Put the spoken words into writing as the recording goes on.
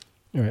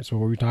All right, so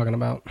what were we talking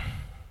about?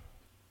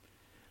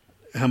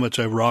 How much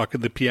I rock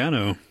the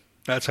piano.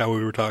 That's how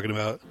we were talking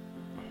about.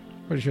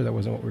 Pretty sure that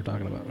wasn't what we were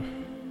talking about.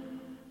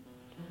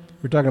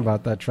 We're talking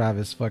about that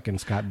Travis fucking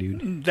Scott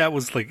dude. That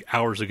was like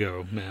hours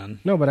ago, man.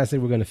 No, but I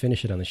said we're going to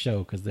finish it on the show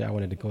because I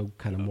wanted to go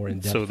kind of more in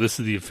depth. So this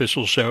is the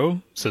official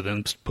show. So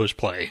then push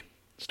play.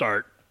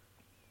 Start.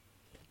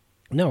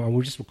 No,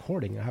 we're just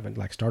recording. I haven't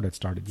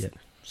started yet.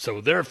 So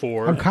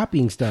therefore, I'm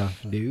copying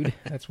stuff, dude.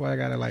 That's why I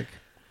gotta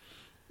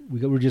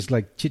we're just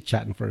like chit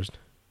chatting first.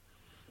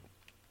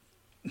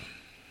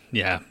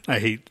 Yeah, I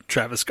hate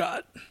Travis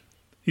Scott.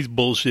 He's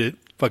bullshit,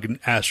 fucking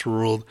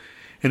Astroworld.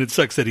 And it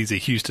sucks that he's a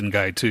Houston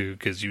guy, too,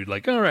 because you're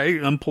like, all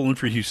right, I'm pulling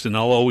for Houston.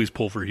 I'll always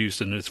pull for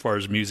Houston as far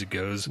as music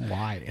goes.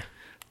 Why?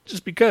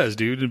 Just because,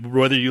 dude.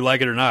 Whether you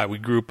like it or not, we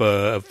grew up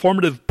a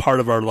formative part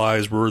of our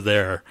lives were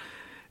there.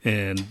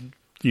 And,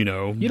 you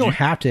know. You don't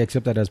have to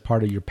accept that as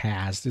part of your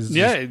past.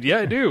 Yeah,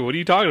 I do. What are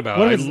you talking about?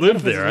 I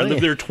lived there. I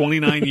lived there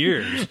 29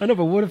 years. I know,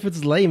 but what if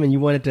it's lame and you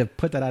wanted to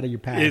put that out of your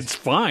past? It's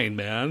fine,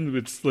 man.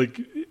 It's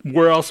like,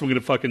 where else am I going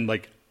to fucking,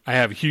 like, I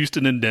have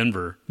Houston and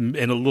Denver and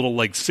a little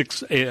like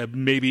 6,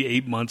 maybe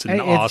 8 months in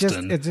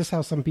Austin. It's just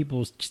how some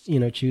people,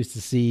 choose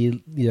to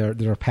see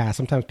their past.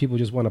 Sometimes people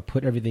just want to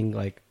put everything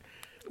like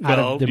out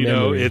of their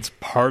memory. It's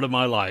part of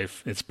my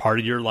life. It's part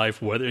of your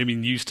life.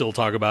 You still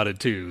talk about it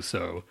too.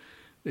 So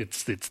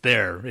it's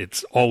there.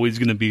 It's always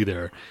going to be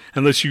there.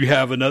 Unless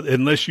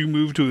you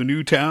move to a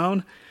new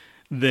town,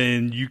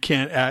 then you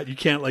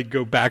can't like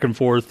go back and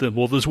forth. And,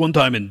 well, this one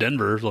time in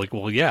Denver, like,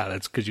 well, yeah,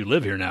 that's because you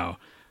live here now.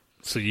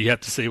 So you have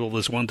to say, well,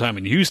 this one time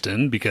in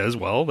Houston because,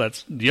 well,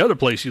 that's the other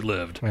place you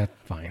lived. That's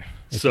fine.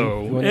 If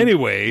so you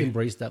anyway,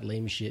 embrace that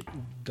lame shit.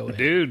 Go ahead,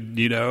 dude.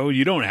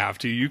 You don't have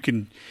to. You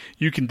can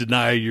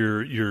deny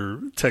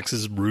your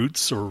Texas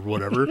roots or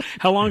whatever.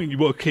 How long?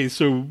 Okay,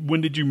 so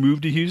when did you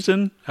move to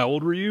Houston? How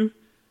old were you?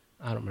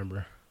 I don't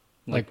remember.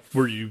 Like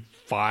were you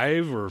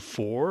 5 or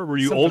 4? Were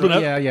you old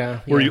enough? Yeah.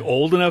 Were you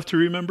old enough to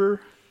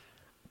remember?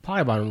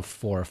 Probably about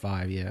 4 or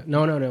 5. Yeah.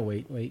 No.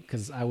 Wait.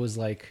 Because I was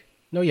like,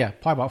 probably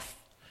about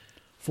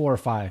 4 or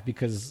 5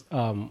 because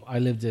I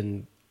lived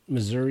in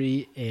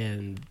Missouri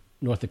and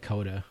North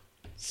Dakota.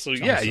 So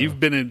yeah, you've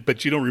been in,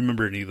 but you don't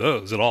remember any of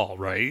those at all,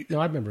 right? No,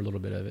 I remember a little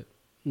bit of it.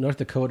 North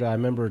Dakota, I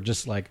remember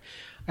just like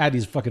I had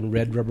these fucking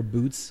red rubber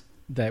boots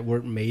that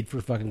weren't made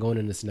for fucking going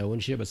in the snow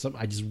and shit, but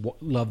I just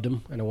loved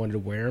them and I wanted to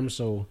wear them.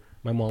 So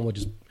my mom would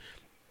just.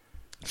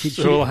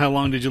 So how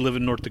long did you live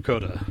in North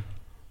Dakota?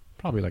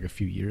 Probably like a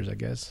few years, I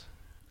guess.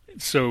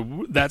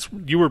 So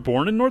you were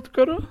born in North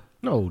Dakota?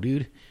 No,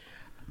 dude.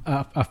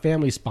 A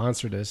family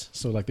sponsored us,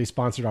 so like they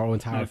sponsored our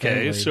entire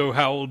family. Okay, so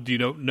how old do you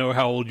know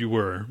how old you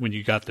were when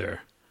you got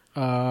there?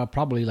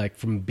 Probably like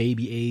from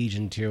baby age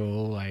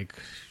until like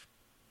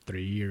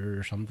 3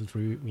 or something.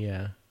 3,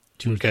 yeah.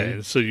 2 or 3.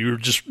 Okay, so you're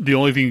just the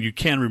only thing you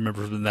can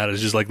remember from that is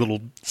just like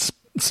little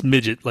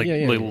smidget, like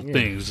little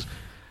things.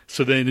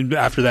 So then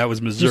after that was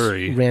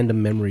Missouri. Just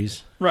random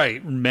memories,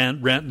 right?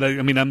 Man,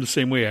 I'm the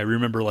same way. I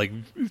remember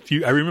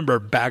I remember a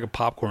bag of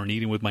popcorn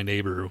eating with my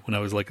neighbor when I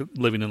was like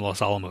living in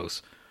Los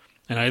Alamos.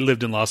 And I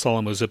lived in Los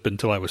Alamos up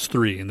until I was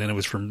 3, and then it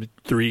was from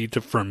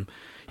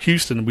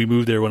Houston. We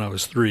moved there when I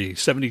was 3,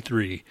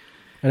 73.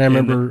 And I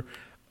remember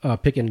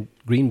picking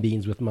green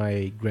beans with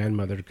my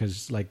grandmother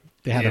because like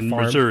they had a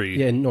farm. Missouri.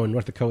 Yeah, no, in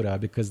North Dakota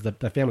because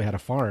the family had a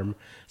farm,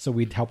 so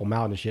we'd help them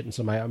out and shit. And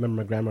so I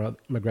remember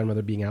my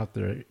grandmother being out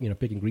there,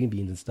 picking green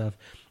beans and stuff,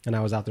 and I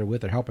was out there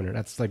with her helping her.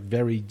 That's like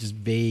very just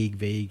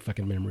vague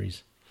fucking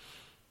memories.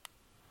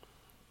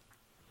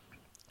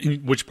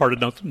 In which part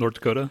of North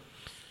Dakota?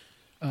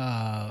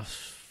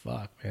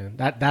 Fuck, man.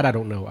 That I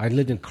don't know. I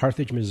lived in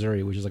Carthage,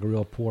 Missouri, which is like a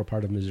real poor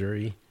part of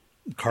Missouri.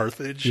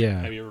 Carthage?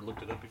 Yeah. Have you ever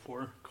looked it up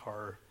before?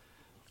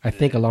 I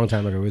think a long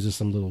time ago. It was just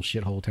some little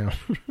shithole town.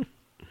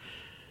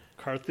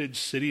 Carthage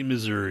City,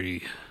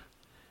 Missouri.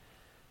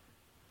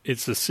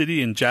 It's a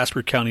city in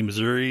Jasper County,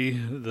 Missouri.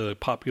 The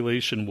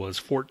population was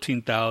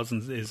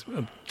 14,000 is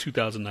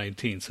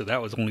 2019. So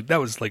that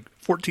was like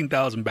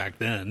 14,000 back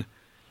then.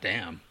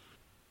 Damn.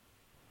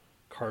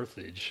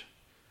 Carthage.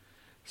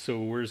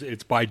 So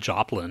it's by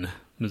Joplin,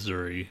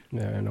 Missouri.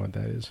 Yeah, I know what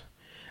that is.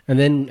 And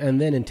then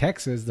in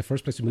Texas, the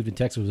first place we moved in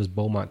Texas was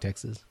Beaumont,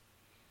 Texas.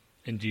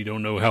 And you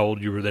don't know how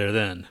old you were there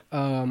then?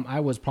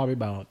 I was probably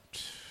about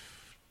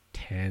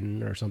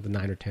 10 or something,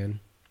 9 or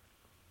 10.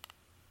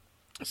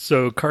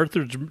 So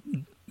Carthage,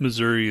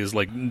 Missouri is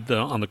like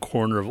on the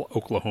corner of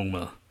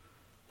Oklahoma,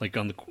 like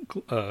on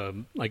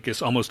the I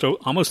guess almost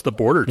the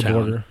border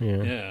town.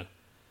 Yeah.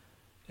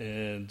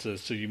 And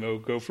so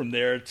you go from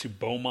there to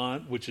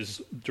Beaumont, which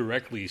is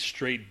directly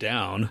straight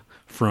down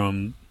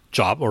from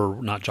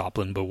not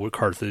Joplin, but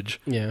Carthage.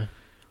 Yeah.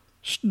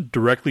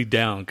 Directly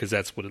down, because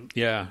that's what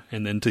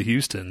and then to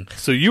Houston.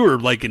 So you were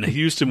like in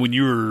Houston when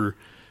you were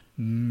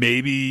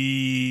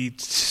maybe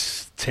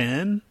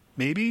 10,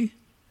 maybe?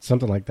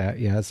 Something like that.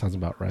 Yeah, that sounds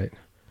about right.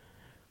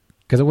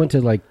 Because I went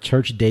to like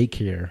church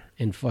daycare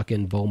in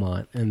fucking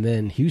Beaumont, and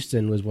then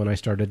Houston was when I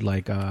started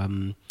like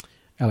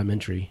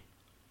elementary.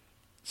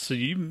 So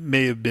you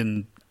may have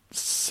been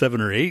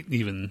 7 or 8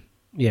 even.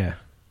 Yeah.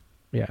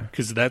 Yeah.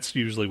 Because that's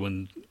usually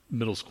when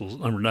middle schools,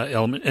 not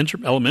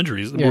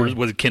elementaries. Yeah.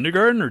 Was it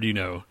kindergarten, or do you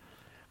know?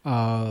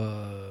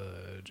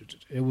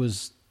 It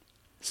was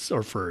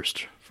Or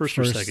first or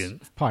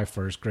second? Probably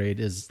first grade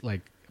is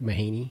like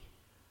Mahaney.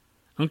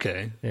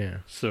 Okay. Yeah.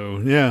 So,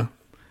 yeah.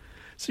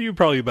 So you were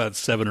probably about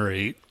 7 or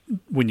 8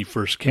 when you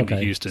first came to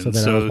Houston. So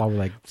then I was probably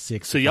like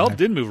 6. So y'all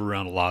did move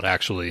around a lot,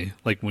 actually.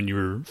 Like when you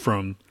were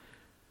from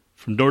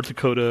North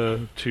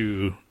Dakota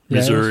to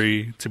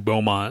Missouri to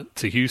Beaumont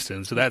to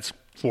Houston. So that's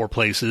 4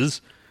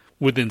 places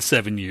within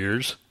 7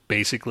 years,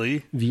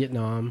 basically.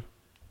 Vietnam,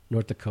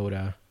 North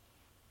Dakota,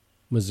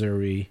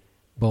 Missouri,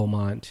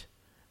 Beaumont,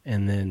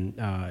 and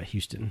then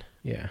Houston.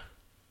 Yeah.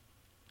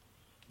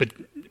 But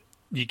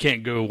you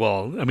can't go,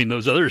 well, I mean,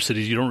 those other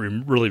cities you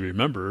don't really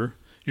remember.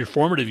 Your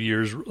formative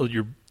years,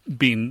 you're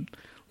being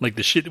like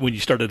the shit when you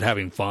started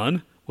having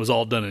fun was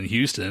all done in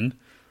Houston.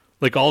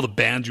 Like all the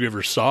bands you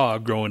ever saw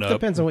growing up.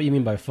 Depends on what you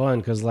mean by fun,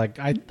 because like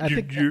I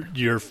think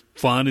your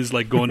fun is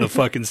like going to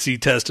fucking see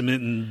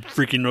Testament and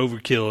freaking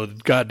Overkill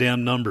at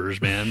goddamn numbers,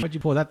 man. Why'd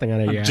you pull that thing out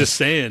of your I'm ass? just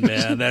saying,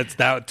 man.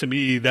 That to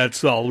me.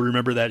 That's I'll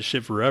remember that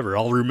shit forever.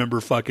 I'll remember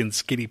fucking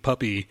Skinny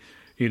Puppy.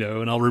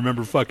 And I'll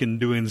remember fucking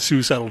doing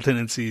Suicidal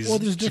Tendencies. Well,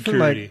 there's different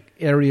like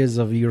areas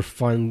of your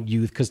fun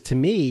youth. Because to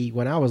me,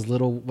 when I was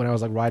little, when I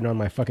was like riding on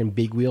my fucking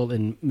big wheel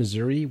in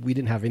Missouri, we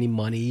didn't have any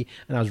money,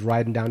 and I was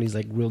riding down these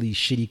like really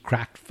shitty,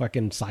 cracked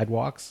fucking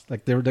sidewalks.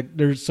 Like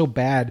they're so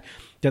bad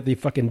that they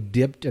fucking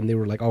dipped and they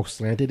were like all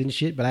slanted and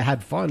shit. But I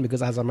had fun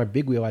because I was on my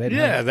big wheel. I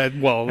didn't. I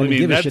didn't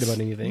give a shit about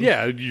anything.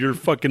 Yeah, you're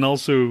fucking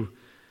also.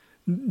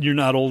 You're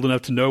not old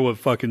enough to know what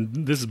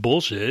fucking this is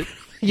bullshit.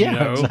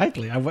 Yeah,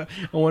 exactly. I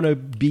want to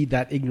be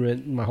that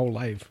ignorant my whole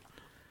life.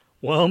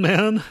 Well,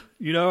 man,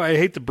 I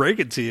hate to break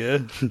it to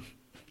you.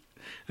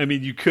 I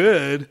mean, you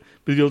could,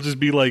 but you'll just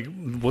be like,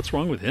 what's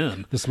wrong with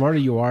him? The smarter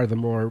you are, the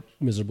more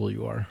miserable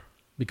you are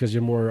because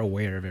you're more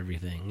aware of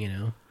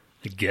everything,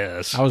 I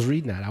guess. I was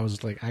reading that. I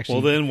was like, actually.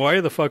 Well, then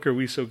why the fuck are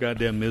we so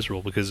goddamn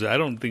miserable? Because I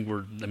don't think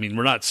we're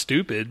not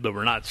stupid, but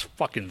we're not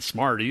fucking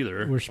smart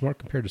either. We're smart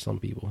compared to some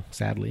people,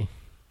 sadly.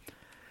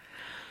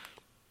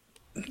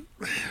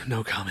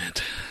 No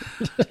comment.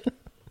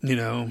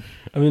 I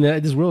mean,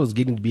 this world is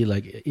getting to be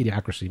like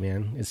idiocracy,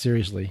 man. It's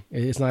seriously.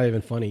 It's not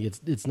even funny.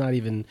 It's not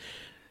even.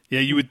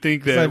 Yeah, you would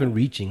think that it's not even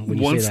reaching when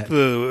you say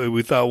that.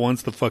 We thought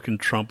once the fucking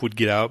Trump would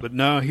get out, but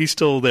no, he's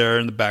still there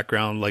in the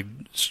background, like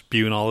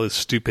spewing all his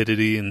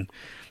stupidity, and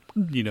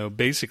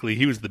basically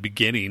he was the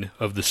beginning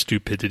of the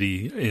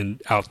stupidity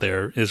out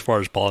there as far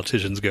as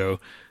politicians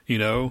go.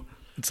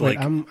 It's like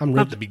I'm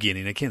not the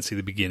beginning. I can't see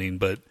the beginning,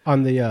 but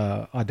on the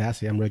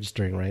Audacity, I'm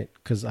registering, right?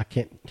 Because I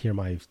can't hear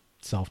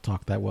myself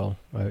talk that well.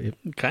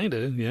 Kind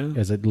of, yeah.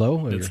 Is it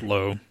low? It's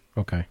low.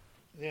 Okay.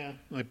 Yeah,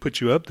 I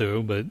put you up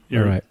though, but all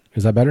right.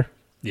 Is that better?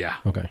 Yeah.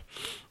 Okay.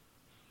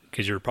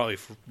 Because you're probably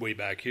way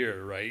back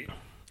here, right?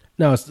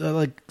 No, it's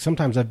like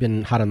sometimes I've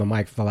been hot on the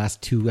mic for the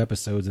last 2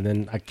 episodes, and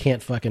then I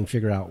can't fucking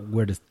figure out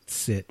where to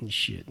sit and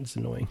shit. It's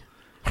annoying.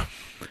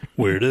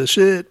 Where to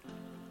sit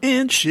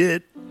and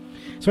shit.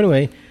 So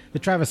anyway. The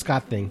Travis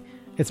Scott thing,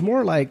 it's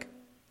more like,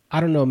 I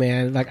don't know,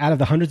 man, like out of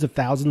the hundreds of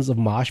thousands of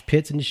mosh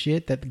pits and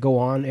shit that go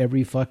on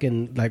every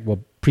fucking,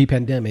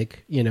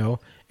 pre-pandemic,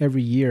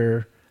 every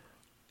year,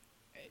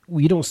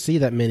 we don't see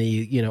that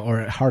many,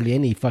 or hardly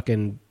any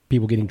fucking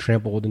people getting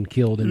trampled and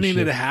killed and shit.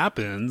 It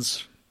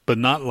happens, but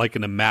not like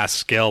in a mass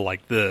scale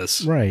like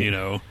this, right?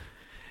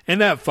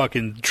 And that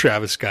fucking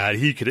Travis Scott,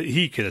 he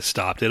could have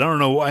stopped it. I don't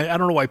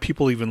know why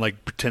people even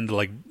pretend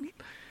to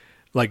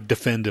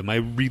defend him. I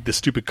read the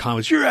stupid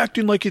comments. You're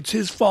acting like it's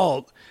his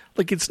fault.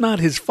 Like it's not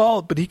his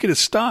fault, but he could have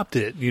stopped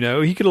it. He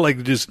could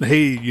have just,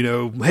 hey,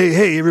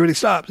 everybody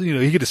stop.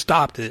 He could have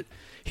stopped it.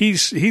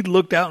 He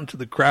looked out into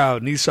the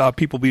crowd and he saw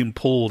people being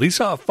pulled. He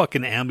saw a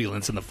fucking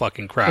ambulance in the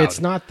fucking crowd.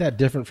 It's not that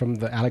different from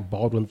the Alec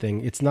Baldwin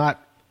thing. It's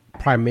not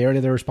primarily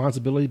their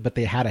responsibility, but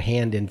they had a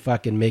hand in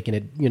fucking making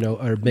it,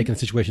 or making the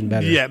situation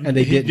better. Yeah, and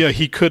they did. Yeah,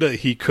 he could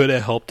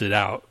have helped it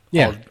out.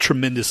 Yeah.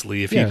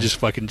 Tremendously if he just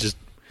fucking just.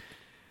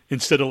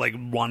 Instead of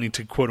wanting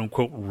to quote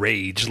unquote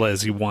rage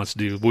as he wants to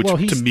do, which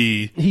to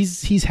me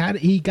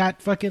he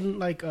got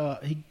fucking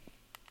he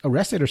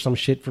arrested or some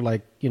shit for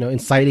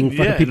inciting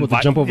fucking people to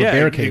jump over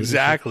barricades.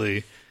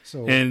 Exactly.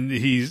 So and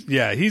he's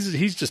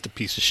just a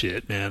piece of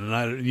shit, man.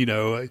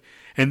 And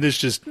and this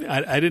just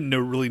I didn't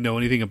really know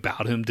anything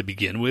about him to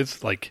begin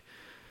with.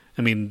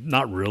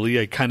 Not really.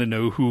 I kind of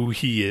know who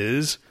he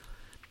is,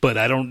 but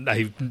I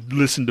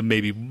listened to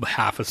maybe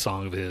half a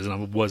song of his and I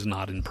was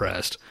not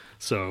impressed.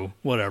 So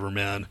whatever,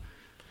 man.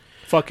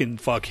 Fucking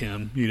fuck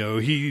him.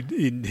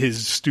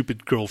 His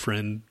stupid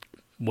girlfriend,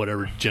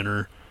 whatever,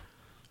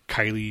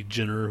 Kylie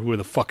Jenner, who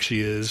the fuck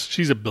she is.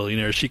 She's a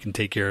billionaire. She can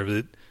take care of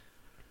it.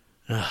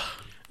 Ugh.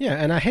 Yeah,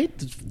 and I hate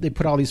they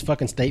put all these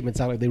fucking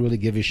statements out like they really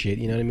give a shit.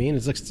 You know what I mean?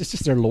 It's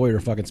just their lawyer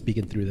fucking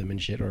speaking through them and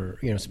shit, or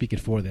speaking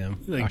for them.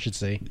 I should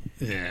say.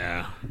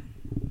 Yeah.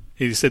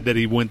 He said that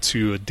he went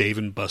to a Dave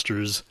and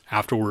Buster's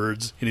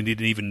afterwards, and he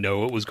didn't even know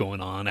what was going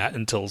on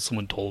until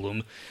someone told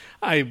him.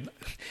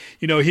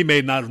 He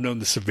may not have known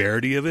the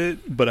severity of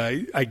it, but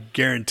I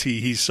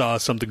guarantee he saw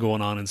something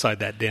going on inside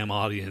that damn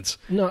audience.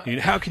 No,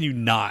 How can you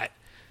not?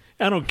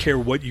 I don't care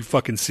what you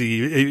fucking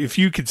see. If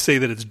you could say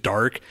that it's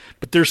dark,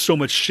 but there's so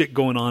much shit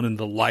going on and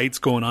the lights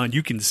going on,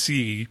 you can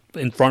see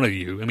in front of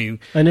you. I mean,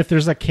 and if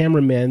there's a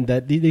cameraman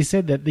that they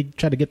said that they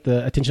tried to get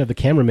the attention of the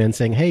cameraman,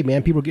 saying, "Hey,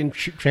 man, people are getting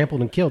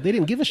trampled and killed." They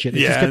didn't give a shit.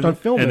 They just kept on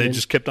filming, and they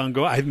just kept on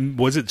going.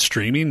 Was it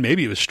streaming?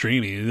 Maybe it was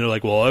streaming. And they're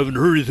like, "Well, I haven't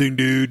heard anything,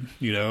 dude.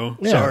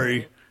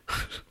 Sorry."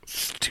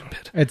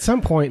 Stupid. At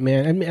some point,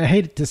 man. I mean, I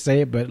hate to say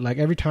it, but like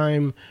every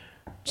time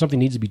something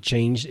needs to be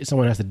changed,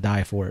 someone has to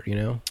die for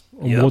it.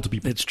 Yep,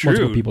 it's true,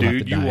 multiple people dude.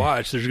 have to die. You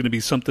watch. There's going to be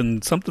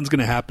something's going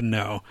to happen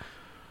now.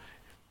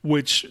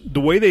 Which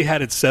the way they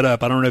had it set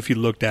up, I don't know if you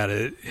looked at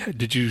it.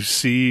 Did you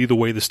see the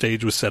way the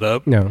stage was set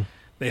up? No.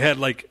 They had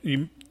like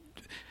you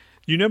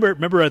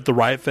remember at the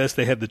Riot Fest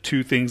they had the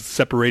two things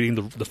separating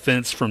the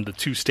fence from the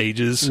two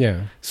stages.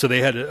 Yeah. So they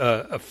had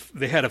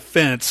a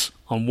fence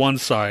on one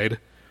side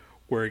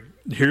where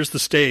here's the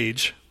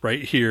stage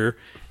right here,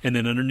 and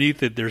then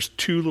underneath it there's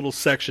two little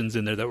sections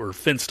in there that were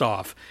fenced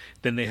off.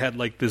 Then they had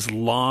like this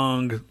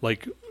long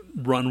like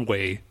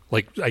runway,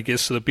 like I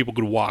guess so that people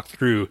could walk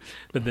through.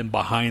 But then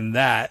behind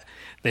that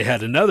they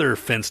had another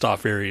fenced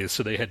off area.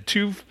 So they had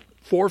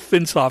four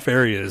fenced off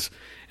areas,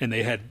 and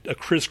they had a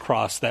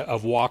crisscross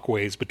of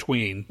walkways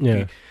between.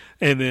 Yeah.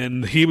 And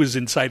then he was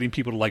inciting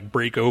people to like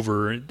break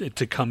over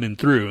to come in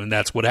through, and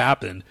that's what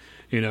happened,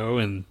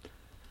 and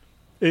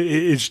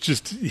it's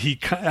just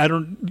I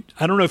don't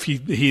know if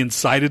he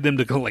incited them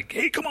to go like,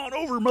 hey, come on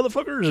over,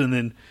 motherfuckers, and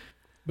then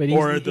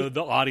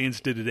the audience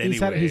did it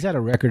anyway. He's had a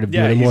record of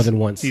doing it more than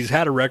once. He's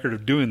had a record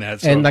of doing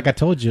that. So. And like I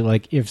told you,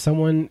 like if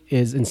someone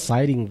is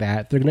inciting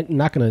that, they're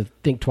not going to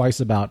think twice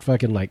about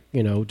fucking like,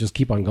 just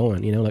keep on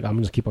going, like I'm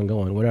going to keep on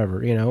going,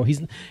 whatever, he's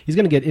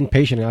going to get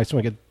impatient and I just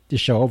want to get this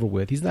show over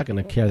with. He's not going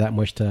to care that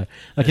much to,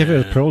 like if it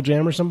was Pearl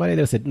Jam or somebody,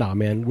 they would say, nah,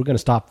 man, we're going to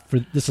stop for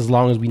this as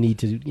long as we need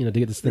to, to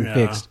get this thing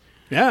fixed.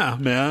 Yeah,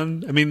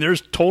 man. I mean,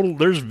 there's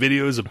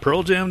videos of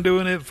Pearl Jam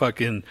doing it,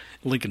 fucking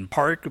Linkin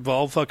Park of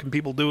all fucking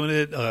people doing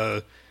it,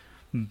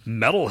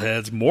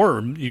 metalheads more,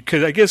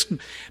 because I guess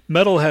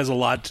metal has a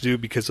lot to do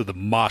because of the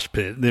mosh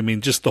pit. I mean,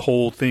 just the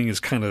whole thing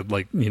is kind of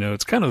like,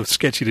 it's kind of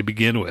sketchy to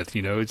begin with,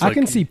 It's I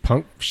can see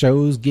punk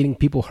shows getting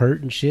people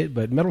hurt and shit,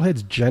 but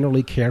metalheads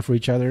generally care for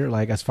each other,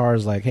 like as far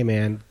as like, hey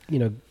man,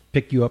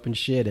 pick you up and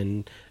shit,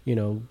 and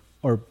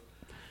or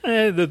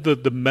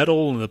the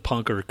metal and the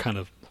punk are kind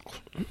of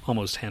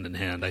almost hand in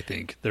hand. I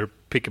think they're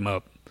pick 'em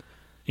up.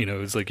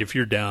 It's like if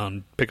you're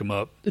down, pick them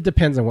up. It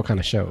depends on what kind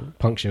of show,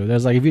 punk show.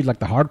 There's like if you like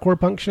the hardcore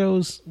punk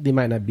shows, they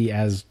might not be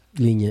as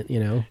lenient,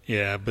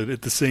 Yeah, but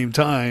at the same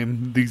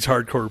time, these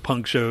hardcore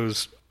punk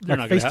shows, they're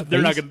like not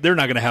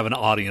going to have an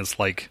audience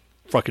like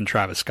fucking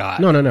Travis Scott.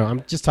 No.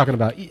 I'm just talking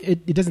about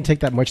it doesn't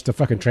take that much to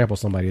fucking trample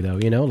somebody though.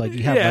 Like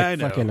you have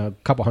fucking a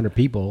couple hundred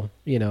people.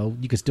 You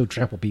could still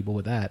trample people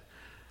with that.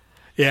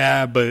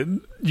 Yeah, but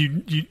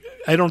you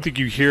I don't think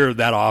you hear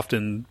that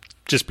often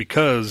just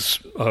because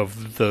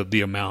of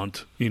the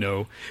amount,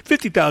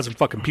 50,000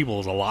 fucking people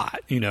is a lot,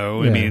 I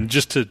mean,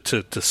 just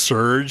to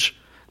surge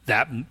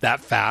that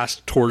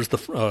fast towards the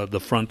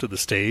front of the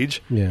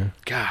stage. Yeah.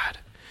 God,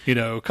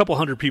 a couple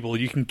hundred people,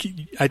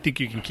 I think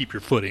you can keep your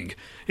footing.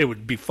 It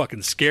would be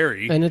fucking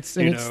scary. And it's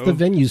the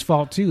venue's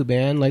fault too,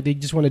 man. Like they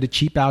just wanted to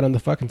cheap out on the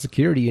fucking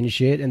security and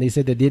shit. And they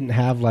said they didn't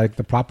have like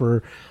the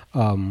proper,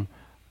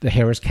 the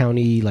Harris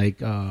County,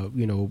 like,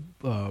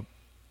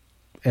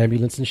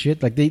 ambulance and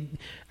shit. Like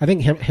I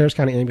think Harris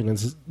County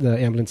ambulance, the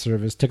ambulance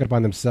service took it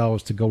upon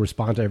themselves to go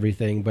respond to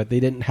everything, but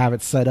they didn't have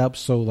it set up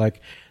so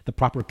like the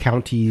proper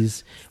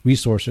county's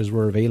resources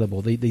were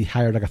available. They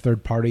hired like a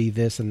third party,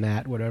 this and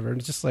that, whatever. And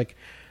it's just like,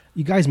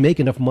 you guys make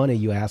enough money,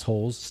 you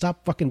assholes.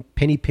 Stop fucking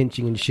penny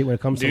pinching and shit when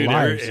it comes to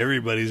lives.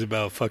 Everybody's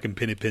about fucking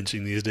penny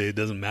pinching these days. It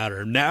doesn't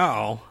matter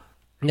now.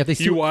 Yeah,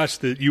 you watch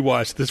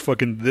this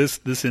fucking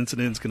this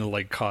incident's gonna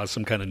like cause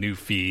some kind of new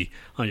fee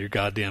on your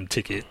goddamn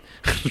ticket.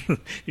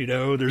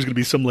 There's gonna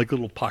be some like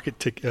little pocket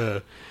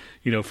ticket,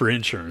 for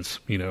insurance.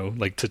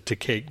 Like to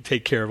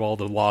take care of all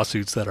the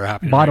lawsuits that are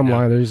happening. Bottom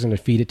line, they're just gonna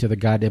feed it to the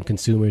goddamn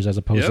consumers as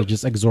opposed to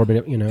just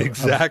exorbitant.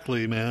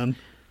 Exactly, man.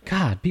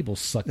 God, people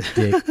suck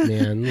dick,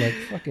 man. Like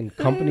fucking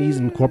companies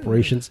and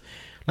corporations.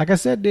 Like I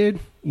said,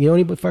 dude,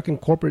 any but fucking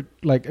corporate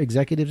like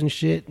executives and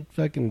shit.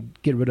 Fucking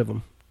get rid of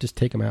them. Just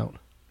take them out.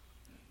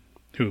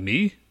 Who,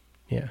 me?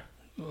 Yeah.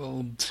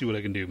 I'll see what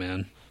I can do,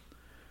 man.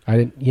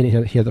 You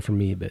didn't hear that from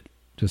me, but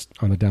just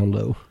on the down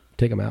low,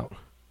 take them out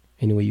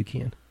any way you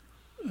can.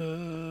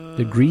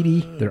 They're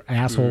greedy. They're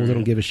assholes. They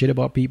don't give a shit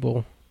about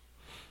people.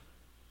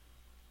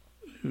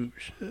 Oh,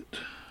 shit.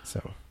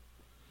 So,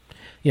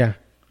 yeah,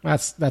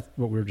 that's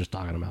what we were just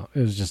talking about.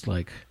 It was just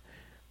like,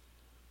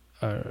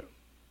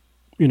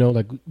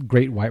 like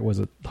Great White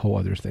was a whole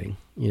other thing.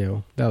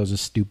 That was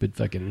just stupid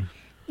fucking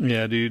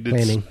dude.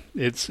 Planning.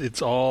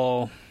 It's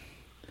all.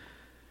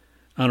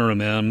 I don't know,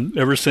 man.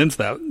 Ever since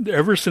then,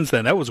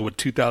 that was what,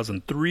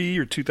 2003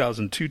 or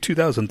 2002,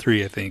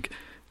 2003, I think.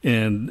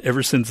 And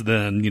ever since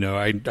then,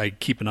 I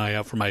keep an eye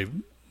out for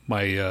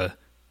my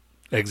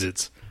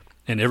exits.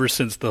 And ever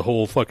since the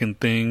whole fucking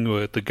thing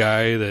with the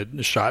guy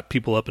that shot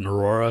people up in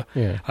Aurora,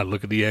 I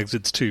look at the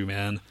exits too,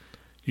 man.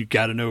 You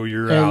got to know where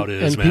your out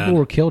is, man. And people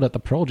were killed at the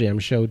Pearl Jam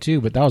show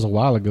too, but that was a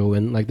while ago,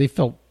 and like they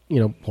felt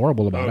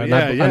horrible about it.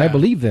 And I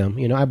believe them.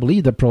 I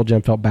believe that Pearl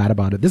Jam felt bad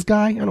about it. This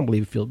guy, I don't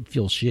believe he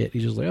feels shit.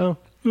 He's just like, oh,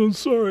 I'm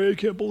sorry, I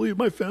can't believe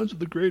my fans are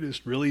the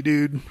greatest. Really,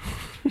 dude?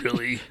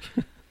 Really?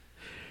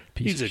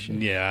 Piece of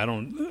shit. I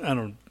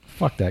don't.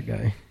 Fuck that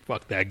guy.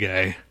 Fuck that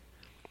guy.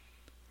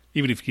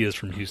 Even if he is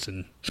from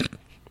Houston.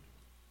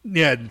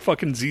 Yeah,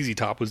 fucking ZZ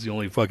Top was the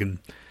only fucking,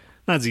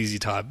 not ZZ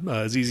Top,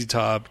 ZZ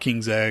Top,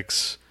 King's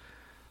X,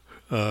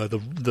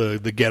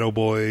 the Ghetto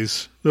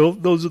Boys.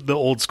 Those are the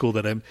old school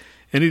that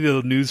any of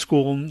the new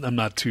school, I'm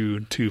not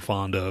too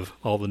fond of.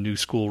 All the new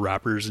school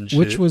rappers and shit.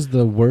 Which was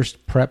the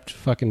worst prepped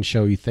fucking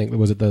show you think?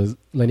 Was it the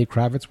Lenny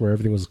Kravitz where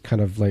everything was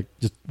kind of like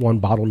just one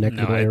bottleneck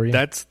little area?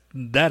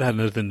 That had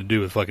nothing to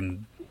do with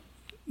fucking.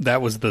 That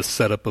was the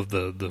setup of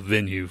the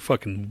venue,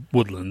 fucking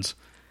Woodlands.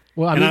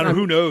 Well, I mean,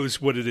 who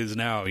knows what it is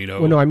now?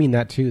 Well, no, I mean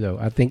that too, though.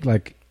 I think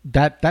like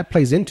that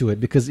plays into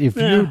it because if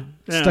you're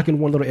stuck in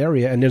one little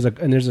area and there's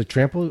a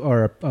trample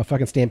or a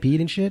fucking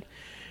stampede and shit,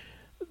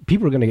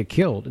 people are going to get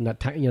killed in that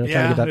time.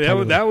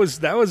 That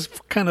was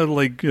kind of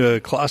like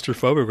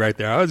claustrophobic right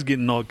there. I was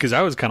getting all because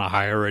I was kind of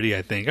high already.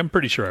 I think I'm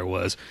pretty sure I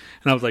was,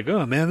 and I was like,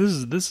 oh man,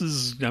 this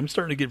is. I'm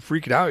starting to get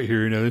freaked out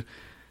here.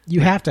 You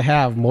have to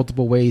have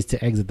multiple ways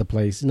to exit the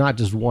place, not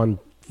just one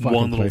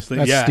little place. Thing.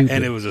 That's stupid.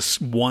 And it was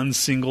one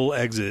single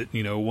exit.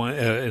 One,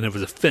 and it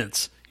was a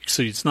fence,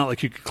 so it's not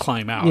like you could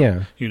climb out.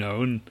 Yeah,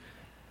 and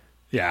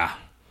yeah.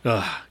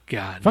 Oh,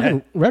 God.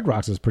 Fucking Red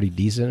Rocks is pretty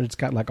decent. It's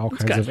got like all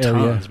kinds of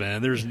areas,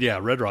 man. There's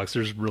Red Rocks.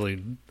 There's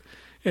really,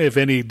 if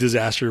any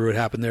disaster would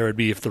happen there, it'd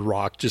be if the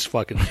rock just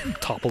fucking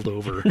toppled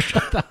over.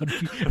 that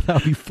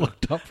would be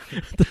fucked up.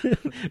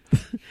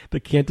 The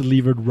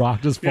cantilevered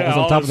rock just falls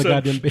on top of the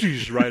goddamn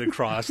band. Right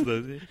across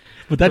the.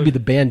 But that'd be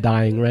the band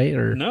dying, right?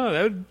 Or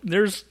no,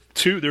 there's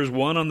two. There's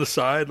one on the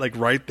side, like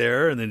right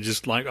there, and then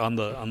just like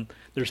on.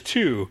 There's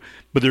two,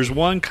 but there's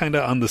one kind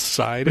of on the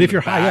side. But if you're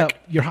high up,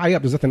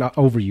 there's nothing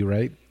over you,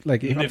 right?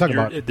 Like I'm talking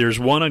about. There's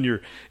one on your.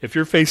 If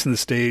you're facing the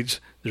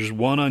stage, there's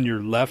one on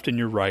your left and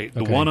your right.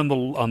 The one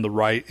on the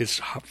right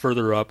is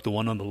further up. The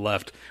one on the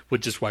left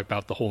would just wipe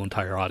out the whole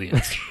entire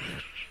audience.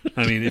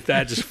 I mean, if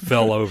that just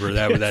fell over,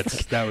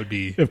 that would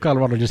be. If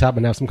Colorado just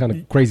happened to have some kind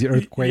of crazy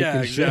earthquake.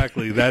 Yeah,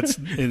 exactly. That's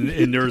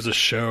and there's a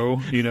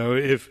show.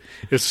 If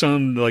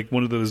some like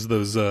one of those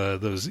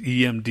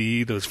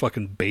EMD, those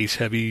fucking bass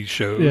heavy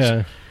shows.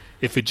 Yeah.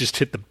 If it just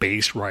hit the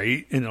bass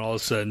right, and all of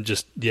a sudden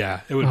just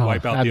it would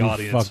wipe out the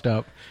audience. Fucked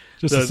up.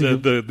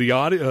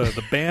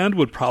 The band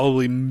would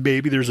probably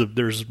maybe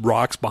there's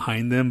rocks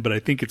behind them, but I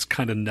think it's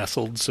kind of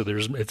nestled, so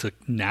it's a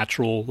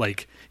natural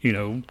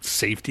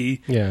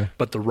safety. Yeah.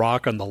 But the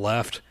rock on the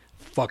left,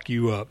 fuck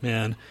you up,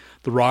 man.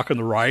 The rock on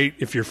the right,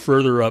 if you're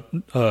further up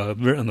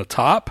on the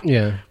top,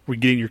 we're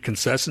getting your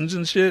concessions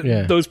and shit.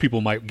 Yeah. Those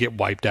people might get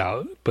wiped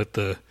out, but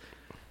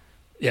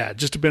it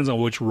just depends on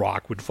which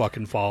rock would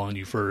fucking fall on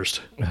you first.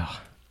 Ugh.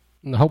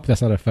 I hope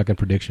that's not a fucking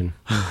prediction.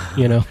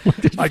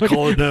 I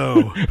call it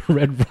no.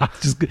 Red Rock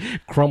just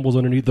crumbles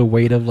underneath the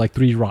weight of like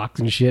 3 rocks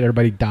and shit.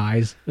 Everybody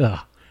dies. Ugh.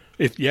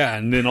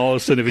 And then all of a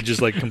sudden, if it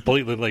just like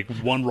completely like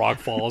one rock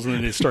falls and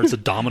then it starts a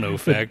domino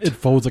effect. It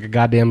folds like a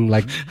goddamn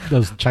like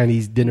those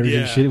Chinese dinners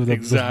and shit with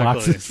those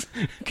boxes.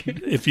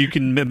 If you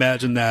can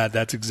imagine that,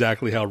 that's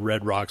exactly how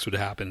Red Rocks would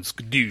happen.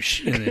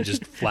 Skadoosh, and then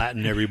just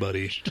flatten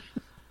everybody.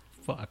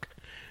 Fuck.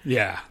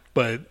 Yeah,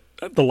 but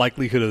the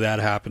likelihood of that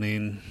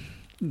happening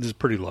is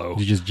pretty low.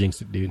 You just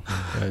jinxed it, dude.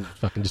 I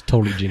fucking just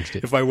totally jinxed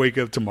it. If I wake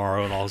up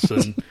tomorrow and all of a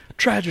sudden,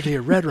 tragedy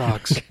at Red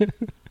Rocks.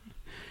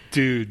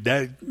 Dude,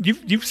 that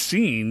you've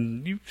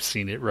seen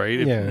it,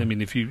 right? I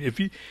mean,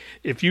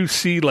 if you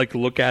see like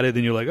look at it,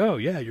 then you're like, oh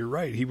yeah, you're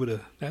right. He would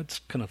have. That's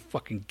gonna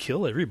fucking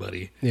kill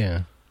everybody.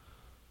 Yeah.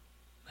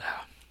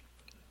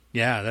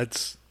 Yeah,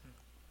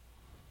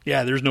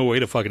 there's no way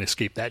to fucking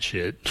escape that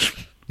shit.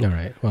 All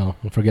right. Well,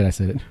 forget I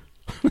said it.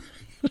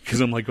 Because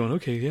I'm like going,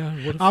 okay, yeah.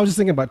 I was just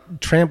thinking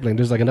about trampling.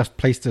 There's like enough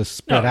place to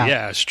spread out.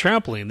 Yeah, it's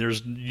trampling.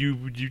 There's you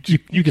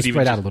can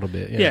spread out a little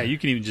bit. Yeah, you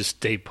can even just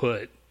stay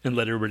put and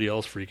let everybody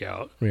else freak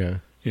out. Yeah,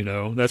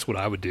 that's what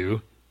I would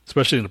do,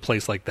 especially in a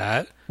place like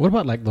that. What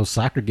about like those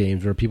soccer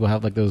games where people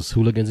have like those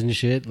hooligans and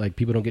shit? Like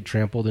people don't get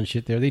trampled and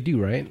shit there. They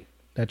do, right?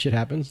 That shit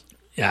happens.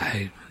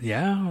 Yeah.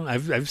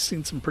 I've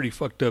seen some pretty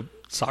fucked up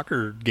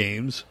soccer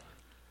games.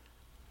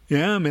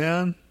 Yeah,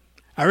 man.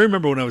 I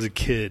remember when I was a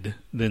kid,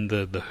 then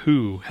the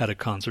Who had a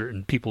concert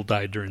and people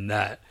died during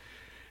that.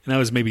 And I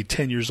was maybe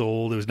 10 years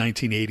old. It was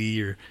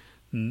 1980 or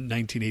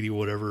 1980,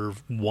 whatever.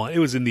 It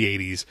was in the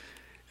 80s.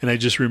 And I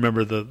just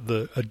remember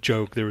a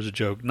joke. There was a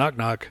joke. Knock,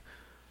 knock.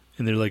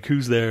 And they're like,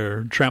 who's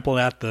there? Trampled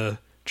at the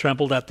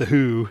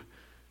Who.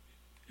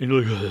 And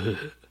you're like,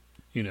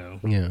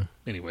 Yeah.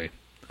 Anyway.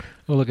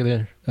 Oh, look at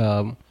there.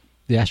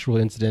 The actual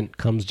incident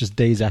comes just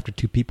days after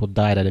 2 people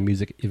died at a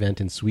music event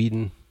in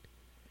Sweden.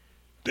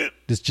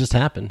 This just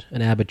happened.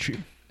 An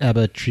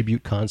ABBA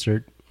tribute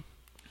concert.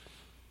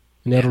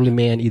 An elderly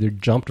man either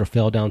jumped or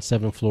fell down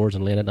 7 floors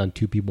and landed on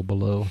 2 people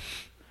below.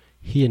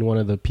 He and one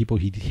of the people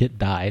he hit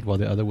died, while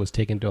the other was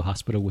taken to a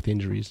hospital with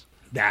injuries.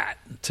 That,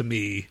 to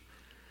me,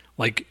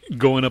 like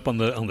going up on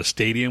the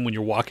stadium, when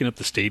you're walking up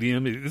the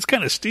stadium, it's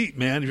kind of steep,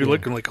 man. If you're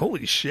looking like,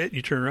 holy shit,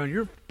 you turn around,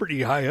 you're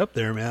pretty high up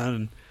there,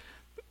 man.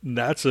 And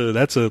that's a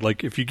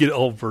like, if you get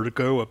all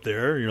vertigo up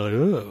there, you're like,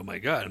 oh my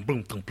God, and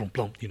boom, boom, boom,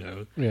 boom, you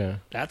know. Yeah.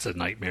 That's a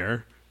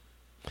nightmare.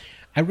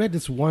 I read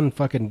this one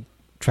fucking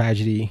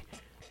tragedy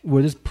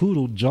where this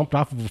poodle jumped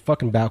off of a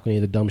fucking balcony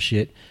of the dumb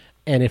shit,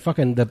 and it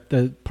fucking,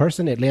 the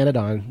person it landed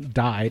on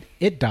died.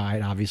 It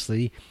died,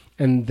 obviously.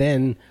 And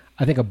then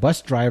I think a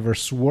bus driver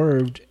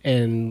swerved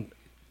and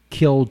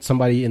killed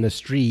somebody in the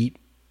street.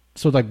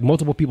 So like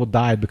multiple people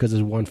died because this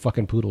one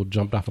fucking poodle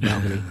jumped off a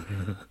balcony.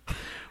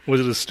 Was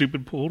it a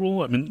stupid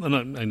poodle? I mean,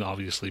 and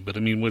obviously, but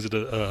I mean, was it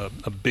a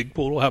big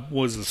poodle?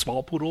 Was it a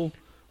small poodle?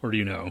 Or do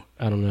you know?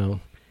 I don't know.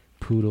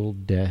 Poodle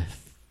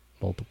death,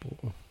 multiple.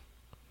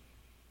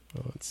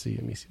 Oh, let's see.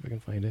 Let me see if I can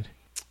find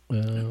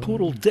it.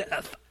 Poodle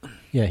death.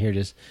 Yeah, here it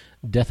is.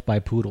 Death by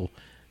poodle.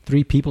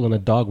 3 people and a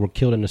dog were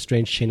killed in a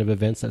strange chain of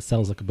events that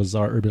sounds like a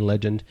bizarre urban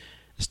legend.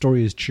 The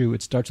story is true.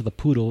 It starts with a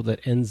poodle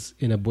that ends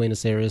in a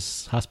Buenos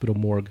Aires hospital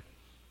morgue.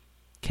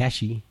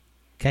 Cachu.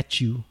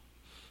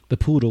 The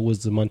poodle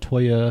was the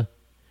Montoya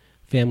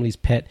family's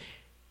pet.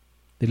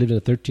 They lived in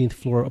a 13th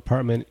floor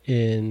apartment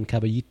in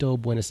Caballito,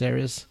 Buenos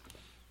Aires.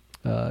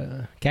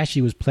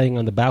 Cachu was playing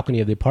on the balcony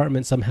of the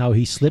apartment. Somehow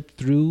he slipped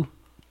through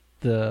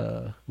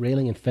the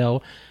railing and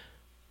fell,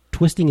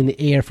 twisting in the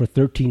air for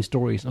 13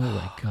 stories. Oh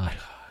my God.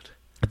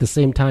 At the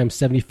same time,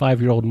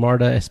 75-year-old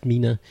Marta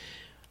Espina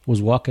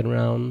was walking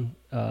around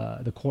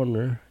the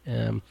corner.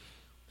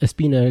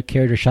 Espina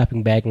carried her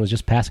shopping bag and was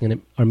just passing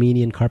an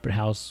Armenian carpet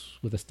house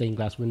with a stained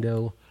glass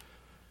window.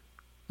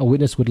 A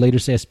witness would later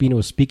say Espina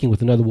was speaking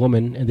with another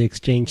woman, and they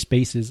exchanged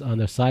spaces on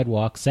the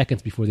sidewalk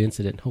seconds before the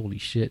incident. Holy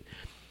shit.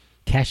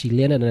 Cachu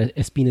landed on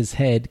Espina's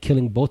head,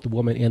 killing both the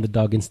woman and the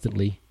dog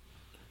instantly.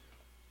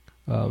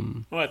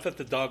 I thought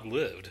the dog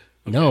lived.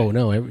 Okay.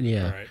 No,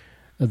 yeah. All right.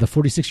 The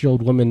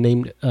 46-year-old woman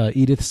named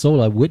Edith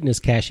Sola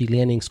witnessed Cachu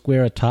landing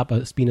square atop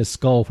Espina's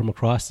skull from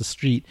across the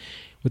street.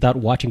 Without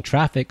watching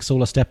traffic,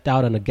 Sola stepped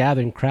out on a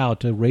gathering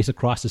crowd to race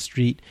across the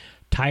street.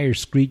 Tires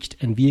screeched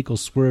and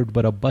vehicles swerved,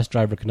 but a bus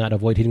driver could not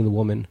avoid hitting the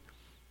woman.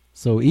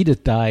 So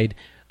Edith died.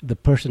 The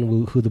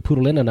person who the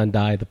poodle landed on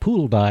died. The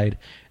poodle died.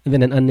 And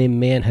then an unnamed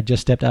man had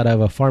just stepped out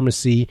of a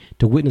pharmacy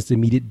to witness the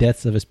immediate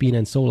deaths of Espina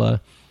and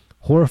Sola.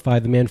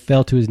 Horrified, the man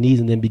fell to his knees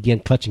and then began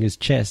clutching his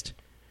chest.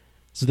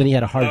 So then he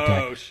had a heart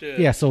attack. Oh, shit.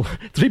 Yeah, so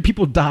 3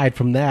 people died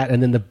from that,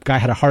 and then the guy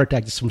had a heart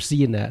attack just from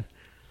seeing that.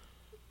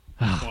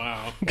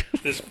 Wow.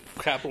 This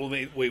capital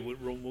made... Wait,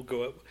 what room will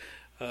go up?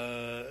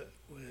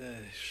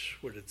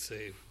 Where did it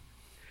say?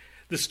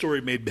 This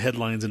story made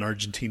headlines in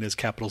Argentina's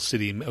capital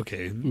city.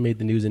 Okay. Made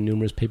the news in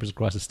numerous papers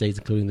across the states,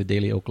 including the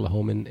Daily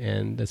Oklahoman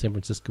and the San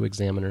Francisco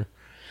Examiner.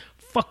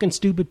 Fucking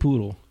stupid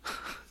poodle.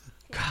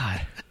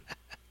 God.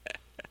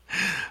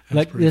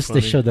 Like this,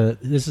 they show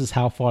this is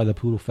how far the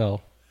poodle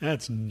fell.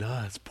 That's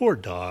nuts. Poor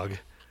dog.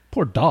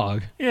 Poor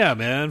dog. Yeah,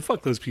 man.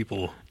 Fuck those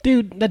people.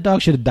 Dude, that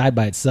dog should have died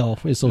by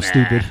itself. It's so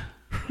stupid.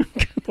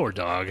 Poor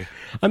dog.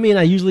 I mean,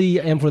 I usually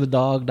am for the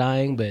dog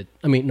dying, but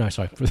I mean, no,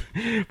 sorry,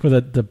 for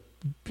the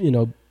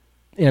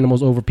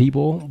animals over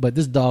people. But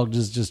this dog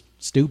is just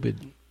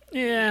stupid.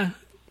 Yeah,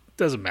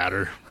 doesn't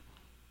matter.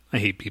 I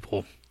hate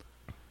people.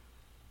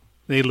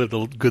 They lived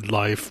a good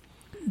life.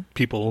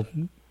 People,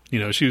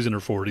 she was in her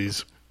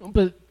 40s.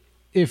 But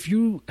if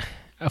you,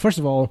 first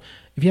of all,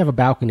 if you have a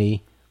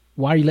balcony,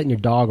 why are you letting your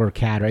dog or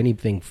cat or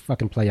anything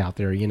fucking play out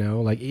there?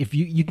 Like if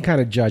you can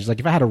kind of judge. Like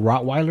if I had a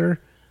Rottweiler,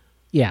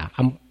 yeah,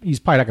 he's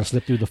probably not gonna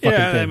slip through the fucking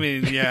thing. I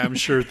mean, I'm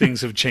sure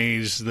things have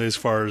changed as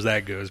far as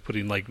that goes.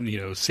 Putting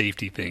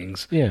safety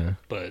things. Yeah,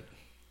 but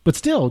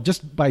still,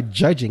 just by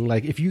judging,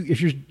 like if you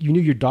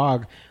knew your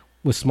dog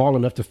was small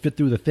enough to fit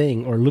through the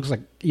thing or looks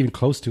like even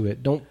close to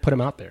it, don't put him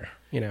out there.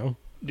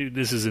 Dude,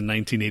 this is in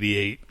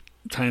 1988.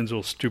 Times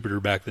were stupider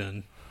back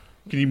then.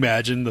 Can you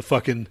imagine the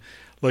fucking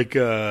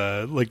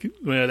that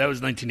was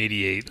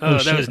 1988. Oh, that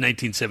was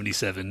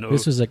 1977.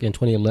 This was like in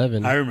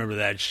 2011. I remember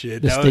that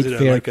shit. The that State was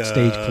Fair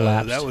stage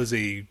collapsed. That was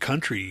a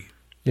country.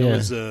 That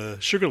was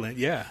Sugarland.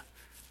 Yeah,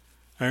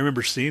 I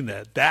remember seeing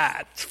that.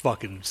 That's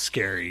fucking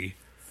scary.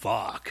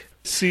 Fuck.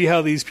 See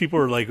how these people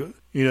are like.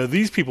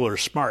 These people are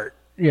smart.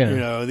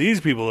 Yeah.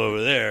 These people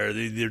over there,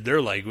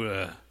 they're like,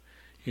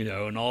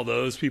 and all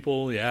those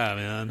people. Yeah,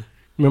 man.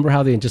 Remember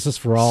how the Injustice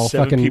for All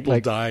 7 people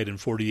died and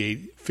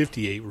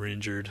 58 were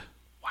injured.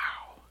 Wow.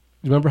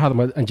 Remember how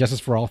the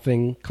Injustice for All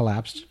thing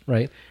collapsed,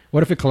 right?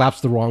 What if it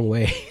collapsed the wrong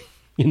way?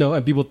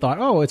 And people thought,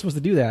 oh, it's supposed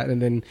to do that. And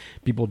then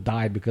people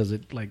died because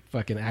it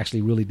fucking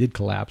actually really did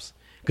collapse.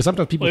 Because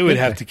sometimes people it would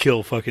have to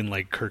kill fucking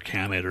like Kirk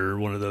Hammett or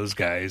one of those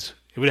guys.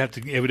 It would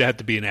have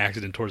to be an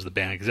accident towards the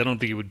band because I don't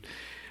think it would.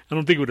 I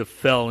don't think it would have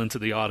fell into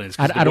the audience.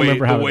 I don't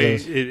remember how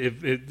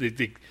it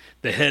goes.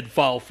 The head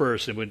fell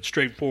first and went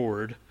straight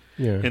forward,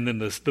 and then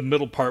the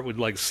middle part would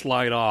like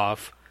slide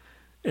off,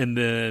 and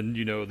then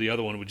the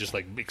other one would just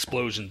like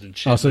explosions and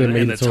shit. Oh, so they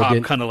made and it the so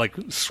top kind of like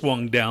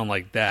swung down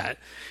like that.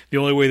 The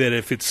only way that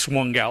if it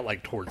swung out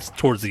like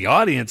towards the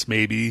audience,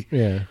 maybe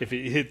if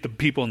it hit the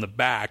people in the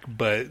back,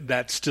 but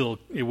that still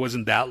it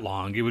wasn't that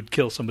long. It would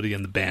kill somebody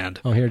in the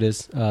band. Oh, here it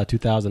is.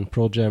 2000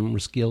 Pearl Jam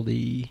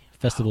Roskilde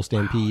Festival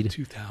Stampede. Wow,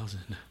 2000.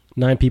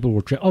 9 people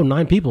were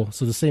 9 people.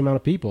 So the same amount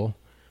of people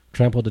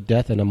trampled to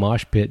death in a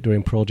mosh pit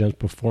during Pearl Jam's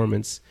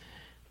performance.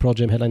 Pearl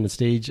Jam headlined the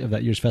stage of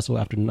that year's festival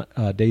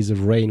after days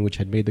of rain, which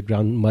had made the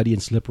ground muddy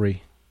and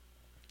slippery.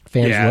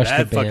 Fans rushed the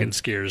band. That fucking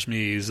scares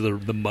me, is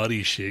the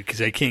muddy shit,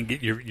 because I can't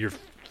get your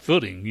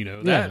footing,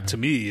 That, to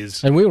me,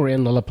 is... And we were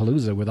in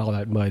Lollapalooza with all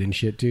that mud and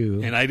shit,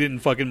 too. And I didn't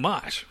fucking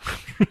mosh,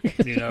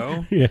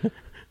 Yeah.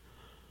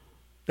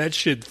 That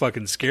shit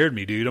fucking scared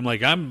me, dude. I'm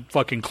like, I'm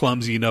fucking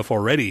clumsy enough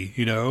already,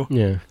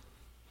 Yeah.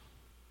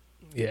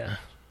 Yeah.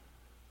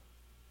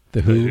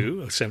 The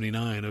Who?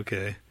 79,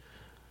 okay.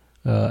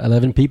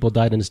 11 people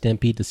died in a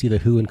stampede to see The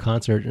Who in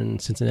concert in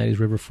Cincinnati's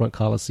Riverfront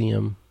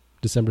Coliseum,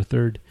 December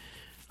 3rd.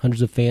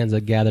 Hundreds of fans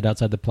had gathered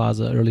outside the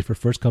plaza early for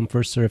first-come,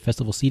 first-served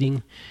festival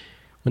seating.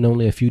 When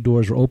only a few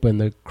doors were open,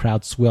 the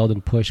crowd swelled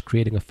and pushed,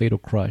 creating a fatal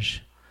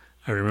crush.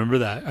 I remember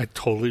that. I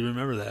totally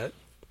remember that.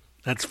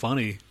 That's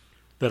funny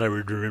that I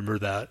would remember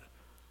that.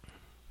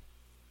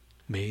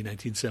 May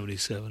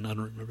 1977. I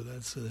don't remember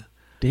that. So.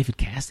 David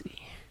Cassidy.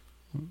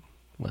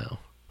 Wow.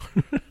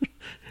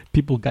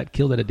 People got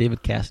killed at a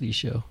David Cassidy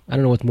show. I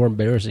don't know what's more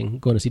embarrassing,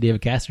 going to see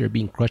David Cassidy or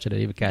being crushed at a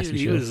David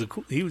Cassidy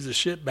show. He was a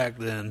shit back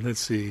then.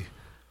 Let's see.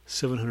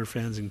 700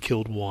 fans and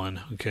killed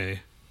 1. Okay.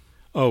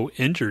 Oh,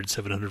 injured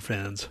 700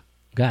 fans.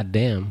 God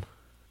damn.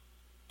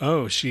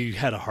 Oh, she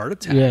had a heart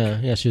attack.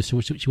 Yeah. She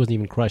wasn't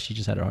even crushed. She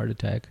just had a heart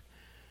attack.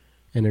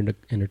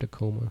 Entered a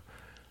coma.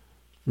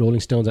 Rolling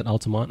Stones at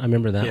Altamont. I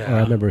remember that. Yeah. Or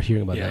I remember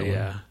hearing about that one.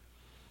 Yeah.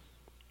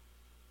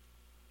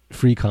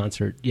 Free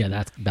concert. Yeah,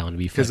 that's bound to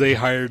be fun. Because they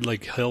hired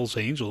like Hell's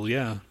Angels,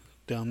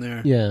 down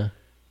there. Yeah.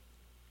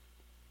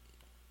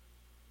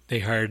 They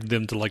hired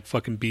them to like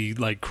fucking be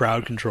like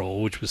crowd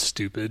control, which was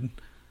stupid.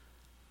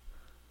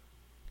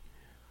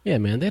 Yeah,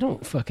 man, they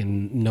don't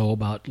fucking know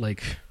about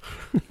like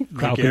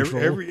crowd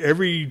control.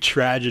 Every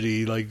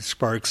tragedy like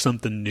sparks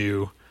something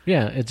new.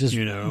 Yeah, it's just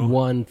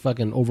one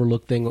fucking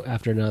overlooked thing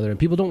after another, and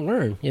people don't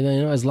learn.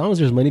 As long as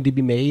there's money to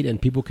be made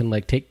and people can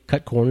like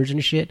cut corners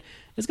and shit,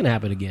 it's gonna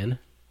happen again.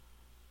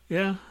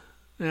 Yeah.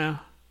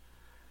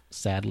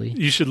 Sadly,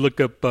 you should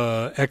look up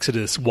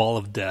Exodus: Wall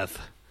of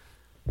Death.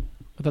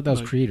 I thought that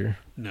was Creator.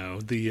 No,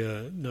 on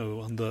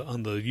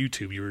the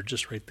YouTube, you were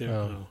just right there.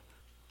 Oh. No.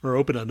 Or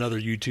open another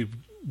YouTube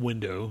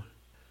window.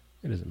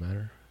 It doesn't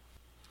matter.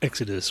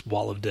 Exodus: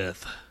 Wall of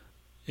Death.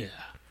 Yeah,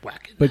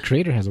 whacking. But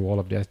Creator has a Wall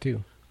of Death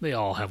too. They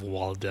all have a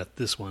Wall of Death.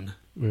 This one.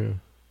 Yeah.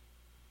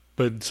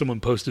 But someone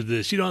posted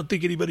this. You don't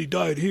think anybody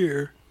died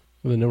here?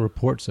 Well, there are no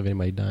reports of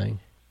anybody dying.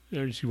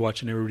 Are you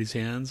watching everybody's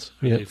hands?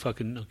 Are Yeah. they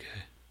fucking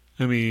okay?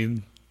 I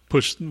mean,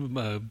 push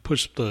the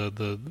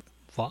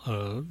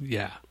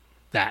yeah,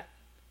 that.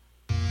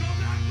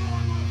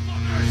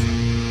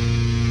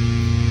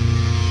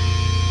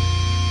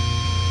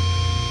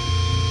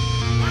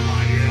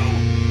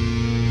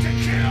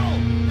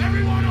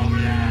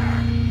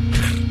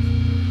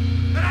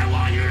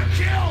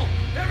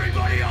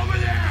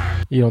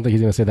 You don't think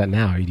he's going to say that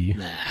now, do you?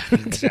 Nah,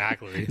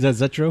 exactly. Is that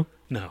Zetro?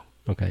 No.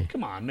 Okay.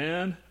 Come on,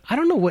 man. I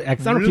don't know what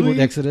people with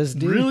Exodus,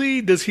 dude.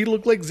 Really? Does he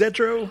look like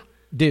Zetro?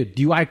 Dude,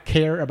 do I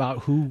care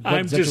about what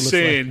I'm Zetro just looks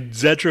saying, like?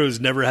 Zetro's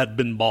never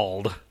been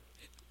bald.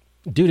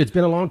 Dude, it's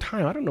been a long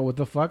time. I don't know what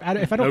the fuck.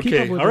 If I don't keep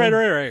up with all right.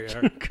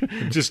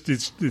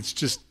 It's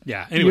just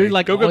yeah. Anyway, you're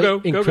like go.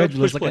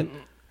 Incredulous, Push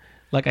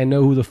like I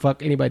know who the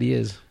fuck anybody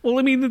is. Well,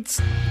 I mean, it's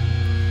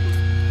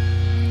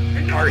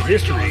our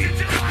history.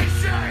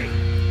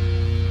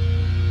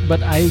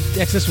 But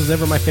Exodus was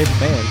never my favorite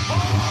band.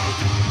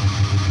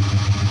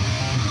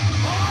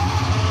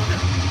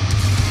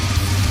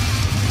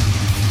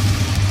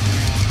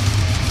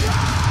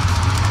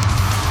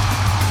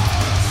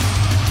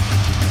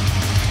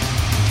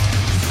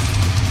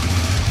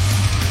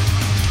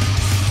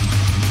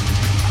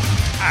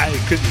 I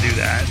couldn't do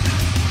that.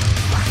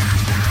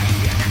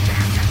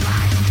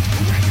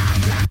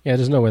 Yeah,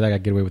 there's no way that I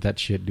could get away with that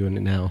shit doing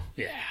it now.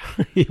 Yeah.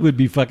 It would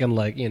be fucking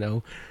like, I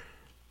don't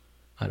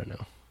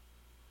know.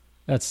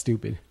 That's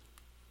stupid.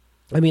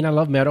 I mean, I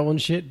love metal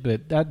and shit,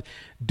 but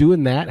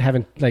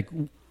having like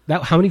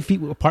that, how many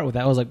feet apart with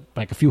that? Was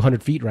like a few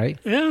hundred feet, right?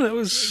 Yeah, that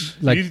was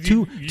like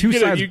two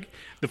sides.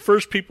 The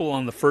first people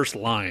on the first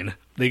line,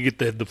 they get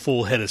the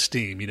full head of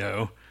steam.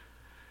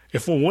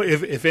 If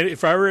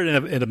I were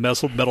in a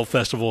metal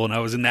festival and I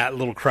was in that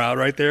little crowd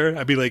right there,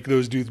 I'd be like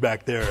those dudes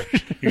back there.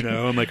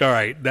 I'm like, all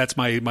right, that's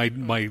my.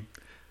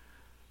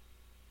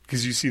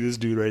 Because you see this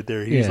dude right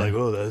there, he's like,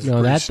 oh,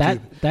 that's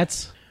stupid.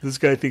 That's. This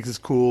guy thinks it's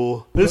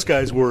cool. This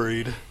guy's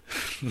worried.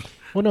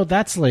 Well, no,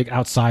 that's like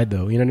outside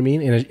though. You know what I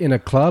mean? In a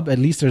club, at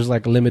least there's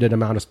like a limited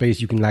amount of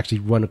space you can actually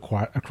run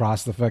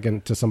across the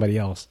fucking to somebody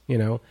else. You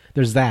know,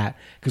 there's that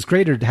because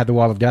Crater had the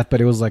Wall of Death,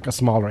 but it was like a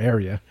smaller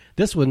area.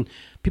 This one,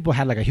 people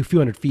had like a few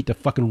hundred feet to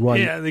fucking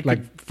run,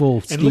 like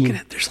full steam. And looking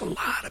at, there's a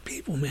lot of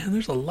people, man.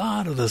 There's a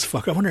lot of this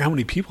fuck. I wonder how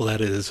many people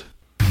that is.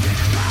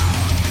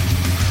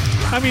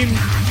 I mean,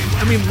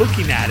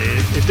 looking at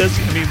it, it does.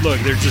 I mean, look,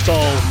 they're just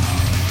all.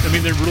 I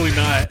mean, they're really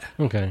not.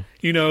 Okay.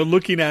 You know,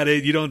 looking at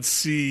it, you don't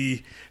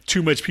see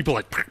too much people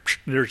like.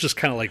 They're just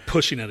kind of like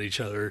pushing at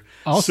each other.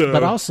 Also,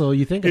 but also,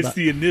 you think it's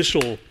the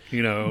initial,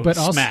 you know,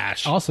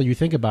 smash. Also, you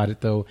think about it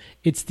though,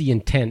 it's the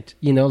intent.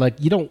 You know, like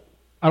you don't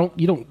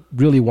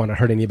really want to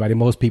hurt anybody.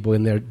 Most people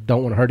in there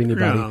don't want to hurt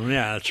anybody.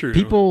 Yeah, true.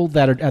 People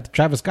that are at the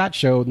Travis Scott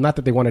show, not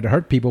that they wanted to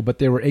hurt people, but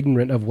they were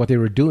ignorant of what they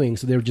were doing,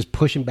 so they were just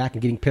pushing back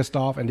and getting pissed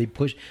off, and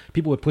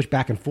people would push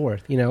back and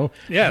forth. You know.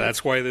 Yeah,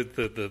 that's why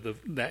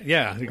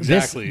yeah,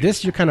 exactly.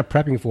 This you're kind of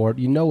prepping for it.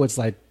 You know, it's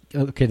like,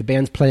 okay, the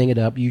band's playing it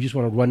up. You just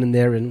want to run in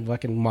there and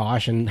fucking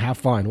mosh and have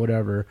fun,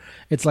 whatever.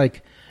 It's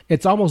like,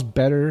 it's almost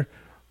better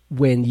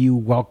when you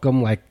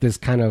welcome like this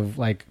kind of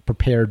like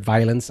prepared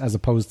violence as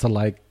opposed to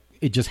like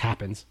it just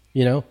happens,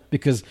 you know,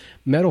 because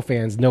metal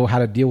fans know how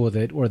to deal with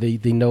it, or they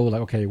know like,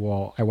 okay,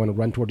 well, I want to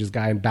run towards this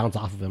guy and bounce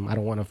off of him. I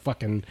don't want to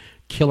fucking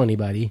kill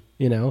anybody,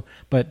 you know,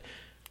 but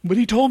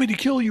he told me to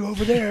kill you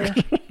over there.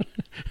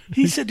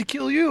 He said to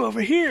kill you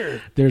over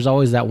here. There's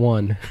always that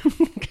one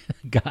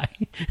guy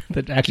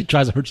that actually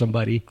tries to hurt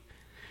somebody,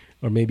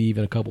 or maybe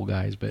even a couple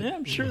guys. But yeah,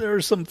 I'm sure there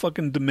are some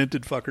fucking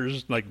demented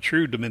fuckers, like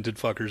true demented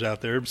fuckers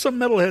out there. Some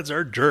metalheads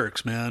are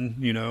jerks, man.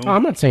 You know,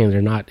 I'm not saying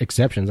they're not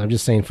exceptions. I'm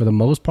just saying for the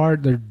most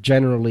part, they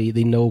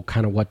know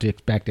kind of what to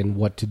expect and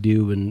what to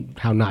do and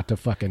how not to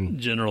fucking.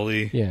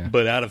 Generally, yeah.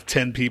 But out of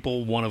 10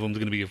 people, one of them's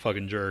going to be a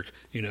fucking jerk.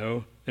 You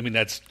know, I mean,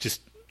 it's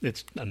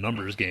a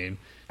numbers game.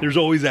 There's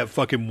always that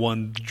fucking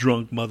one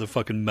drunk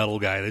motherfucking metal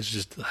guy that's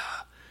just.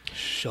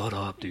 Shut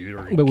up,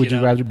 dude. But would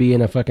you rather be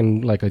in a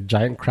fucking like a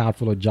giant crowd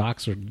full of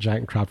jocks or a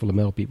giant crowd full of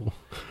metal people?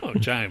 Oh,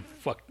 giant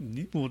fuck.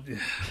 Well,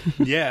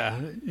 yeah,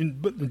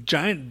 but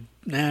giant.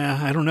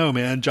 Nah, I don't know,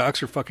 man.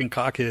 Jocks are fucking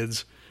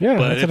cockheads. Yeah,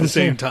 but at the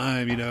same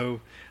time, you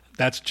know,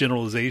 that's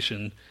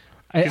generalization.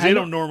 Because they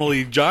don't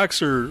normally.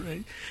 Jocks are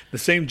the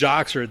same.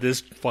 Jocks are at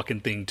this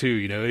fucking thing too.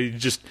 You know,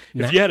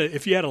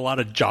 if you had a lot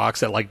of jocks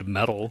that liked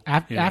metal,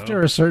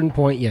 after a certain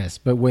point, yes.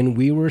 But when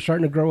we were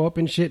starting to grow up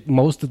and shit,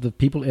 most of the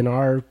people in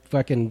our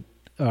fucking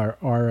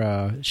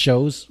our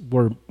shows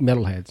were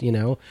metalheads. You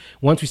know,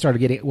 once you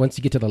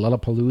get to the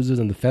Lollapaloozas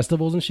and the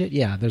festivals and shit,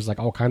 yeah, there's like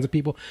all kinds of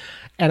people.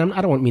 And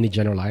I don't mean to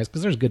generalize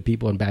because there's good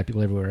people and bad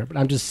people everywhere. But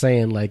I'm just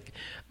saying, like,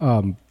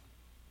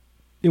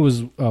 it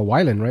was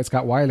Weiland, right?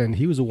 Scott Weiland.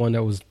 He was the one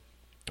that was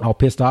all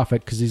pissed off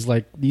at because he's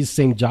like, these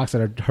same jocks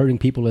that are hurting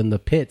people in the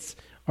pits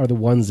are the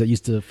ones that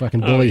used to fucking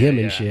bully him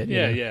and shit.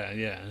 Yeah.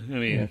 I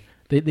mean,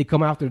 they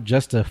come out there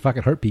just to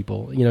fucking hurt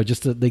people, you know,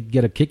 just to they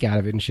get a kick out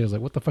of it and shit. I was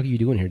like, what the fuck are you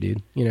doing here,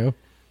 dude? You know?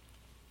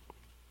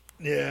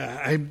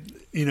 Yeah,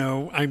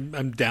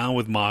 I'm down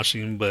with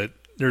moshing, but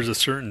there's a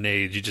certain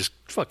age you just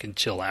fucking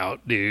chill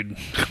out, dude.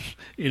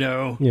 You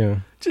know? Yeah.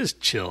 Just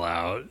chill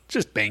out.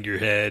 Just bang your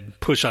head,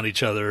 push on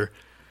each other.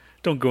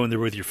 Don't go in there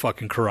with your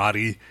fucking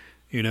karate,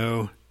 you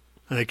know?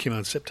 And that came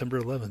out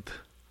September 11th.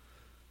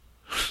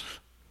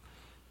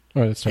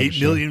 All right, let's start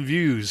 8 million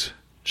views.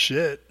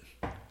 Shit.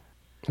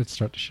 Let's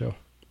start the show.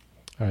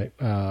 All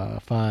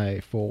right.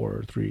 5,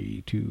 4,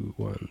 3, 2,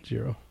 1,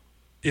 0.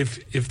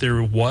 If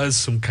there was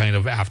some kind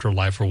of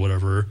afterlife or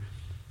whatever,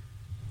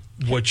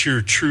 what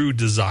your true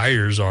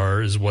desires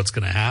are is what's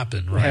going to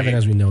happen, right? Heaven,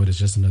 as we know it, is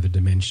just another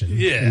dimension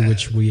in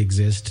which we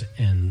exist,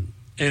 and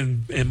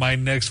my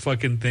next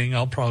fucking thing,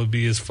 I'll probably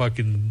be as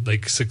fucking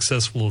like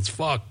successful as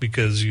fuck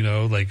because, you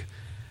know, like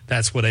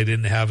that's what I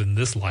didn't have in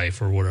this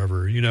life or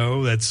whatever, you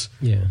know. That's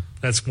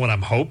what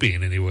I'm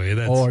hoping anyway.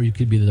 Or you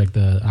could be like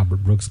the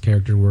Albert Brooks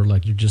character where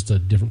like you're just a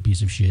different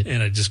piece of shit,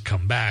 and I just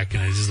come back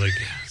and it's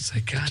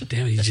like God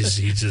damn it,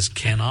 he just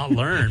cannot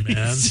learn, man.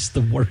 It's just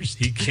the worst.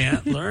 He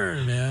can't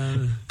learn,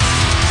 man.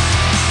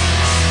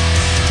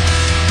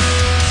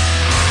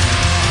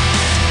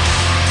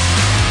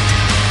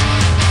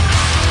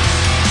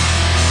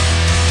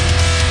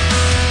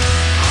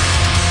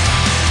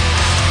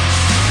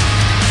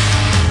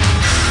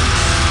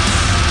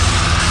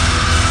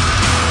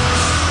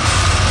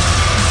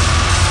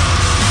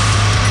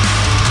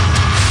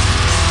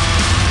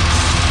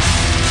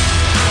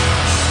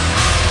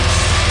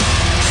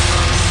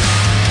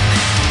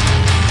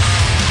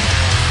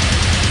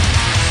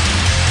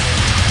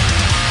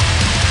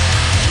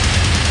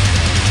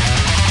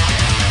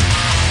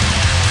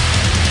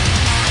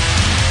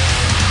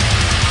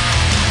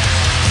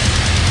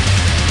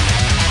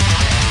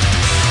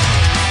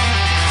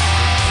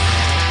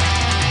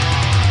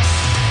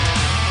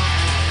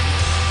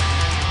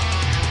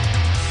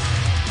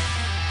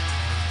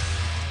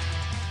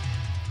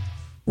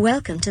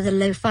 Welcome to the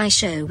Lo-Fi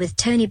Show with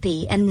Tony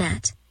B and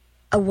Nat.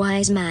 A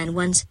wise man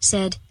once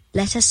said,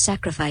 "Let us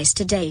sacrifice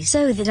today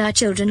so that our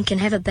children can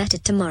have a better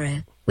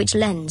tomorrow." which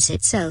lends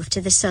itself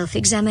to the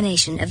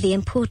self-examination of the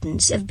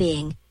importance of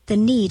being, the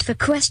need for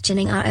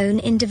questioning our own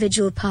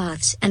individual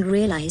paths and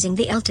realizing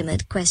the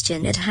ultimate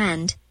question at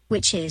hand,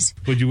 which is...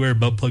 Would you wear a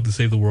butt plug to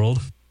save the world?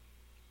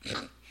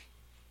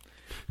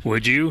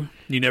 Would you?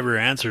 You never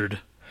answered.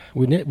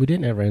 We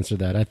didn't ever answer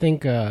that. I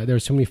think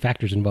there's so many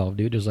factors involved,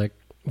 dude. There's like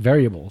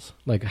variables.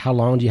 Like how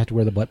long do you have to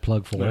wear the butt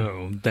plug for?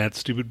 No, that's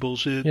stupid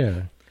bullshit.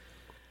 Yeah.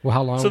 Well,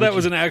 how long? So that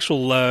was an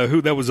actual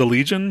that was a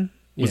Legion?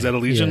 Was that a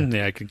Legion? Yeah.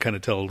 Yeah, I can kind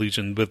of tell a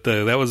Legion, but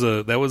that was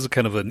a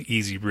kind of an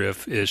easy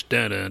riff ish.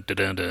 Dun dun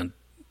dun dun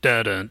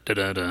dun dun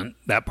dun dun.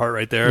 That part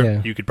right there,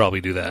 Yeah. you could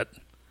probably do that.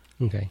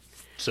 Okay.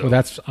 So Well,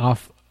 that's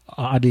off.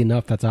 Oddly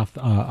enough, that's off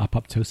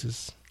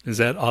Apoptosis. is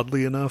that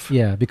oddly enough?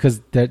 Yeah, because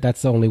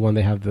that's the only one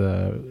they have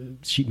the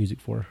sheet music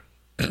for.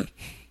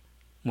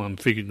 Well, I'm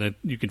figuring that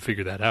you can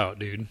figure that out,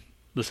 dude.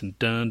 Listen,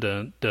 dun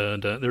dun dun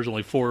dun. There's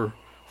only four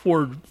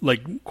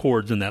like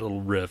chords in that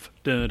little riff.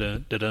 Dun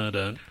dun dun dun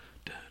dun.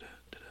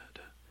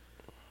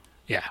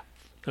 Yeah,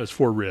 that was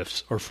 4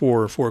 riffs or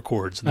four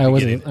chords. In the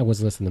beginning. I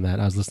wasn't listening to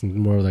that. I was listening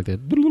more like the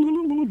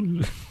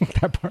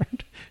that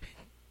part.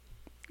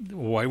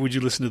 Why would you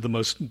listen to the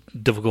most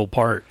difficult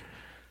part?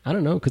 I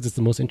don't know, because it's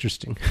the most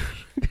interesting.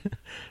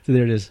 So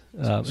there it is.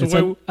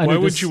 So why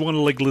would you want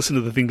to like listen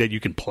to the thing that you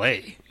can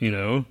play? You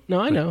know? No,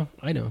 I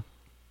know.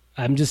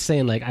 I'm just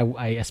saying, like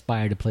I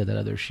aspire to play that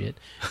other shit.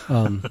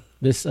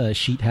 This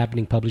Sheet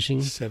Happening Publishing,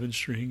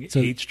 7-string,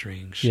 So-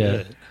 8-string,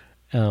 shit.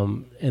 yeah,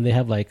 and they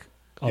have like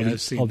all Yeah, I've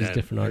these seen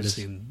different that. I've artists.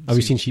 seen- Have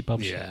you seen- seen Sheet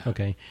Publishing? yeah.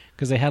 Okay,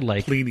 because they had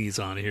like Plini's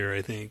on here,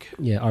 I think.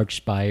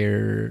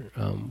 Archspire,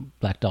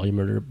 Black Dahlia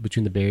Murder,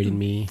 Between the Buried and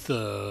Me,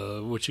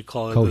 The what you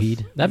call it?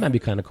 Coheed. That might be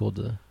kind of cool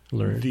to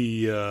learn.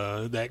 The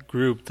that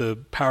group, the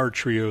power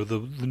trio, the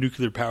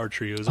nuclear power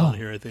trio is on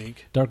here, I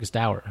think. Darkest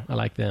Hour. I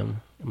like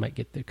them. I might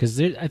get there because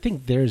I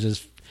think theirs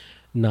is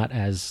not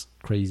as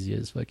crazy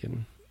as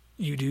fucking.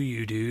 You do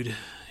you, dude.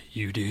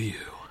 You do you.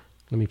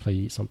 Let me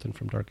play something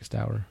from Darkest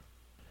Hour.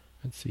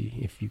 Let's see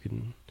if you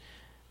can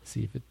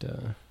see if it.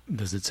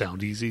 Does it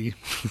sound easy?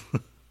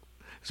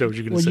 Is that what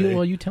you're gonna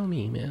say? You tell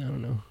me, man. I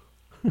don't know.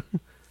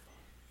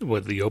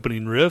 What, the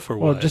opening riff or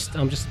Well, what?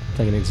 I'm just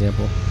playing an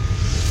example.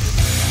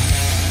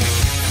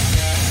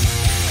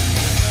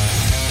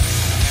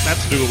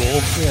 That's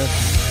doable. Yeah.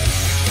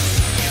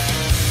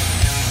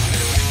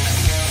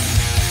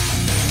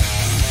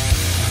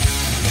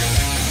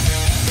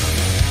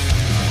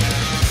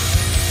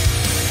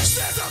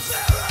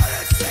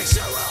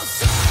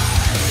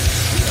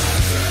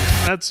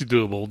 That's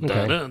doable. Okay.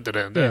 Dun, dun,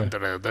 dun, dun,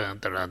 dun, dun,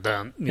 dun,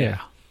 dun.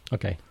 Yeah.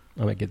 Okay.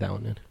 I might get that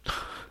one then.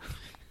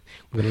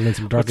 We're gonna learn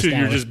some But Darkest too,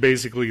 Hour. you're just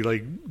basically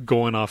like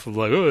going off of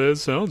like, oh, that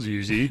sounds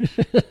easy.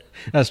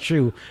 That's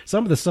true.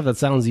 Some of the stuff that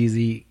sounds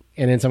easy,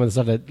 and then some of the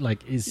stuff that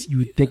like is you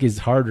would think is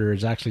harder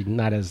is actually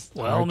not as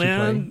Well, hard to play.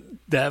 man,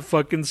 that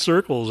fucking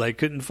Circles. I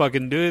couldn't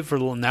fucking do it for a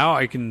little. Now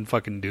I can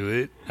fucking do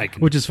it. I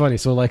can. Which is funny.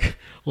 So like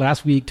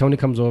last week, Tony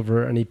comes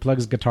over and he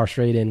plugs guitar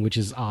straight in, which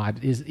is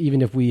odd. Is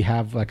even if we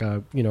have like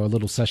a a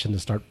little session to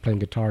start playing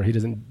guitar, he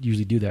doesn't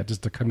usually do that.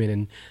 Just to come in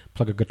and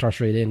plug a guitar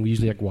straight in. We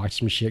usually like watch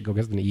some shit, go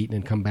get something to eat, and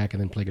then come back and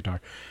then play guitar.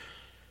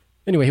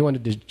 Anyway, he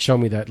wanted to show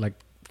me that like.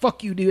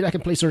 Fuck you, dude! I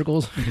can play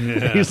Circles.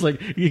 Yeah. He was like,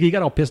 he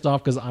got all pissed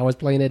off because I was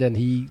playing it, and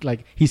he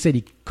said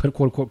he could,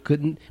 quote unquote,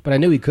 couldn't, but I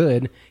knew he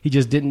could. He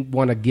just didn't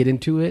want to get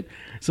into it.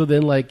 So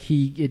then, like,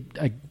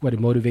 it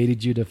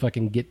motivated you to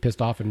fucking get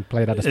pissed off and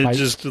play it out of spite. It's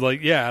just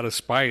like, yeah, out of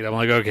spite. I'm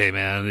like, okay,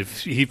 man,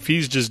 if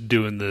he's just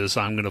doing this,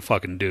 I'm gonna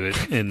fucking do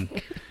it.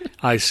 And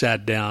I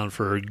sat down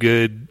for a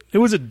good. It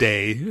was a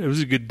day. It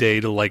was a good day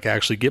to like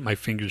actually get my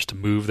fingers to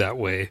move that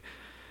way.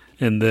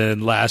 And then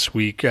last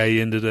week I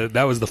ended up,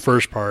 that was the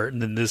first part,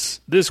 and then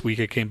this week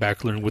I came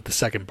back learning with the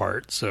second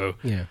part. So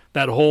Yeah.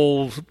 the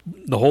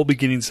whole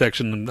beginning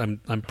section,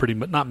 I'm pretty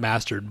much not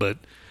mastered, but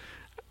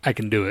I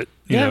can do it.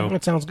 You know?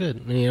 That sounds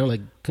good. And,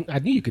 like I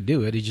knew you could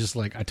do it. It's just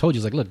like I told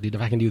you, like, look, dude,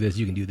 if I can do this,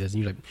 you can do this.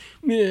 And you're like,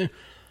 meh.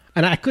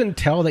 And I couldn't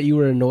tell that you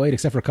were annoyed,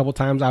 except for a couple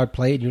times I would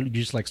play it, and you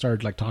just like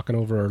started like talking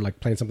over or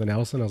like playing something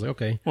else, and I was like,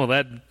 okay, Well,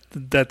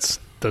 that's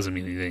doesn't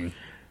mean anything.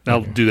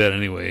 I'll do that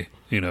anyway.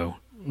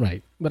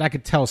 right. But I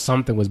could tell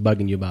something was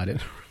bugging you about it.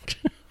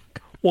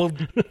 Well,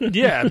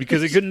 yeah,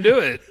 because I couldn't do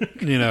it,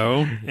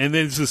 And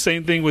then it's the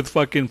same thing with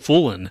fucking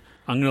Foolin'.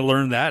 I'm going to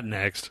learn that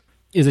next.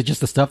 Is it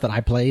just the stuff that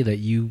I play that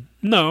you?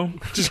 No,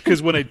 just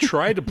because when I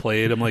tried to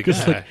play it, I'm like,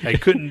 I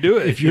couldn't do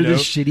it. If you're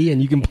this shitty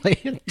and you can play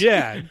it,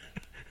 yeah.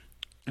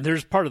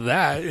 There's part of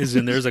that is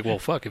in there's like, well,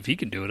 fuck, if he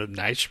can do it,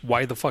 nice.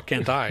 Why the fuck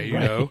can't I? You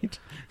know? Right.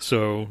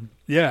 So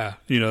yeah,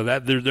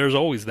 that there's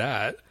always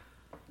that.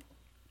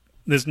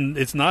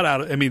 It's not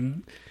out.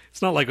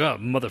 It's not like, oh,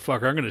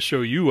 motherfucker, I'm going to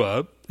show you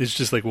up. It's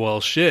just like,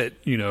 well, shit,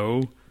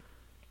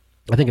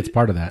 I think it's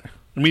part of that.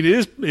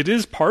 It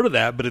is part of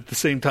that, but at the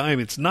same time,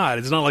 it's not.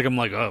 It's not like I'm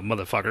like, oh,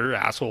 motherfucker,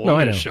 asshole, No, I'm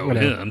I going know. to show I know.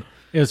 him.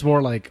 It was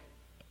more like,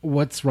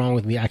 what's wrong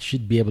with me? I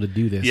should be able to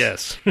do this.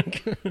 Yes.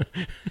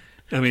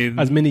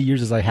 As many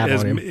years as I have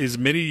on him. As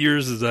many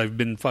years as I've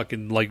been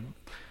fucking like,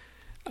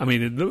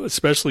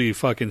 especially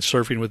fucking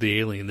Surfing with the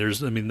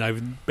Alien. I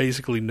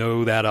basically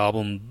know that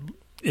album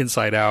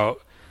Inside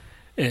Out,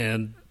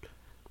 and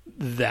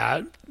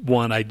that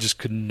one I just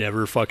could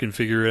never fucking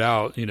figure it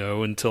out,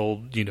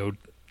 until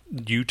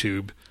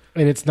YouTube.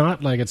 And it's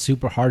not like it's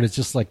super hard. It's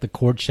just like the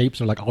chord shapes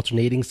are like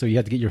alternating, so you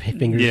have to get your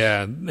fingers.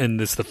 Yeah,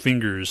 and it's the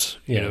fingers.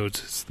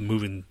 It's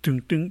moving.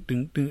 Ding, ding,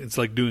 ding, ding. It's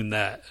like doing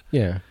that.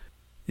 Yeah.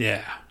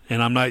 Yeah,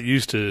 and I'm not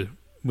used to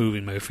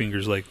moving my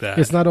fingers like that.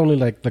 It's not only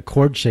like the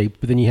chord shape,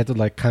 but then you have to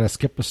like kind of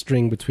skip a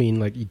string between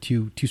like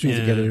two strings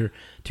together,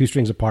 2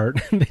 strings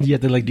apart. And then you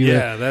have to like do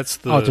that's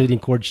the alternating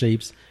chord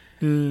shapes.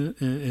 And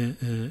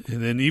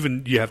then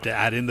even you have to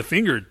add in the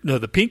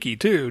pinky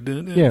too.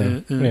 Yeah.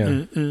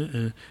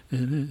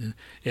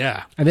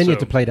 And then you have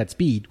to play that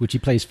speed, which he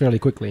plays fairly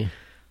quickly.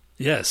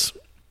 Yes.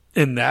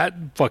 And that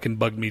fucking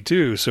bugged me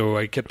too, so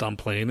I kept on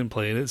playing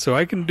it. So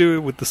I can do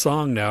it with the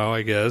song now,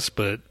 I guess,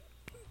 but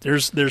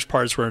there's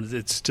parts where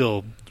it's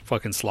still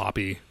fucking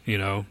sloppy,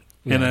 Yeah.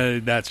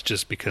 And that's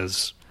just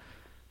because,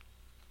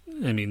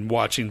 I mean,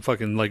 watching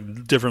fucking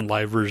like different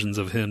live versions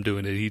of him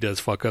doing it, he does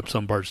fuck up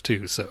some parts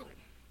too, so.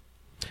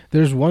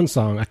 There's one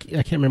song, I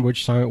can't remember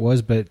which song it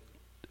was, but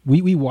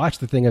we watched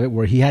the thing of it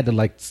where he had to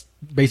like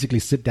basically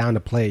sit down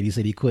to play it. He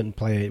said he couldn't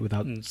play it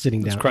without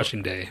sitting down. It's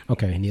Crushing Day.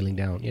 Okay, kneeling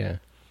down, yeah.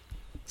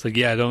 It's like,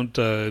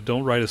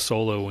 don't write a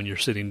solo when you're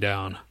sitting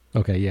down.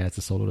 Okay, yeah, it's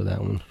a solo to that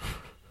one.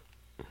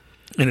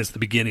 And it's the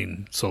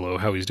beginning solo,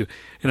 how he's doing.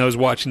 And I was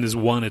watching this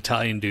one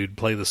Italian dude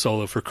play the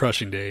solo for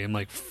Crushing Day. I'm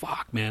like,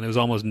 fuck, man, it was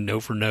almost note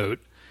for note.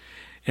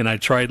 And I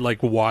tried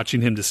like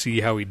watching him to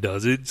see how he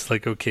does it. It's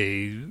like,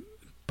 okay,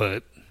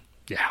 but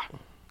yeah.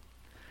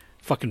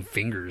 Fucking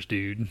fingers,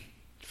 dude.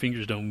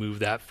 Fingers don't move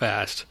that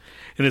fast.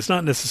 And it's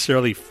not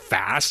necessarily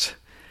fast.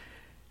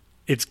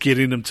 It's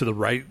getting them to the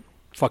right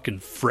fucking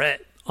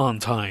fret on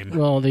time.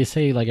 Well, they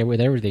say like with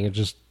everything, it's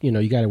just, you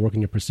got to work on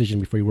your precision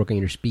before you work on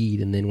your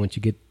speed. And then once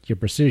you get your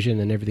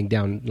precision and everything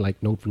down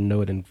like note for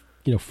note and,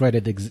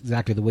 fretted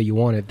exactly the way you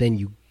want it, then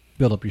you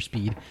build up your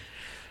speed.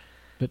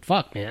 But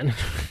fuck, man.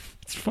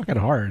 It's fucking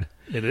hard.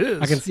 It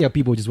is. I can see how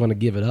people just want to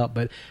give it up.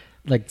 But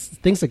like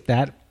things like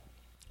that,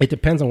 it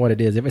depends on what it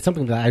is. If it's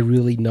something that I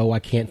really know I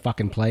can't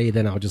fucking play,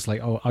 then I'll just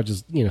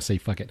say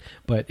fuck it.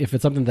 But if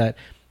it's something that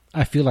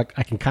I feel like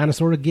I can kind of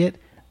sort of get,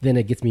 then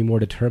it gets me more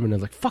determined. I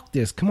was like, fuck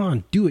this, come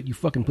on, do it, you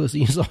fucking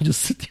pussy. So I'll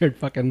just sit there and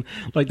fucking,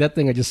 like that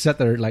thing, I just sat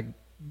there, like,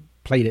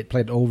 played it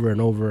over and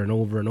over and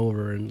over and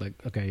over, and like,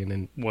 okay, and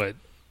then... What?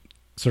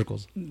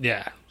 Circles.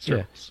 Yeah,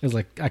 circles. Yeah. It was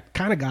like, I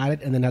kind of got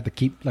it, and then have to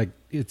keep, like,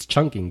 it's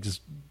chunking. Just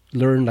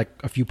learn, like,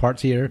 a few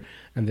parts here,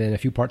 and then a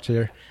few parts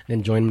here,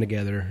 and join them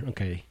together.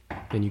 Okay,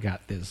 then you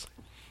got this.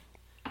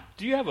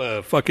 Do you have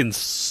a fucking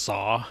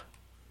saw?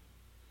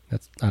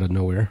 That's out of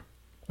nowhere.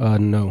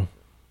 No.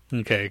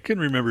 Okay, I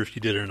couldn't remember if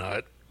you did or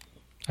not.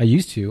 I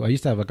used to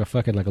have like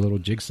a little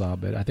jigsaw,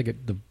 but I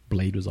think the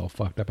blade was all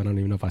fucked up. I don't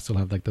even know if I still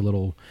have like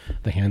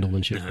the handle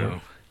and shit.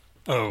 No.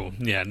 Oh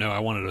yeah, no. I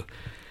wanted to,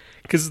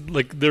 because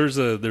like there's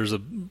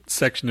a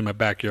section in my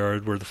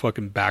backyard where the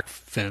fucking back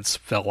fence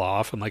fell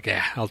off. I'm like,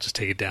 I'll just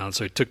take it down.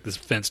 So I took this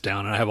fence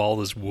down, and I have all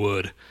this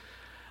wood.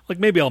 Like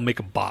maybe I'll make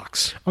a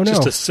box. Oh no,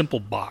 just a simple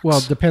box. Well,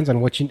 it depends on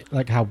what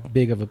how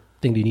big of a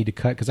thing do you need to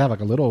cut? Because I have like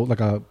a little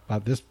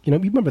about this. You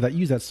remember that?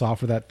 Use that saw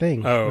for that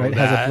thing. Oh, right? It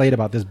has a blade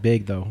about this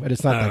big though, and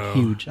it's not like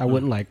huge. I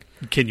wouldn't like.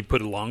 Can you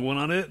put a long one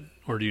on it,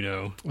 or do you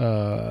know?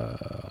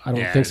 I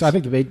don't think so. I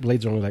think the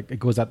blades are only like it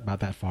goes out about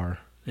that far.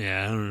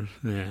 Yeah, I don't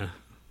know.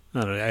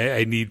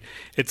 I need.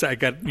 I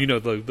got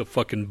the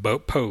fucking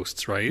boat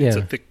posts, right? Yeah. It's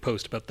a thick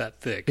post about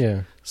that thick.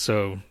 Yeah.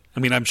 So I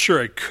mean, I'm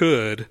sure I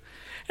could,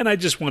 and I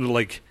just want to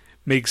like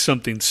make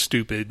something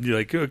stupid. You're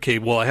like, okay,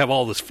 well, I have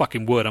all this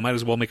fucking wood. I might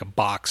as well make a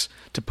box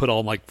to put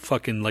all my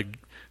fucking like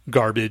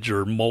garbage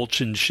or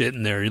mulch and shit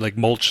in there. You like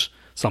mulch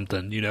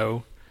something,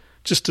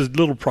 just a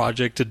little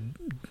project to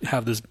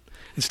have this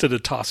instead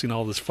of tossing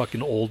all this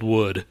fucking old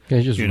wood. Can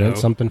you just rent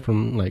something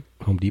from like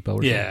Home Depot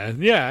or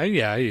something? Yeah.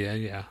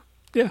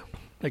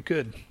 I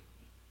could.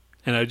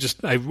 And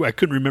I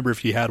couldn't remember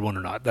if you had one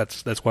or not.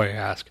 That's why I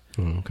asked.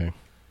 Oh, okay.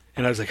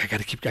 And I was like, I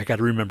got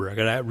to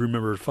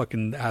remember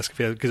fucking ask if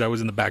he had, because I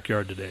was in the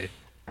backyard today.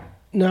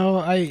 No,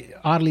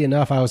 oddly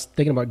enough, I was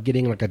thinking about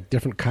getting like a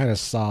different kind of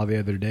saw the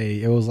other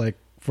day. It was like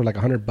for like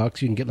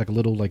 $100, you can get like a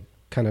little like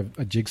kind of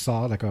a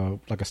jigsaw, like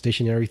a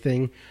stationary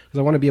thing. Because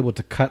I want to be able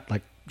to cut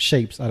like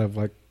shapes out of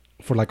like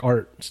for like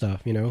art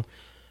stuff, So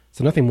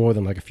nothing more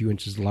than like a few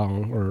inches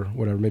long or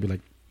whatever, maybe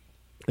like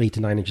 8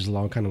 to 9 inches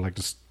long, kind of like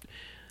just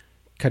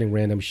cutting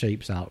random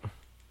shapes out.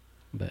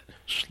 But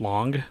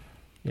schlong.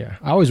 Yeah,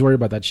 I always worry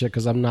about that shit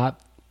because I'm not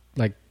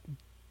like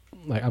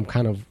I'm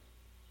kind of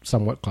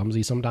somewhat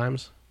clumsy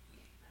sometimes.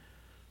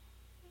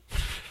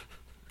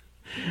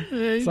 So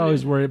I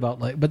always worry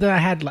about but then I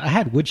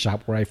had wood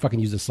shop where I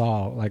fucking used a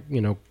saw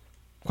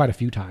quite a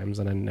few times,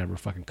 and I never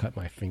fucking cut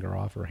my finger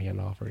off or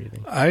hand off or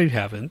anything. I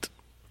haven't,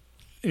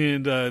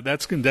 and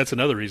that's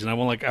another reason I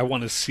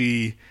want to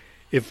see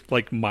if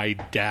like my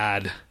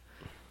dad,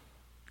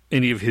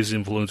 any of his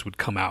influence would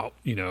come out,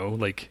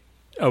 like.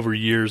 Over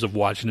years of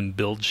watching him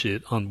build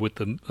shit with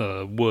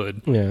the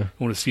wood, I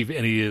want to see if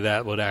any of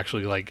that would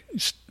actually like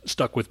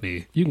stuck with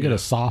me. You can get a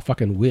saw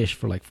fucking Wish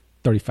for like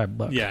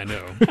 $35. Yeah,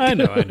 I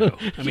know.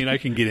 I mean, I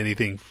can get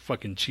anything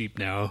fucking cheap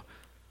now.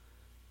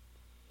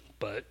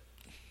 But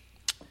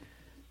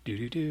all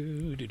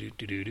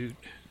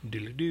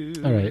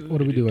right,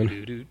 what are we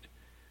doing?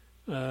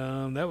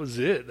 That was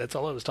it. That's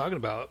all I was talking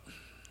about.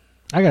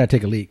 I gotta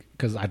take a leak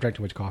because I drank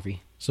too much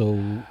coffee.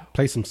 So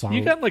play some songs.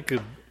 You got like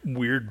a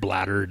weird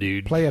bladder,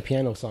 dude. Play a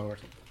piano song or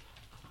something.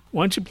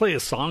 Why don't you play a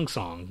song,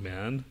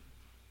 man?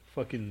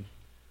 Fucking,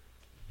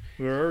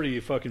 we're already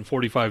fucking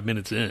 45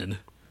 minutes in.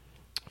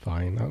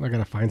 Fine, I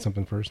gotta find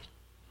something first.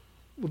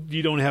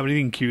 You don't have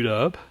anything queued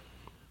up?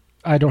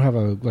 I don't have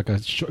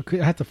a short.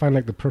 I have to find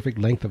like the perfect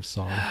length of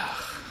song.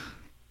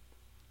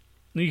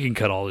 You can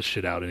cut all this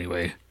shit out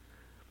anyway.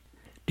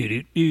 All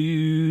right,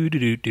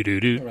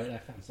 I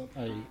found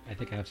something. I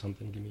think I have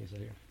something. Give me a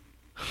second.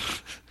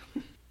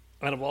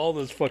 Out of all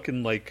those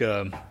fucking like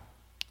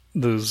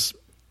those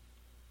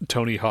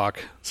Tony Hawk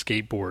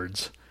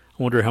skateboards,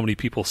 I wonder how many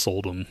people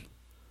sold them.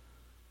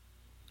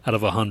 Out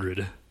of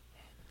 100,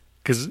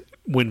 because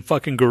when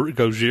fucking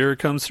Gojira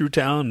comes through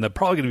town, they're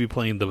probably going to be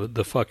playing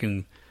the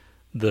fucking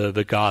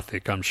the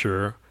Gothic. I'm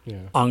sure.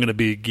 Yeah. I'm going to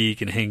be a geek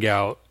and hang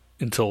out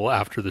until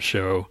after the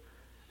show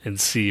and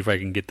see if I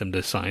can get them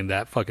to sign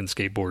that fucking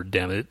skateboard.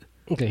 Damn it!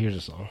 Okay, here's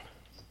a song.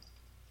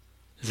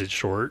 Is it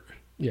short?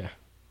 Yeah.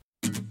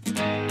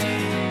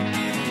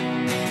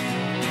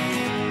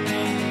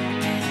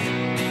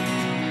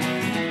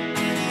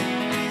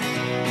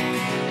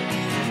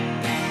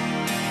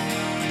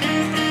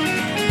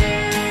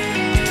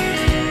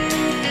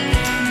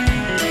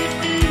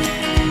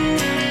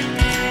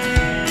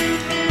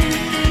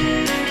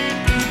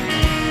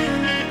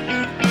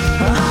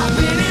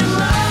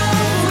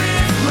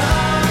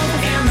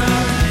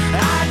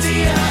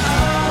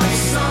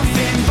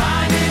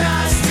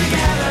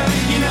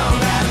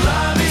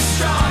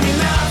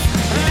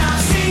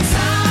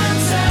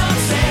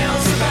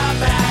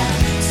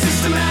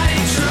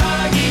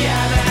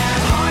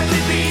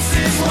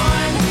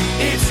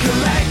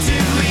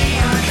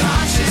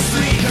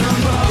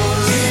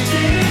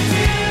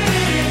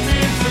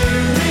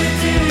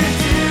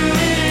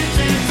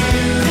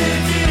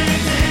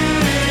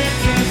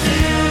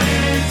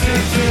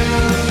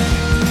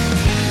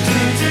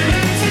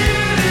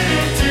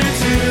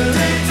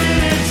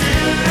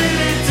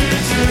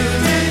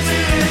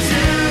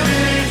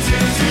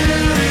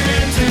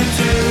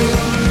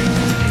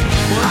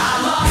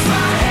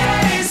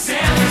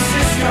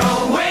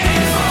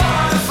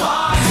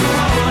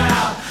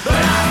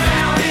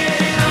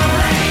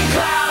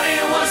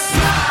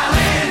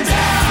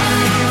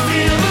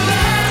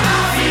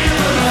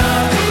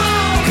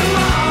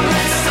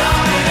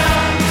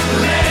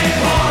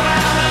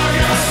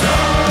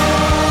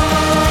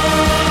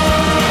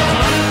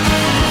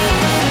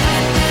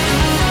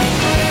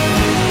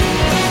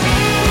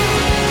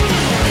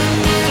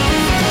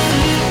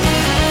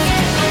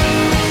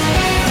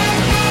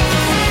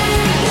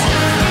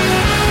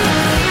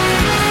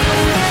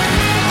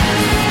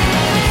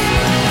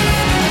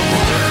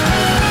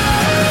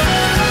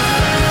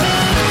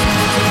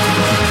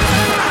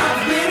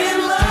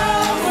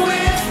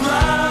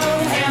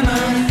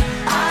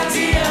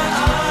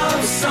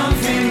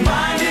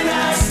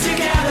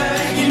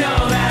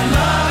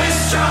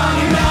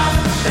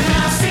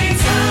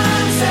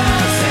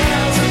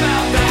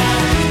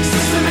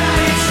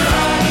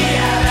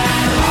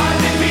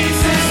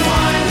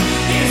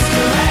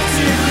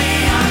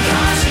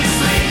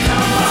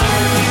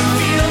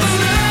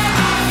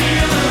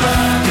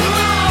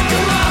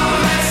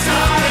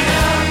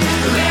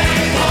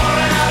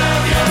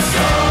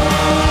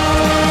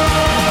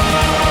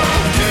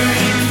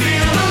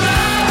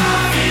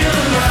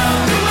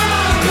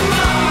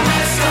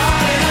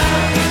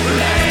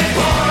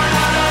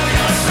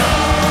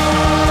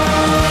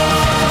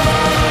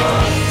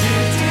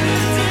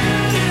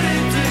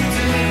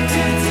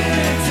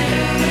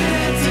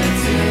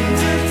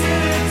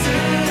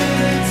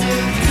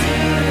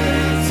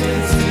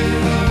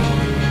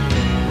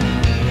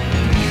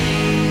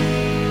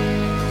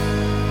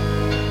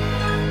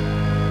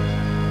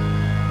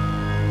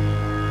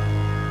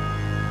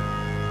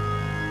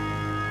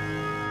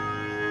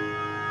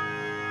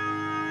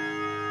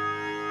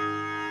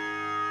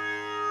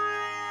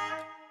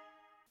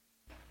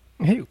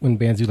 I hate when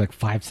bands do like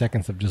 5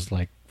 seconds of just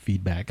like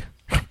feedback.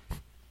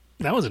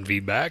 That wasn't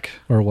feedback.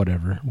 Or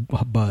whatever.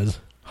 Buzz.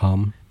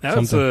 Hum. That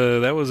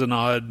was an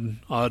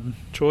odd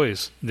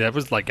choice. That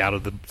was like out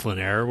of the thin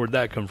air. Where'd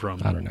that come from?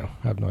 I don't know.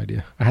 I have no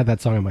idea. I had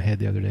that song in my head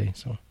the other day,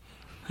 so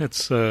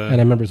it's and I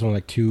remember it's only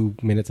like 2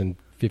 minutes and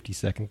 50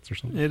 seconds or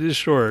something. It is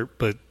short,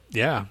 but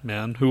yeah,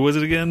 man. Who was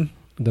it again?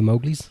 The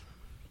Mowglis?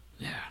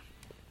 Yeah.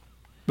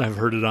 I've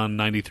heard it on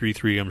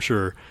 93.3, I'm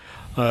sure.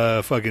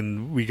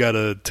 We got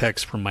a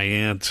text from my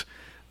aunt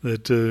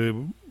that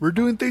we're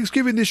doing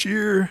Thanksgiving this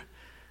year,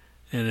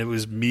 and it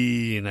was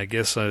me and I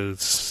guess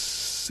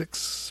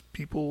 6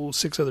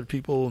 other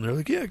people, and they're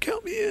like, yeah,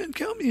 count me in.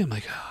 I'm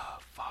like, oh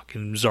fuck.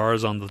 And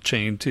Zara's on the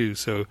chain too,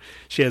 so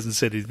she hasn't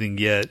said anything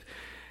yet.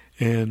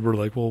 And we're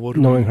like, well, what?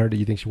 Knowing her, do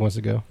you think she wants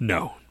to go?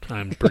 No,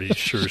 I'm pretty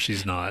sure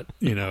she's not.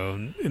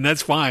 And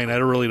that's fine. I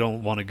really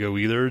don't want to go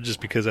either,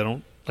 just because I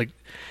don't like.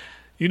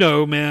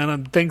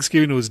 Man,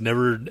 Thanksgiving was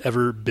never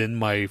ever been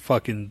my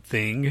fucking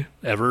thing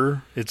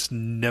ever. It's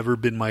never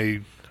been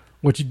my.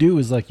 What you do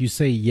is like you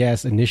say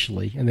yes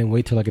initially, and then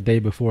wait till like a day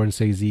before and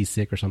say Z's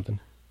sick or something.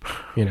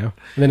 And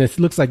then it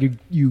looks like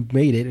you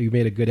made it. Or you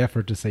made a good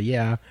effort to say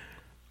yeah,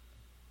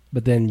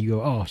 but then you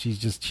go, oh,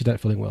 she's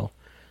not feeling well,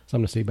 so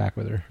I'm gonna stay back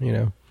with her.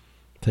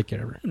 Take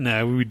care of her.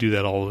 Nah, we do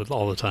that all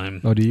the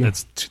time. Oh, do you?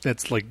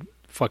 That's like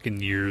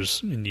fucking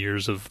years and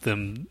years of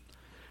them.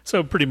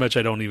 So pretty much,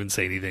 I don't even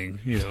say anything.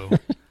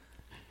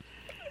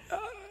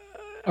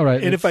 All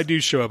right. And if I do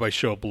show up, I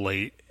show up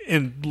late.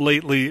 And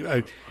lately,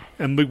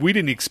 we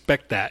didn't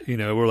expect that.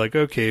 We're like,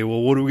 okay,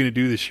 well, what are we going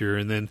to do this year?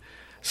 And then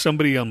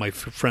somebody on my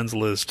friends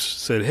list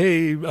said,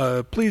 hey,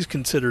 please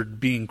consider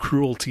being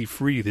cruelty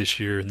free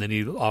this year. And then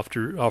he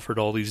offered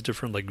all these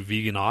different like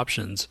vegan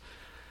options.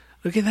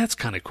 Okay, that's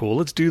kind of cool.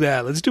 Let's do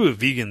that. Let's do a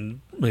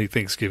vegan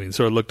Thanksgiving.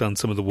 So I looked on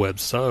some of the web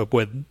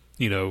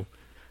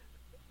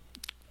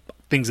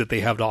things that they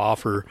have to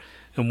offer,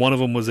 and one of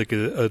them was like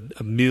a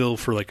meal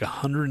for like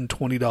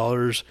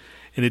 $120,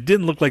 and it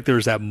didn't look like there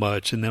was that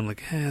much. And then I'm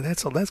like,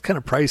 that's kind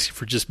of pricey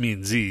for just me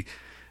and Z.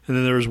 And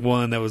then there was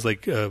one that was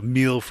like a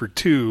meal for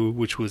two,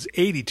 which was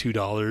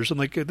 $82. I'm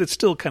like, that's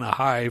still kind of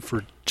high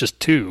for just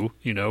two,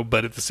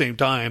 But at the same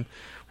time,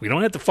 we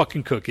don't have to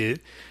fucking cook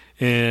it.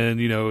 And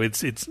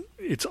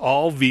it's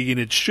all vegan.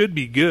 It should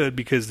be good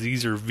because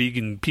these are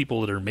vegan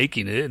people that are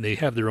making it, and they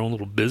have their own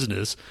little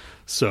business.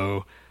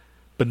 So,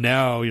 but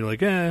now you're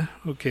like,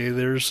 okay,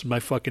 there's my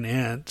fucking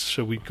aunt.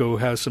 So we go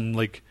have some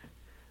like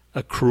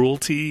a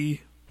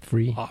cruelty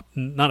free,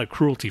 not a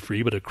cruelty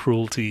free, but a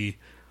cruelty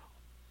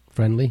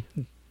friendly.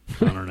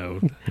 I don't know,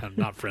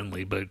 not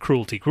friendly, but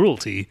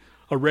cruelty.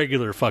 A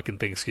regular fucking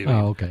Thanksgiving.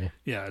 Oh, okay.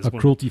 Yeah. A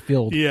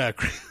cruelty-filled. Yeah,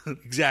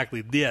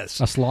 exactly. Yes.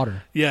 A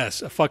slaughter.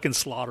 Yes, a fucking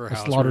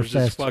slaughterhouse. A slaughter fest.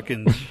 Just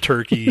fucking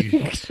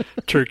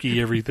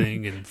turkey,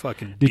 everything, and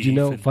fucking Did you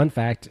know, and, fun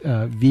fact,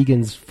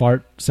 vegans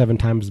fart 7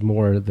 times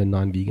more than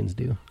non-vegans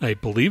do. I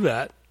believe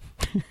that.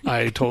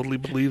 I totally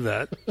believe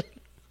that.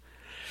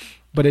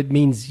 But it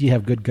means you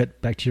have good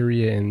gut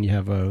bacteria and you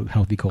have a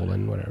healthy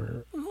colon,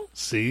 whatever.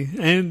 See?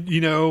 And,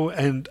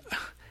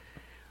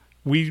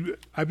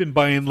 I've been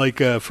buying like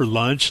for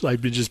lunch.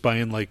 I've been just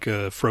buying like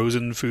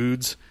frozen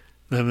foods.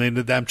 I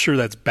mean, I'm sure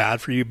that's bad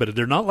for you, but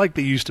they're not like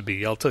they used to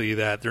be. I'll tell you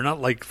that. They're not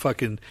like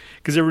fucking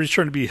because everybody's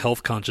trying to be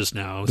health conscious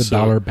now. The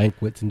dollar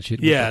banquets and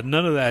shit. Yeah,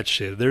 none of that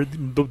shit. They're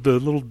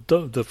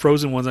the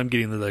frozen ones I'm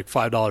getting. They're like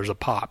 $5 a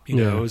pop.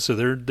 So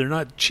they're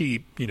not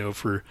cheap.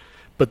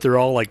 But they're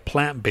all like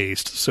plant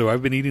based. So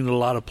I've been eating a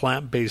lot of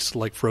plant based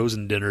like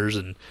frozen dinners,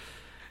 and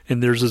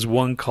there's this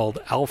one called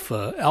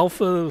Alpha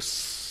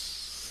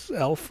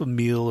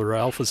meal or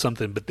Alpha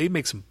something, but they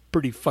make some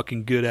pretty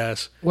fucking good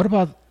ass. What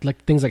about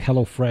like things like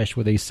HelloFresh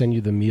where they send you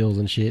the meals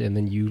and shit, and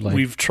then you like?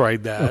 We've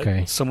tried that.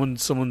 Okay. Someone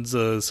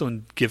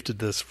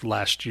gifted us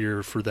last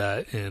year for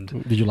that, and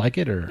did you like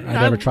it or I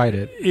never tried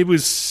it? It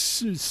was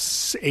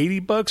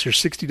 $80 or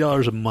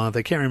 $60 a month.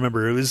 I can't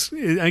remember. It was.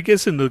 I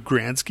guess in the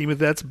grand scheme of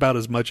that's about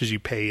as much as you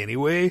pay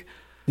anyway.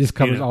 This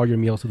covers all your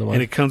meals to the month.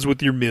 And it comes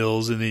with your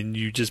meals, and then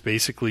you just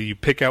basically you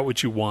pick out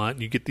what you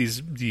want. You get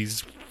these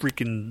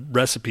freaking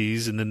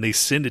recipes, and then they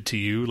send it to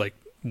you like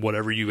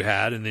whatever you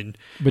had, and then.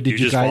 But did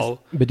you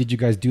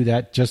guys do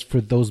that just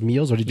for those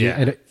meals, or did you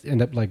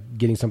end up like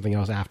getting something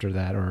else after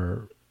that,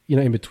 or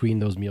in between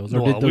those meals?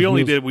 Or we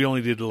only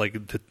did like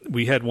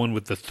we had one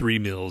with the 3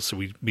 meals, so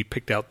we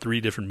picked out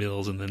 3 different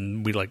meals, and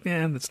then we like,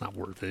 that's not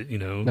worth it,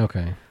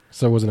 Okay,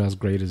 so it wasn't as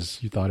great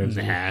as you thought it was.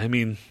 Nah, I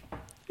mean.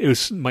 It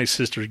was my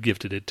sister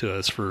gifted it to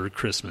us for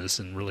Christmas,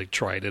 and really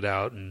tried it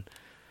out, and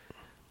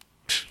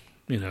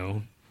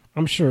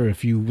I'm sure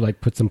if you like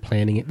put some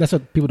planning in, that's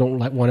what people don't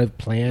like want to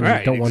plan,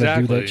 right, don't want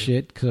to do that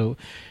shit, so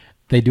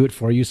they do it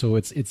for you, so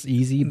it's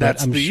easy. But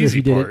that's I'm the sure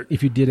easy part.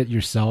 if you did it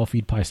yourself,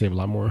 you'd probably save a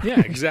lot more. Yeah,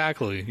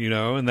 exactly.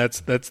 And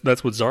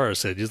that's what Zara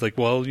said. He's like,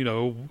 well,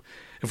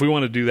 if we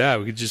want to do that,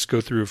 we could just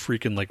go through a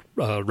freaking like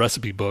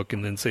recipe book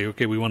and then say,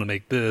 okay, we want to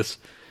make this,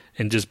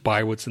 and just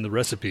buy what's in the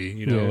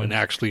recipe, and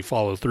actually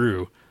follow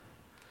through.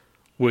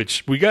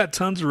 Which we got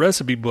tons of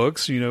recipe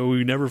books,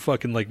 we never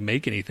fucking like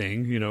make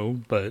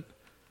anything, but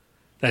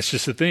that's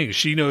just the thing.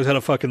 She knows how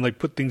to fucking like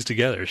put things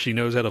together. She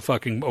knows how to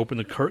fucking open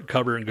the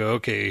cover and go,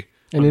 okay.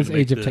 In this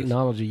age of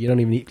technology, you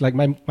don't even need, like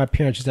my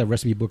parents used to have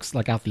recipe books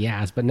like out the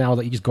ass, but now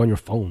that you just go on your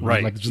phone,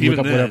 right? Like just look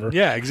up whatever.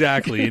 Yeah,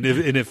 exactly.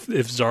 and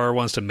if Zara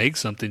wants to make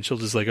something, she'll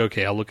just like,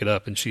 okay, I'll look it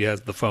up, and she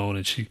has the phone,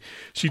 and she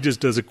just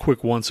does a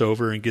quick once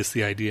over and gets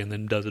the idea, and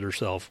then does it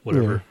herself,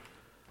 whatever. Yeah.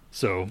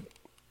 So,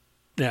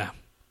 yeah.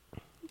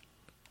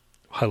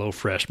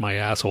 HelloFresh, my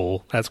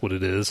asshole. That's what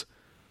it is.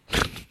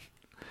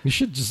 You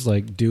should just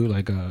like do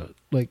like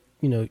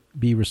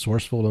be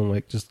resourceful and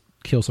like just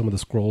kill some of the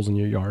squirrels in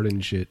your yard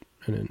and shit,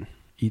 and then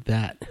eat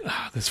that.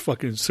 This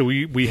fucking so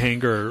we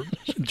hang our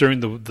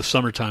during the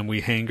summertime we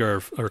hang our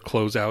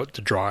clothes out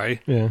to dry.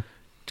 Yeah,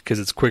 because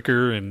it's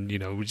quicker and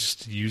we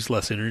just use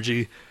less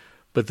energy.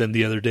 But then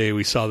the other day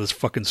we saw this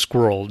fucking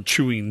squirrel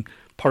chewing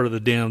part of the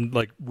damn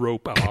like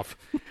rope off,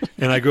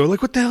 and I go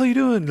like, "What the hell are you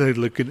doing?"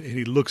 And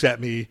he looks at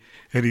me,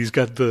 and he's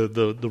got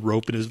the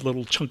rope in his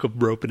little chunk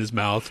of rope in his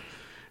mouth,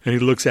 and he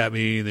looks at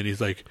me, and then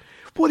he's like,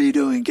 "What are you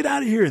doing? Get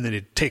out of here!" And then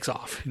it takes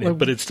off,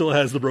 but it still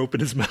has the rope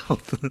in his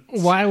mouth.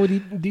 Why would he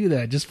do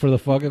that? Just for the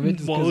fuck of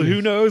it? Well,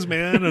 who knows,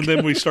 man? And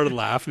then we started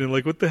laughing, and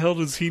like, what the hell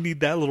does he need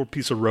that little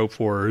piece of rope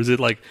for? Or is it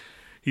like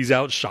he's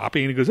out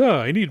shopping and he goes, "Oh,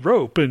 I need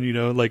rope,"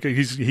 and like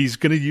he's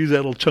going to use that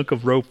little chunk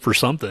of rope for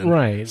something,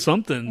 right?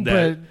 Something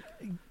that. But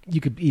you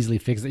could easily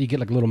fix it. You get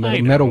like a little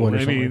metal one or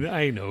something.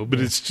 I know, but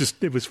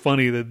it was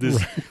funny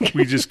that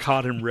we just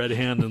caught him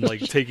red-handed,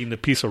 like taking the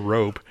piece of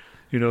rope.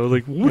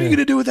 Like, what are you going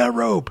to do with that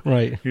rope?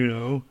 Right.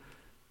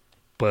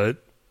 But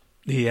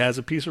he has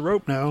a piece of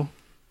rope now.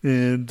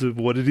 And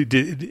what did he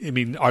do? I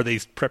mean, are they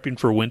prepping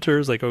for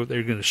winters? Like, they're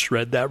going to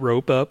shred that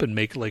rope up and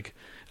make like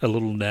a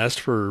little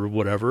nest for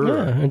whatever?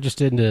 Yeah, I'm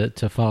interested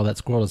to follow that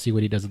squirrel and see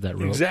what he does with that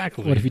rope.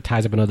 Exactly. What if he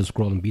ties up another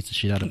squirrel and beats the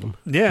shit out of him?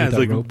 Yeah, it's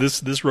like rope?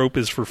 This rope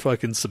is for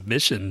fucking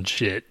submission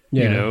shit.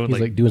 Yeah, he's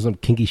like doing some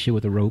kinky shit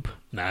with the rope.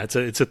 Nah, it's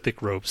a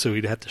thick rope, so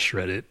he'd have to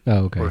shred it.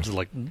 Oh, okay. Or just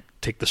like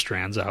take the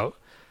strands out.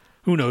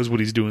 Who knows what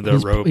he's doing with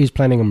that rope? He's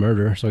planning a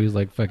murder, so he's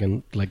like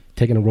fucking like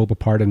taking a rope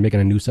apart and making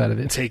a noose out of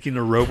it. Taking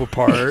a rope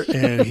apart,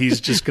 and he's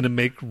just gonna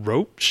make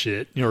rope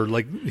shit, or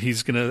like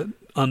he's gonna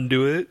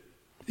undo it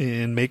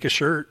and make a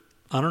shirt.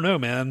 I don't know,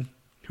 man.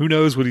 Who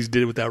knows what he's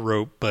did with that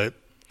rope? But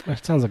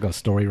that sounds like a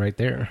story right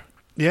there.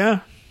 Yeah,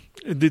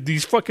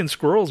 these fucking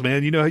squirrels,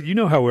 man. You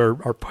know how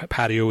our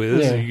patio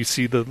is. Yeah. You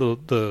see the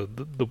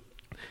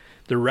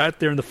they're right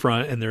there in the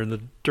front, and they're in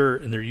the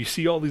dirt, and there you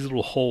see all these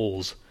little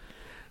holes.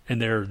 And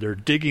they're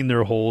digging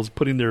their holes,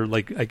 putting their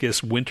like I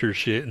guess winter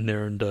shit in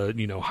there, and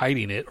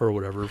hiding it or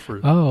whatever for.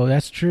 Oh,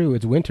 that's true.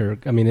 It's winter.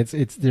 I mean,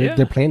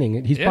 they're planning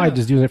it. He's probably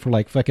just doing it for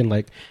like fucking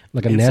like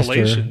a nest or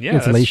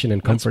insulation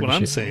and comfort. That's what and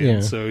I'm shit. saying.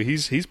 Yeah. So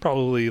he's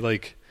probably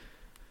like,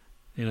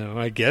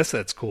 I guess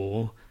that's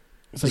cool.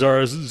 It's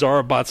like,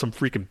 Zara bought some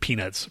freaking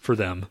peanuts for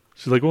them.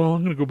 She's like, well,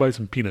 I'm gonna go buy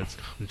some peanuts.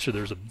 And sure,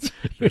 there's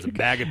a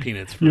bag of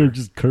peanuts. You're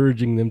just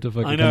encouraging them to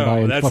fucking I know, come by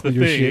and that's fuck the with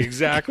your thing. shit.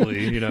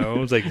 Exactly.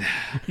 It's like,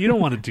 you don't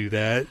want to do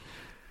that,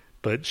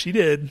 but she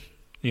did.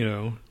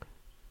 You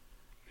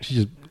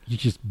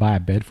just buy a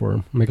bed for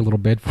him. Make a little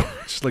bed for him.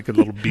 Just like a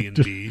little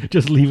B&B.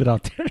 Just leave it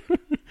out there.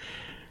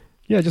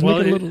 Yeah, just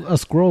make a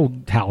squirrel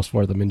house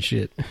for them and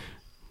shit.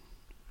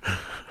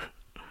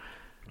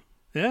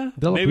 Yeah,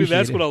 They'll maybe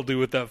that's appreciate what it. I'll do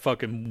with that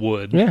fucking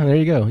wood. Yeah, there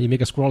you go. You make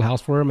a squirrel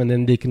house for them, and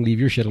then they can leave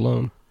your shit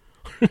alone.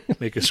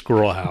 Make a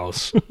squirrel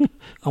house.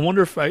 I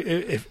wonder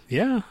I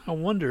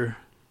wonder.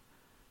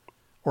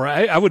 Or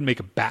I would make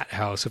a bat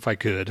house if I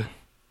could,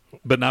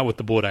 but not with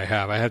the wood I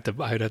have.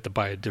 I'd have to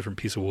buy a different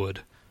piece of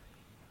wood.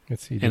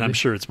 Let's see. And I'm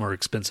sure it's more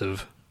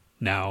expensive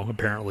now.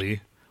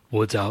 Apparently,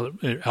 wood's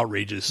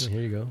outrageous.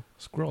 Here you go.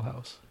 Squirrel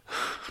house.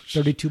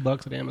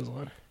 $32 at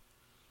Amazon.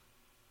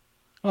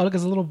 Oh, look,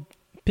 it's a little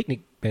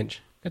picnic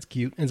bench. That's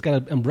cute. And it's got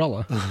an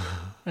umbrella.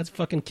 That's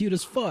fucking cute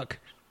as fuck.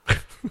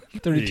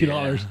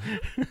 $32.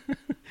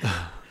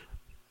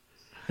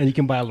 And you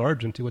can buy a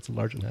large one too. What's a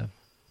large one have?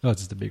 Oh,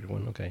 it's just a bigger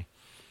one. Okay.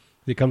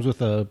 It comes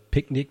with a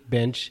picnic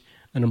bench,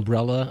 an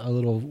umbrella, a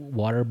little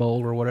water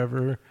bowl or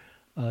whatever,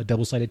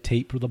 double-sided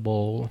tape for the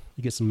bowl.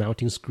 You get some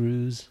mounting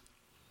screws.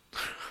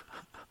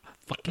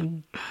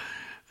 Fucking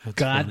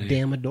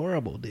goddamn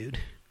adorable, dude.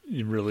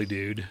 You really,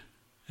 dude.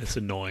 That's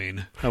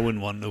annoying. I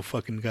wouldn't want no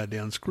fucking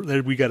goddamn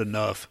screw. We got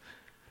enough.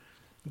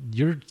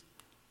 Your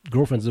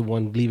girlfriend's the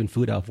one leaving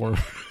food out for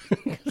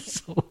him.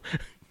 So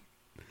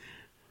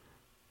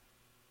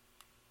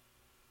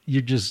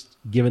you're just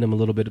giving him a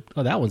little bit of,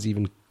 oh, that one's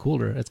even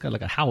cooler. It's got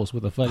like a house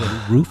with a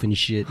fucking roof and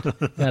shit.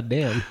 God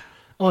damn.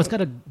 Oh, it's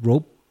got a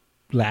rope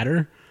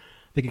ladder.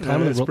 They can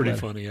climb on the rope That's pretty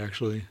ladder. funny,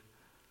 actually.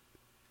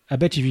 I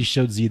bet you if you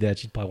showed Z that,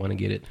 she'd probably want to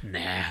get it.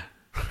 Nah.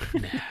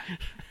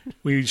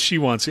 She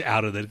wants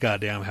out of that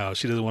goddamn house.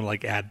 She doesn't want to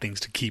like add things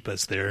to keep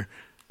us there.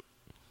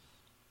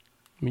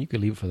 I mean, you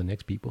could leave it for the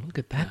next people. Look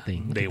at that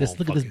thing. Look They at this, won't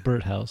look at this fucking-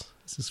 birdhouse.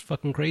 This is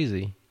fucking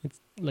crazy. It's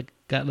like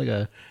got like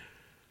a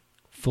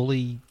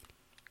fully.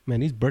 Man,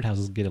 these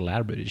birdhouses get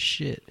elaborate as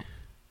shit.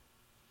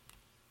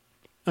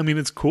 I mean,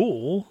 it's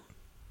cool.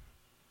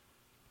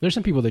 There's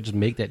some people that just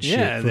make that shit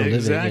Yeah, for a living.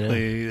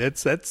 exactly. You know?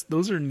 That's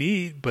those are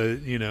neat, but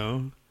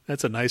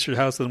that's a nicer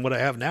house than what I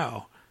have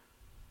now.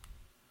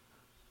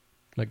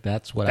 Like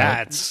that's what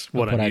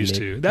I'm used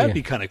to. make. That'd Yeah.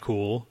 be kind of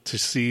cool to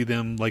see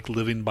them like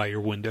living by your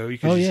window. You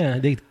could Oh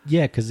just-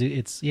 yeah, because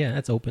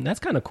that's open. That's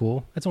kind of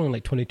cool. That's only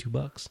like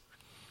 $22.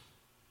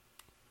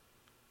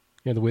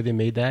 The way they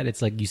made that,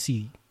 it's like you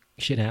see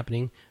shit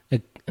happening,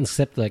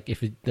 except like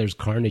if there's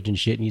carnage and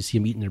shit, and you see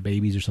them eating their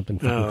babies or something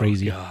fucking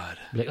crazy. God.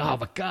 You're like, oh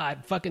my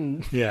god,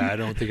 fucking. Yeah, I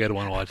don't think I'd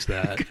want to watch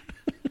that.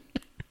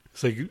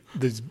 It's like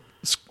there's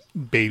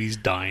babies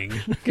dying.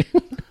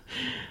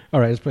 All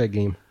right, let's play a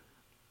game.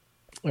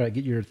 All right,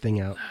 get your thing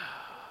out.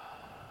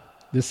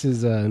 This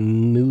is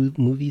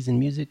movies and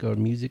music, or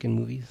music and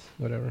movies,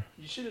 whatever.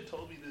 You should have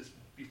told me this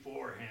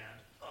beforehand.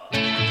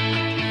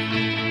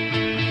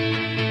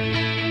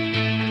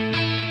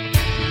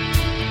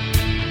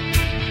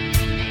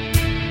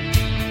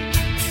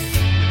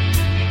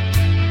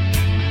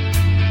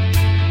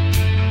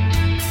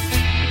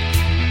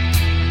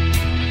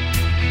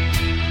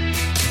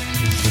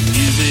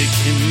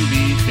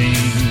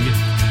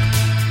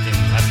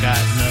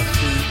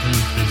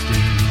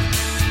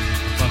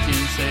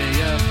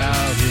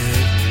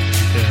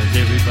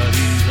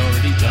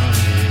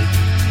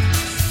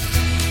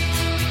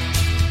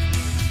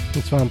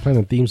 why I'm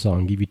playing the theme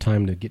song. Give you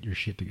time to get your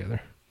shit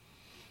together.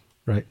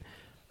 Right?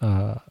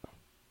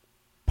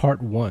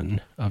 Part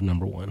 1 of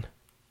number 1.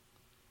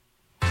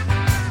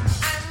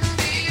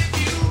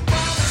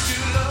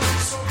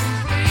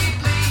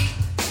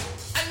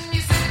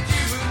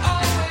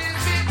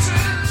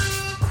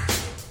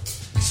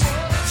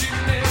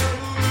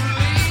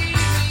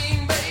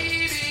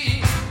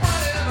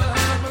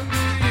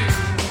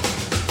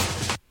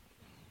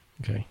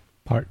 Okay.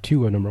 Part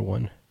 2 of number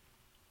 1.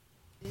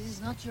 This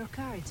is not your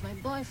car, it's my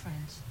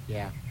boyfriend's.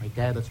 Yeah, my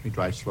dad lets me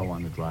drive slow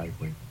on the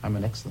driveway. I'm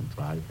an excellent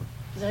driver.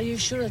 But are you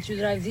sure that you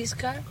drive this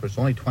car? There's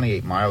only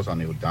 28 miles on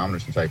the odometer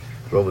since I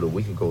drove it a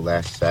week ago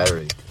last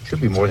Saturday.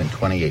 Should be more than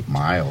 28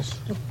 miles.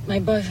 Look, my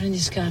boyfriend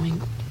is coming.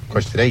 Of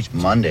course, today's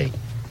Monday.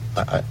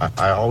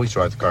 I always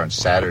drive the car on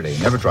Saturday,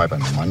 never drive on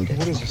Monday.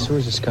 What is this? Who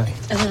is this guy?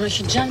 And then I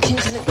should jump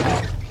into the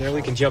car. Yeah,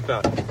 we can jump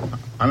out.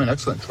 I'm an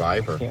excellent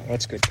driver. Yeah,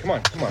 that's good. Come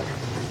on.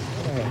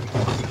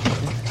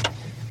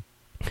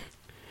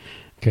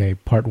 Okay,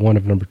 part 1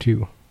 of number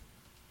 2.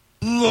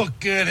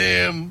 Look at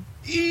him.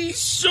 He's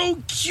so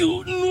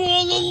cute and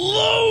all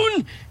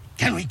alone.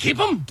 Can we keep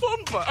him?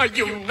 Bumba, are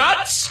you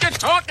nuts? You're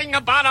talking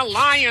about a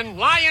lion.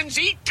 Lions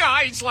eat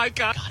guys like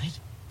a... Got it.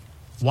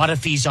 What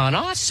if he's on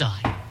our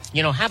side?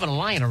 You know, having a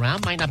lion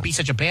around might not be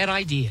such a bad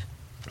idea.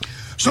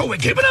 So we're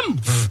keeping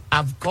him?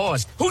 Of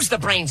course. Who's the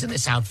brains in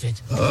this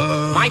outfit?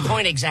 My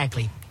point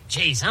exactly.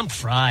 Jeez, I'm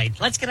fried.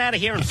 Let's get out of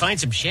here and find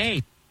some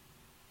shade.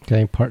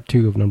 Okay, part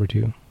 2 of number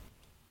 2.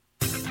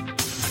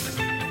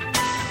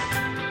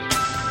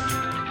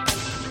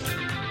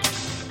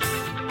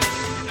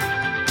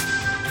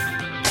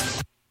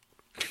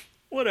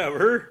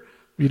 Whatever.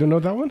 You don't know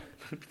that one?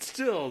 But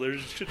still, there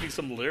should be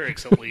some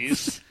lyrics at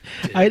least.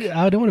 I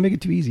don't want to make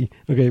it too easy.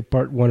 Okay,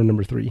 part 1 of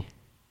number 3.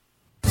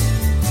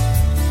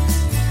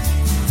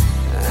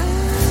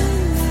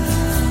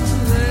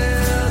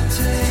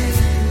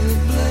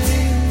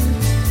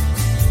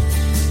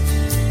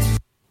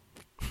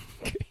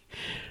 Okay,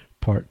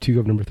 part 2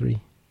 of number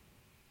 3.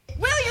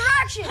 Will, your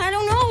action! I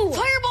don't know.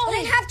 Fireball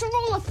him! They have to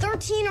roll a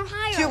 13 or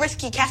higher. Too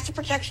risky. Cast a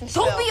protection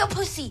spell. Don't be a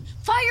pussy.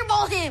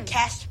 Fireball him!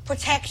 Cast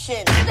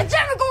protection. The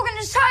Demogorgon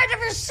is tired of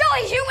your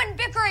silly human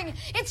bickering.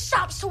 It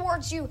stops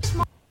towards you.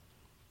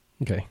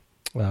 Okay,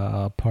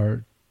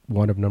 part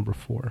 1 of number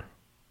 4.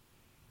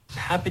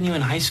 Happened to you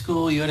in high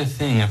school? You had a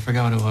thing. I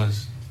forgot what it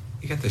was.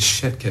 You got the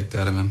shit kicked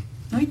out of him.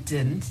 No, he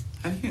didn't.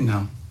 How do you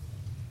know?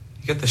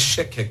 You got the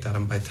shit kicked out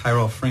of him by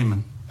Tyrell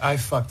Freeman. I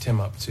fucked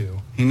him up, too.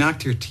 He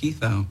knocked your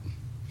teeth out.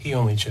 He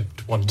only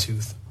chipped one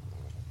tooth.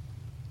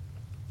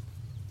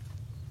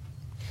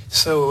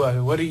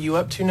 So, what are you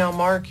up to now,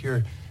 Mark?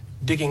 You're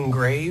digging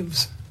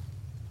graves?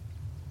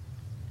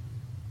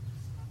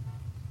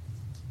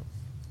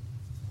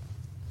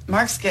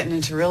 Mark's getting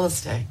into real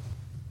estate.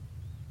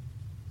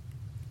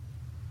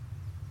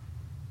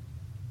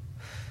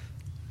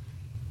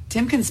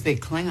 Tim can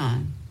speak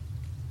Klingon.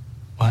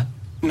 What?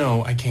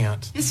 No, I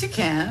can't. Yes, you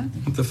can.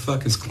 What the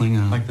fuck is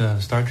Klingon? Like the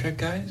Star Trek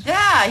guys?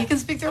 Yeah, he can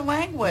speak their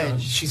language. No,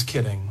 she's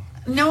kidding.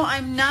 No,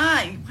 I'm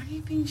not. Why are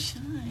you being shy?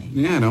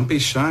 Yeah, don't be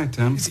shy,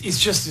 Tim.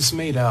 It's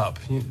made up.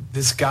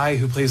 This guy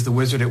who plays the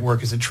wizard at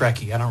work is a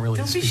Trekkie. I don't really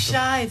Don't be speak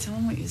shy. Tell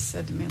him what you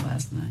said to me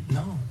last night.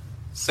 No.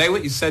 Say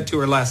what you said to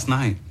her last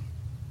night.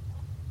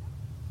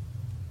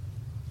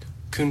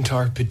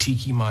 Kuntar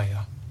Patiki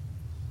Maya.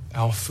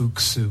 Alfuk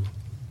Su.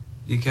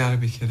 You gotta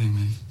be kidding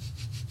me.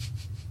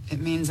 It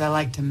means I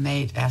like to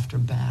mate after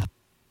battle.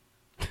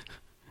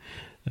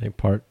 Okay,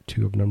 part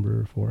 2 of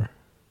number 4.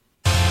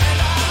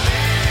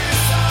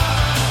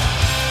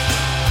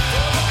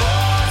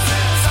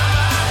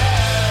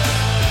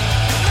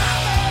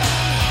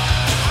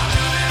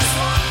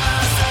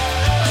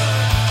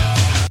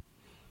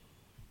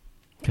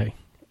 Okay,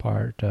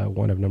 part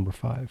 1 of number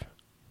 5.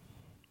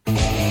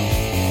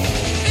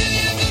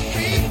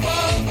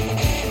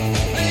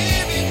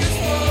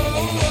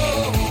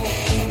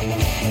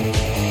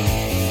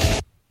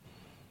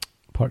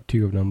 Part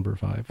 2 of number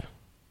 5.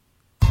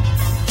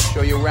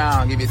 Show you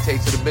around, give you a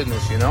taste of the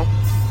business, you know?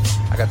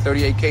 I got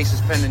 38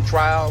 cases pending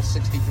trial,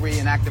 63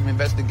 in active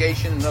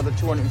investigation, another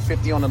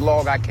 250 on the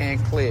log I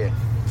can't clear.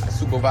 I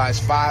supervise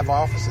 5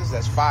 officers,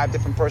 that's 5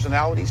 different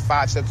personalities,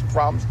 5 sets of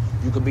problems.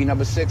 You could be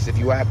number 6 if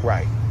you act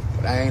right.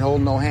 But I ain't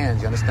holding no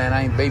hands, you understand?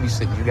 I ain't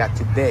babysitting. You got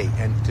today,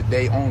 and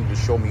today only, to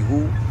show me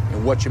who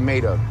and what you're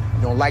made of.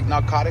 You don't like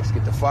narcotics?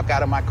 Get the fuck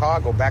out of my car,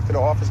 go back to the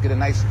office, get a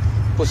nice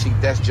pussy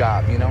desk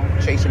job, you know?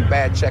 Chasing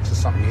bad checks or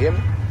something, you hear me?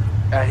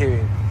 I hear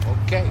you.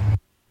 Okay.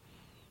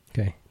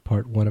 Okay,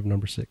 part 1 of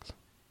number 6.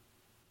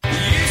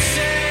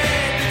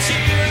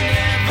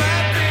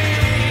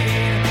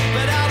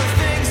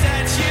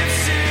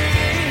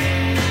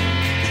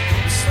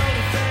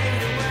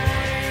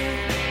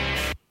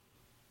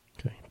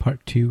 Okay,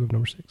 part 2 of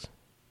number 6.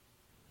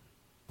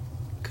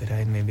 Could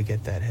I maybe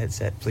get that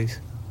headset, please?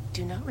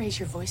 Do not raise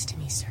your voice to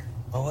me, sir.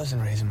 I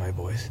wasn't raising my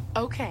voice.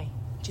 Okay,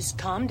 just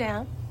calm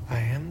down. I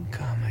am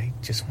calm. I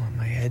just want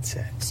my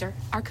headset. Sir,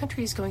 our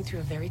country is going through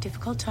a very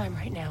difficult time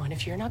right now, and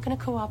if you're not going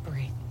to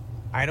cooperate...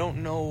 I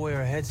don't know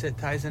where a headset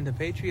ties into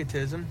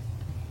patriotism.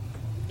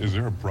 Is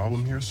there a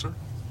problem here, sir?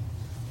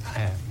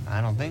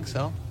 I don't think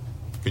so.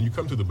 Can you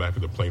come to the back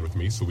of the plane with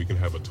me so we can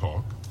have a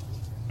talk?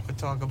 But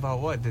talk about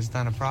what? There's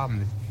not a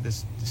problem. The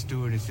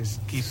stewardess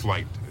just keeps...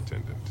 Flight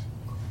attendant.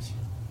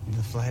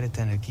 The flight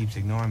attendant keeps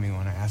ignoring me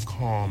when I ask...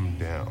 Calm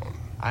down.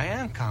 I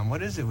am calm.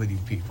 What is it with you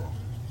people?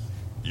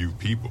 You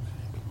people.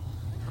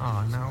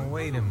 Oh, now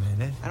wait a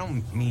minute. I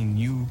don't mean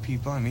you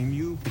people. I mean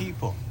you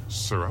people.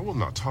 Sir, I will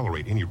not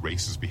tolerate any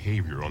racist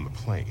behavior on the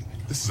plane.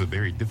 This is a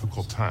very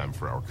difficult time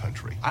for our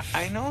country.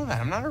 I know that.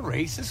 I'm not a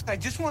racist. I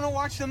just want to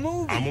watch the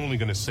movie. I'm only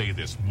going to say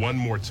this one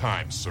more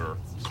time, sir.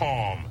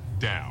 Calm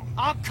down.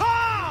 I'll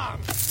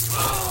calm!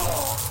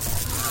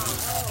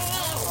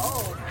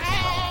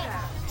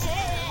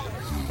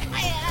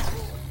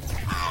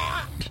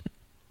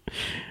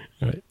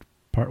 All right.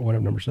 Part 1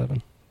 of number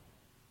 7.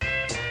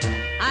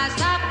 I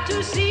stopped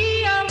to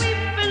see a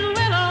weeping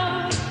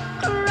willow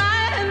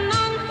crying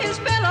on his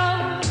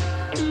pillow.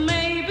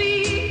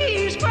 Maybe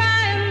he's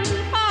crying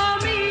for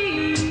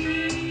me.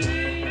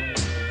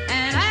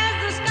 And as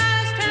the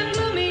skies turn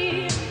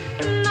gloomy,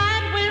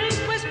 night winds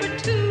whisper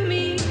to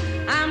me,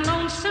 I'm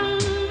lonesome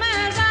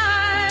as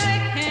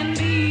I can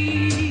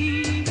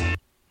be.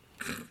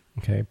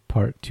 Okay.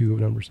 Part 2 of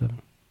number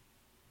 7.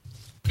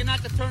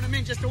 Not to turn him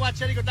in just to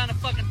watch Eddie go down the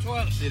fucking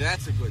toilet. See,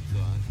 that's a good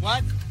thought.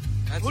 What?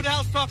 Who the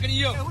hell's talking to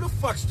you? Yeah, who the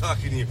fuck's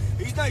talking to you?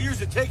 He's not yours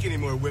to take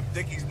anymore, Whip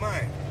Dick. He's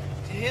mine.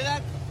 Did you hear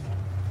that?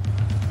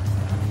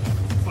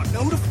 Fuck,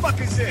 now who the fuck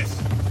is this?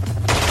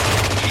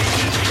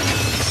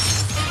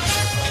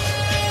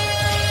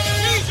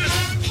 Jesus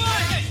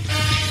Christ!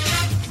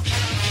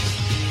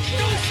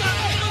 Do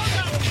something!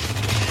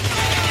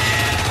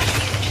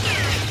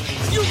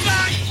 You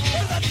guys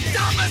are the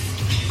dumbest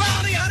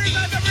bounty hunters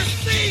I've ever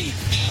seen!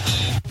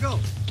 Go.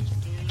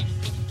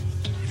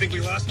 You think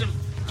we lost him?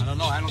 I don't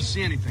know. I don't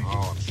see anything.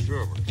 Oh, I'm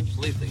sure we're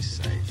completely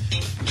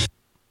safe.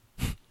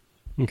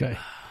 Okay.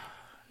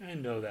 I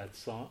know that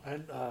song.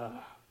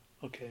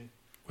 Okay.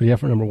 What do you have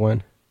for number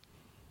 1?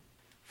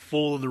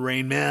 Fool in the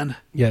Rain Man.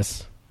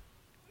 Yes.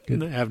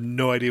 Good. I have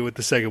no idea what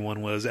the second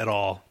one was at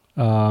all.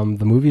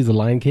 The movie is The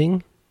Lion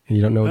King, and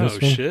you don't know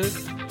this one? Oh, shit.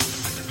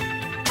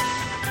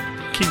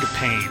 King of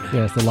Pain.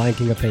 Yes, The Lion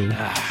King of Pain.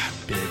 Ah,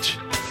 bitch.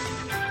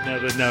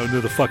 Now I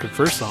know the fucking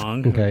first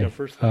song. Okay.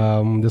 First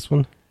this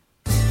one?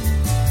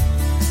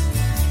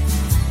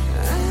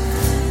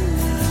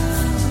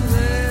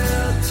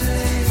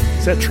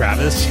 Is that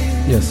Travis?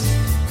 Yes.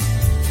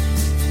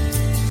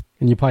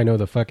 And you probably know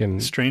the fucking...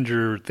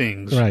 Stranger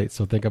Things. Right,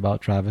 so think about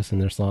Travis and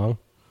their song.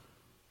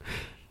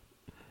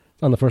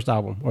 It's on the first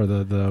album, or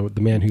the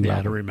Man Who Yeah, I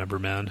album. don't remember,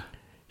 man.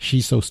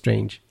 She's So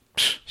Strange.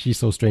 She's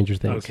So Stranger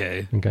Things.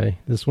 Okay. Okay.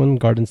 This one,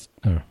 Gardens...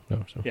 Oh,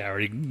 no. So. Yeah,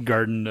 already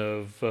Garden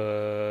of...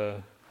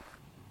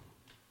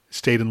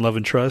 Stayed in Love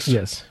and Trust?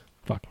 Yes.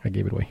 Fuck, I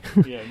gave it away.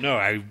 Yeah, no,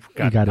 I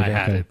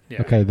had it.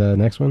 Yeah. Okay, the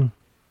next one?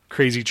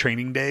 Crazy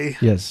Training Day?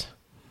 Yes.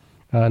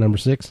 Number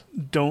 6?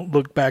 Don't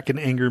Look Back in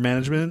Anger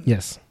Management?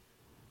 Yes.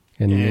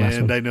 And the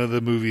last one? I know the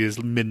movie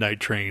is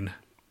Midnight Train.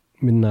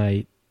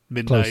 Midnight.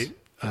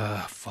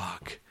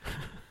 Fuck.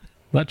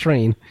 Not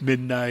Train.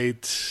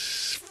 Midnight.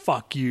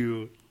 Fuck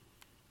you.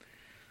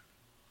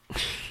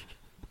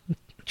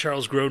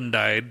 Charles Grodin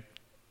died,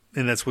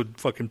 and that's what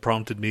fucking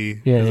prompted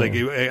me. Yeah, Like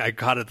I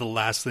caught it the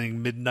last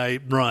thing,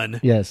 Midnight Run.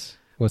 Yes.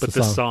 What's but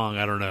the song? song?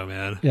 I don't know,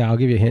 man. Yeah, I'll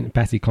give you a hint.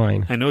 Patsy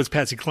Cline. I know it's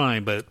Patsy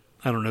Cline, but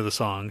I don't know the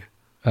song.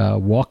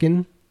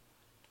 Walkin'.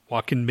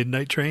 Walkin'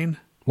 Midnight Train?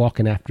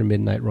 Walkin' After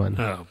Midnight Run.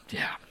 Oh,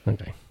 yeah.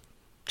 Okay.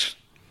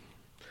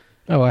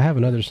 Oh, I have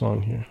another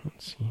song here.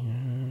 Let's see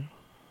here.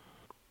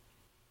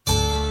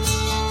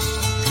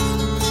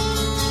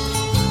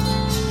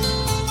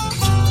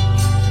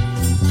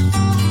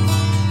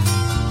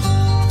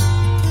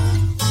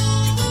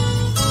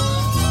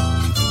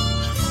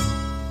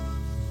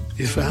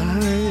 If I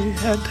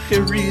had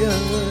diarrhea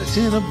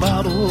in a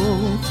bottle,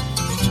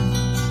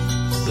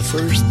 the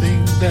first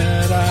thing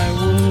that I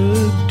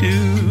would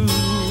do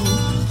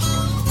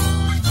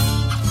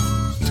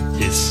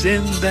is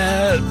send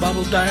that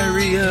bottle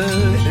diarrhea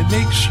and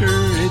make sure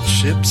it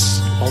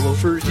ships all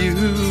over you.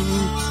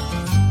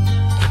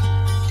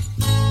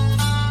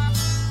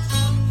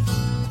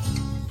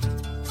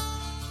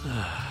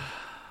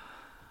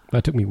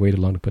 That took me way too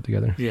long to put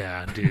together.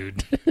 Yeah,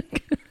 dude.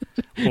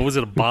 What was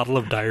it, a bottle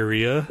of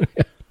diarrhea?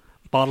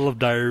 Bottle of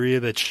diarrhea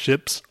that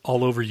ships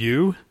all over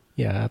you?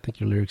 Yeah, I think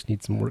your lyrics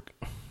need some work.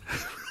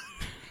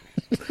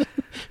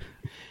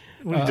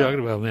 What are you talking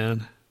about,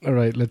 man? All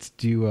right, let's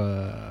do,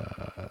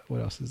 what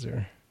else is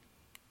there?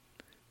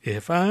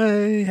 If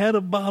I had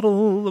a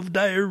bottle of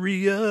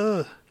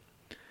diarrhea,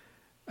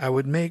 I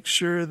would make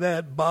sure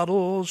that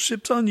bottle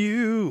ships on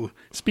you.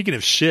 Speaking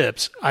of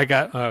ships, I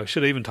got,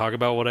 should I even talk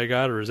about what I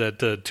got, or is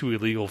that too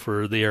illegal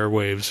for the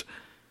airwaves?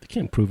 They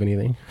can't prove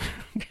anything.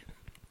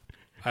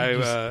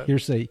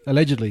 Hearsay.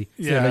 Allegedly.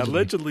 Yeah,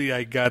 allegedly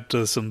I got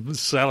some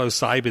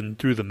psilocybin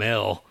through the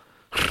mail.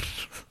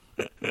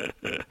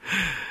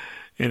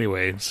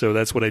 Anyway, so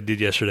that's what I did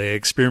yesterday. I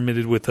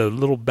experimented with a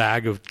little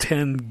bag of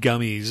 10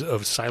 gummies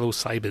of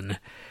psilocybin,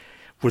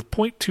 with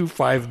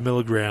 0.25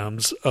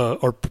 milligrams,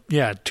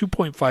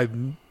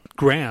 2.5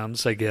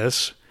 grams, I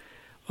guess,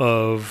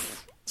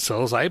 of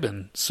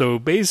psilocybin. So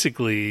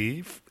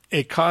basically,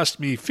 it cost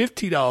me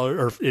 $50,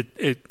 or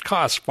it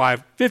cost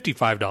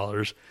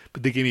 $55,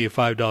 but they gave me a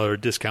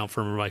 $5 discount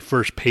for my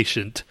first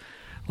patient,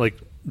 like,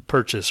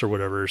 purchase or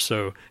whatever.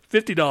 So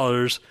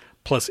 $50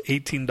 plus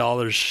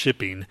 $18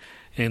 shipping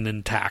and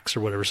then tax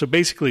or whatever. So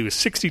basically, it was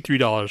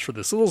 $63 for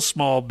this little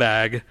small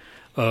bag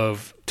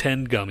of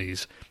 10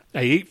 gummies.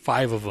 I ate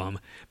 5 of them,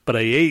 but I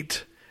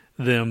ate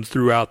them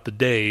throughout the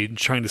day,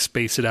 trying to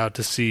space it out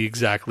to see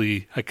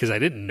exactly, because I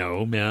didn't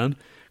know, man.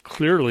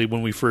 Clearly,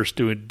 when we first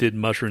did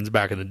mushrooms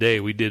back in the day,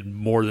 we did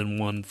more than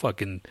one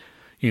fucking,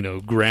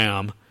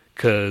 gram.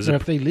 Because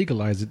if they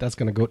legalize it,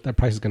 that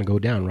price is gonna go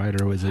down, right?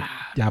 Or is it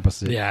the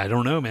opposite? Yeah, I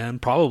don't know, man.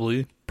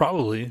 Probably.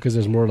 Because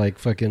there's more like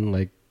fucking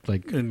like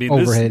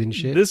overhead and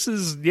shit. This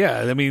is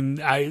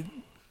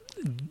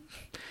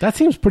That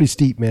seems pretty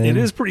steep, man. It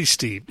is pretty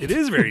steep. It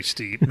is very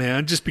steep,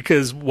 man. Just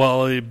because,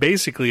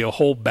 basically a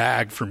whole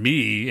bag for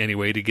me,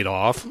 anyway, to get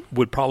off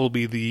would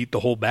probably be the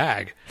whole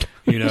bag,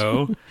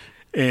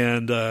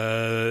 And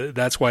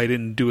that's why I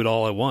didn't do it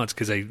all at once,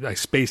 because I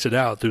spaced it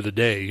out through the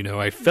day.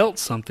 I felt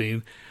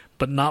something,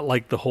 but not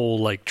like the whole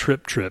like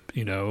trip.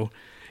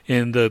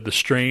 And the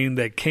strain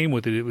that came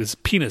with it was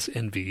penis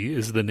envy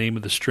is the name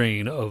of the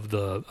strain of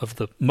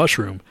the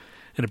mushroom.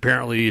 And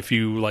apparently, if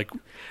you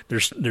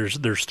there's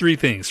 3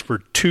 things. For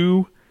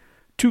two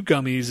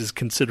gummies is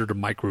considered a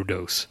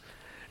microdose,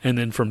 and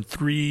then from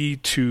 3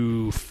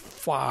 to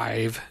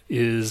 5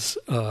 is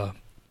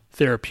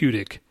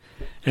therapeutic,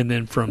 and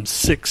then from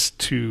 6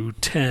 to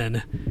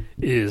 10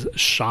 is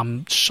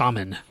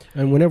shaman.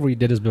 And whenever we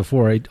did this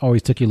before, it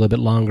always took you a little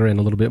bit longer and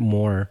a little bit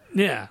more,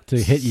 to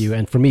hit you.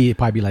 And for me, it'd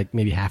probably be like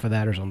maybe half of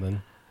that or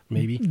something.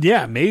 Maybe.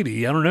 Yeah,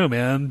 maybe. I don't know,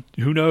 man.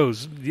 Who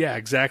knows? Yeah,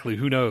 exactly.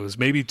 Who knows?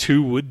 Maybe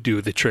 2 would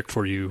do the trick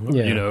for you.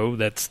 Yeah.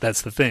 That's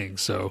the thing.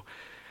 So,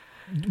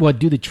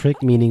 do the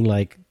trick meaning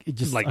like it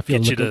just like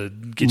get you to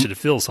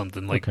feel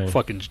something like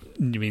fucking.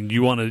 I mean,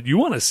 you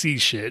want to see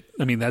shit.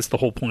 I mean, that's the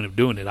whole point of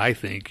doing it. I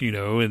think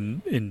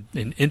and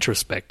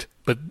introspect.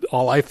 But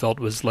all I felt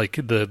was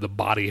like the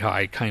body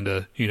high kind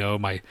of.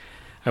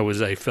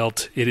 I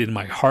felt it in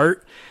my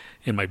heart,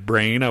 in my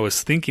brain. I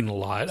was thinking a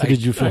lot. So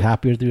did you feel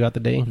happier throughout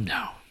the day?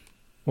 No.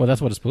 Well,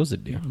 that's what it's supposed to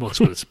do. Well, that's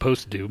what it's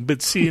supposed to do.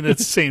 But see, at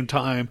the same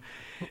time,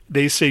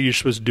 they say you're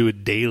supposed to do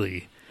it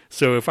daily.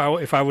 So if I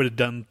would have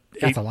done...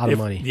 That's a lot of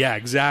money. Yeah,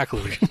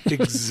 exactly.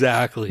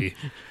 Exactly.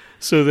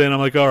 So then I'm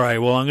like, all right,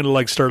 well, I'm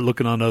going to start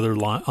looking on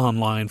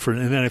online for...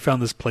 And then I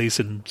found this place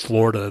in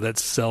Florida that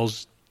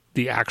sells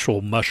the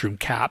actual mushroom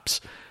caps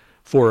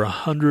for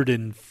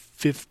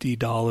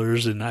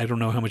 $150. And I don't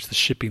know how much the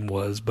shipping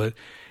was, but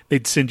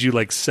they'd send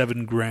you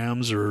 7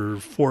 grams or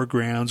 4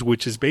 grams,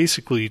 which is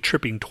basically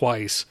tripping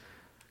twice.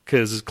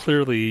 Because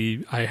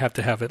clearly I have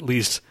to have at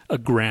least a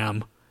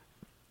gram,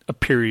 a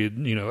period,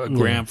 a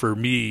gram for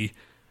me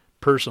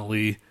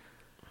personally.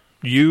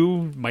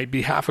 You might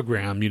be half a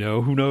gram,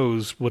 who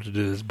knows what it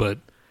is. But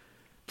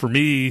for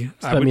me...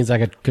 So that means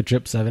I could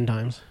trip 7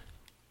 times?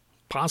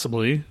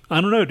 Possibly.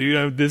 I don't know,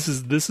 dude. This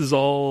is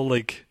all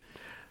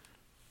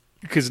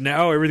because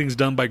now everything's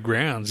done by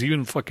grams,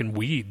 even fucking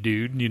weed,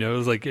 dude.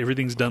 It's like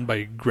everything's done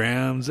by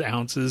grams,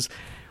 ounces.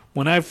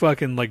 When I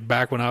fucking,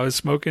 back when I was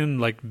smoking,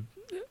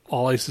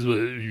 all I said was,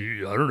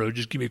 I don't know,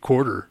 just give me a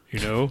quarter,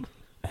 And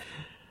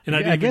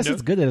I guess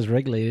it's good that it's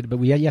regulated, but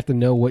you have to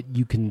know what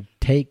you can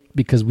take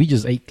because we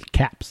just ate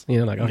caps,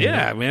 Okay.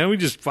 Yeah, man, we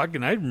just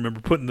fucking. I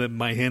remember putting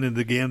my hand in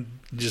the can,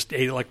 just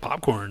ate it like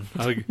popcorn.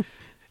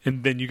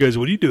 And then you guys,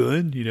 what are you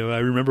doing? I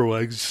remember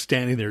I was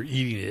standing there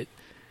eating it,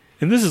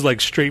 and this is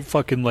straight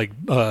fucking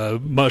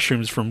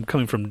mushrooms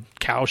coming from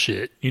cow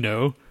shit,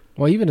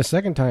 Well, even the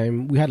second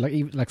time we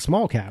had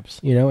small caps,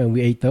 and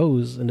we ate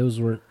those, and those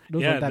weren't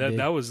that big.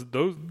 That was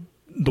those.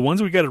 The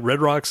ones we got at Red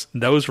Rocks,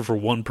 that was for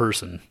one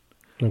person.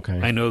 Okay,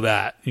 I know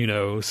that,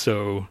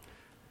 so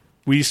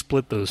we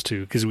split those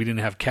 2 because we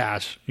didn't have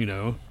cash,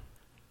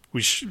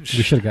 We should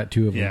have got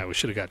 2 of them. Yeah, we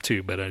should have got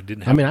 2, but I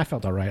didn't have. I mean, I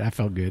felt all right. I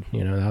felt good.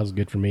 That was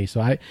good for me. So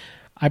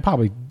I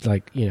probably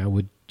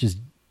would just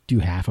do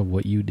half of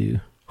what you do,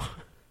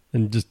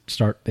 and just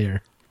start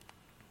there.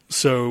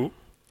 So,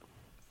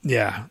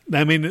 yeah,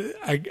 I mean,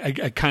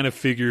 I kind of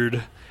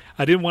figured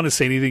I didn't want to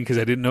say anything because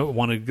I didn't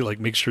want to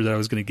make sure that I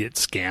was going to get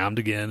scammed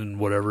again and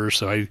whatever.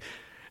 So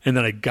and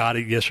then I got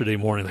it yesterday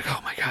morning,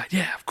 oh my God,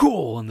 yeah,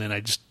 cool. And then I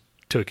just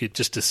took it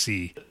just to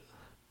see.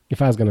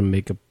 If I was going to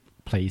make a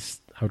place,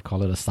 I would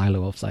call it a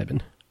silo of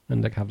Cybin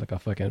and have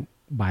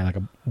buy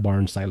a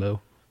barn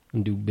silo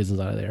and do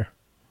business out of there.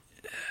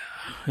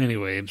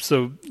 Anyway,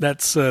 so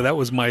that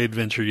was my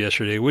adventure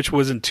yesterday, which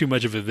wasn't too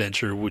much of an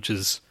adventure, which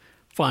is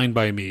fine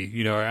by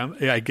me.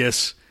 I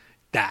guess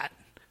that.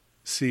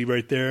 See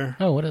right there?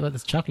 Oh, what about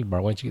this chocolate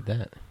bar? Why don't you get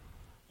that?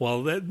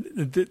 Well,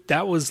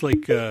 that was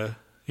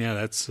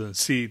that's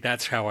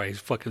that's how I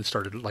fucking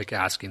started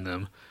asking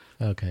them.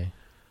 Okay.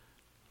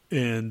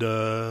 And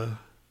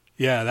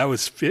Yeah, it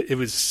was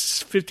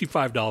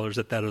 $55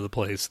 at that other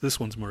place.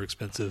 This one's more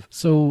expensive.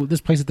 So this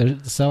place that they're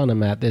selling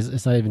them at,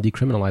 it's not even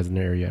decriminalized in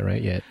the area,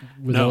 right? Yet?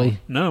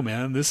 No,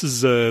 man. This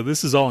is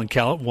all in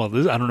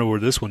I don't know where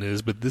this one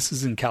is, but this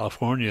is in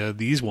California.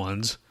 These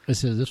ones.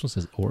 This one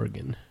says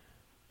Oregon.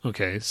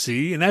 Okay,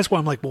 see, and that's why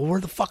I'm like, well, where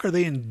the fuck are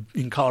they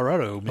in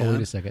Colorado, man? Oh,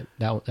 wait a second.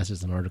 That's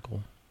just an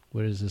article.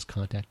 Where does this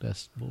contact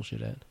us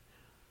bullshit at?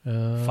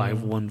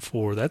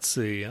 514. That's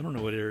I don't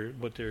know what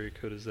area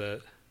code is that.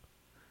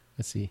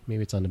 Let's see.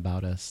 Maybe it's on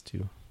About Us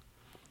too.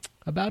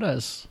 About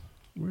Us.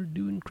 We're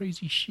doing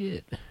crazy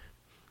shit.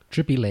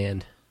 Trippy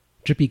Land.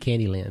 Trippy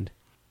Candy Land.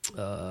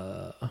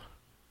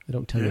 They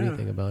don't tell you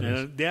anything about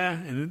us.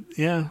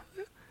 Yeah.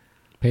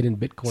 Paid in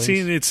Bitcoins. See,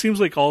 it seems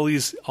like all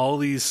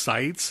these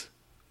sites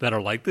that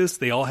are like this,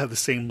 they all have the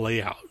same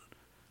layout.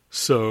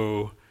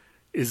 So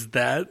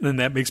then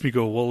that makes me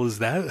go, well, does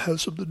that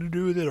have something to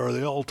do with it? Are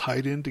they all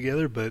tied in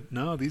together? But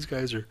no, these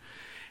guys are,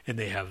 and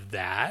they have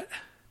that,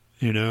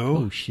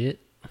 Oh, shit.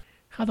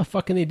 How the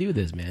fuck can they do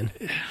this, man?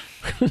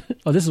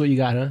 Oh, this is what you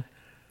got, huh?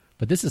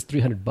 But this is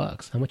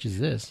 $300. How much is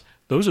this?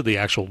 Those are the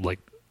actual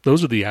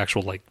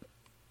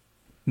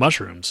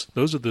mushrooms.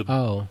 Those are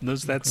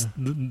that's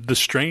the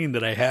strain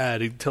that I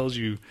had. It tells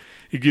you,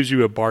 it gives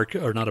you a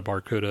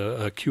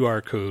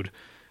QR code,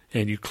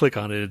 and you click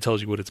on it. It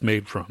tells you what it's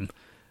made from.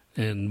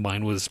 And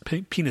mine was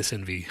penis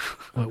envy.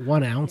 What,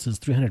 1 ounce is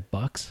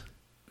 $300?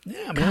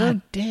 Yeah, man.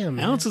 God damn,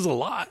 man. Ounce is a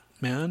lot,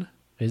 man.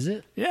 Is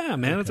it? Yeah,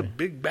 man. Okay. It's a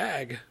big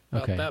bag.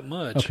 About that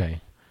much.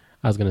 Okay.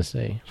 I was gonna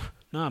say.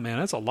 Nah, man,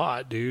 that's a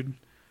lot, dude.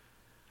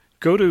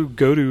 Go to.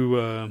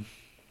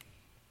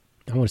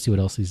 I want to see what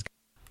else he's.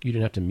 You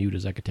didn't have to mute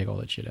us. I could take all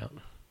that shit out.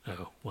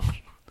 Oh well.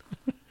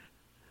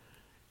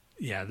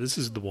 Yeah, this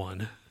is the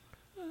one.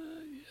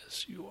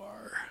 Yes, you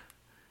are.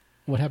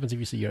 What happens if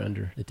you say you're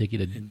under? They take you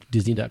to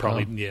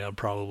Disney.com?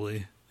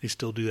 Probably. They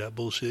still do that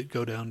bullshit.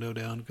 Go down, go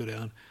down, go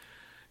down.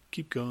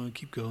 Keep going,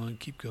 keep going,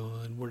 keep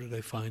going. Where did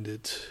I find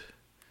it?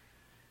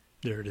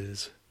 There it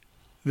is.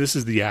 This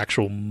is the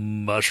actual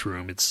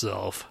mushroom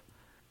itself.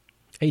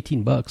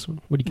 $18. What do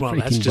you get for $18?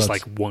 That's just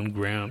like 1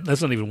 gram.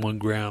 That's not even 1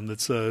 gram.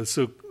 That's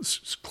so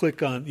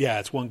click on. Yeah,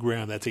 it's 1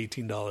 gram. That's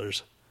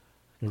 $18.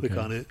 Click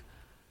on it.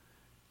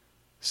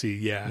 See,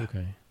 yeah.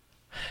 Okay.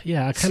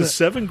 Yeah, I kind of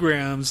 7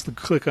 grams.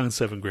 Click on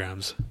 7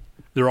 grams.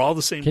 They're all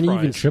the same. Can price. You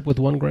even trip with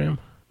 1 gram?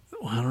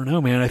 Well, I don't know,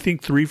 man. I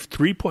think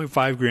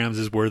 3.5 grams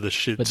is where the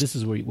shit. But this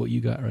is what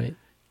you got, right?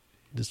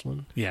 This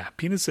one. Yeah,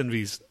 penis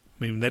envy's.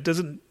 I mean, that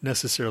doesn't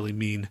necessarily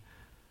mean.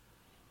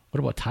 What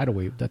about tidal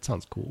wave? That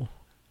sounds cool.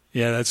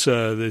 Yeah, that's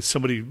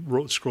somebody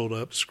scroll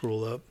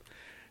up,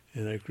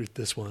 and I agree with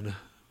this one.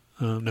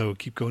 No,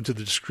 keep going to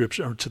the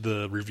description or to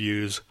the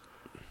reviews.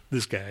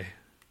 This guy.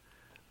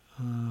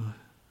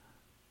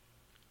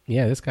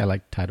 Yeah, this guy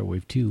liked tidal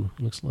wave too.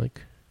 Looks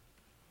like.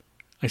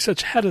 I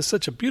had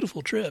such a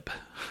beautiful trip.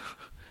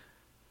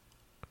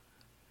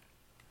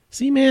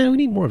 See, man, we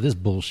need more of this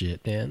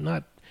bullshit, man.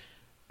 Not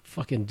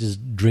fucking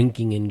just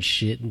drinking and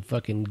shit and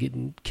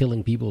fucking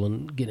killing people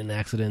and getting in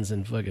accidents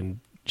and fucking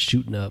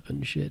shooting up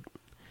and shit.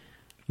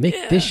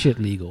 Make this shit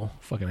legal,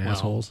 fucking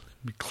assholes.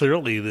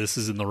 Clearly, this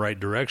is in the right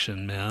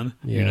direction, man.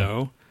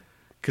 Yeah.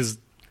 Because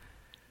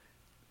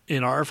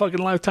in our fucking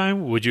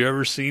lifetime, would you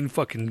ever seen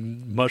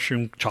fucking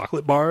mushroom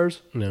chocolate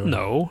bars?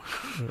 No.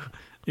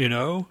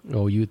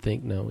 Oh, you would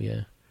think no,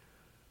 yeah.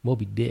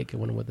 Moby Dick, I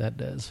wonder what that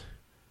does.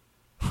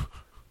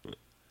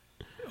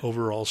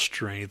 Overall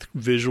strength,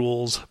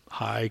 visuals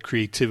high,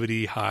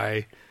 creativity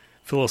high,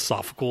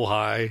 philosophical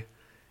high,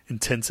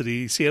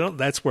 intensity. See,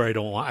 that's where I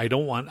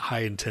don't want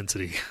high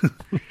intensity.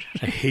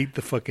 I hate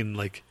the fucking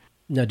like.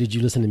 Now, did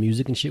you listen to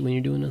music and shit when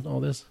you're doing all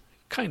this?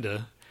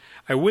 Kinda.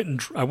 I went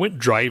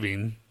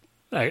driving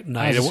at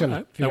night.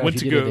 I went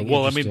to go.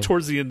 Well, I mean,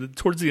 towards the end of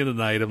the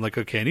night, I'm like,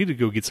 okay, I need to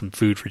go get some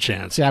food for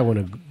Chance. See, I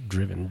wouldn't have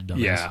driven. Dumbass.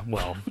 Yeah,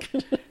 well.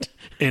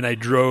 And I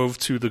drove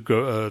to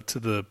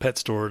the pet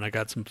store and I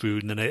got some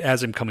food. And then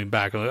as I'm coming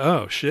back, I'm like,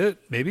 oh shit,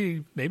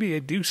 maybe I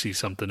do see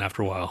something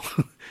after a while,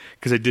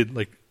 because I did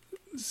like,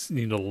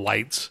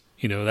 lights.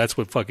 That's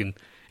what fucking.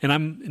 And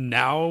I'm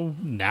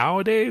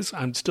nowadays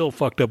I'm still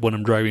fucked up when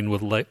I'm driving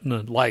with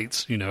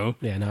lights. Yeah,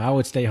 no, I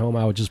would stay home.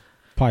 I would just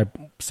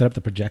probably set up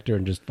the projector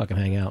and just fucking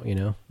hang out.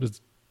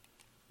 Just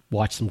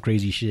watch some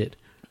crazy shit.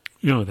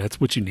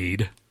 That's what you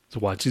need. Is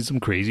watching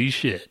some crazy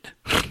shit.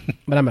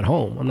 But I'm at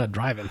home. I'm not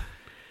driving.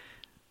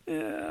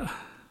 Yeah.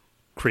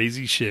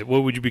 Crazy shit.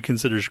 What would you be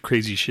considered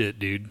crazy shit,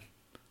 dude?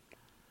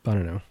 I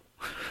don't know.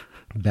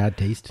 Bad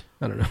taste?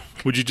 I don't know.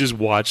 Would you just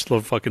watch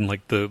the fucking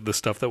like the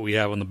stuff that we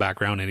have in the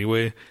background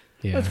anyway?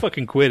 Yeah. Let's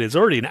fucking quit. It's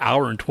already an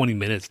hour and 20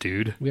 minutes,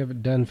 dude. We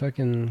haven't done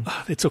fucking...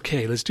 It's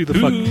okay. Let's do the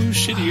fucking... Who's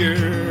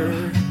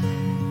shittier?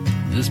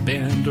 This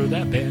band or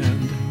that band?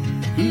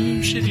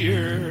 Who's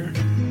shittier?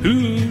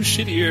 Who's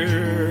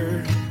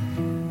shittier?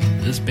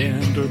 This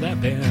band or that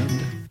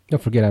band?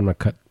 Don't forget I'm going to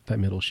cut that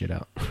middle shit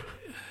out.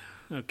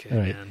 Okay, all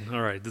right. Man.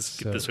 All right, let's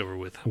get this over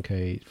with.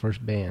 Okay,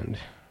 first band.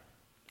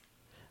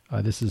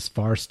 This is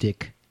Far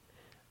Stick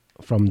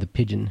from the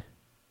Pigeon.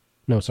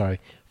 No, sorry.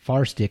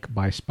 Far Stick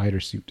by Spider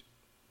Suit.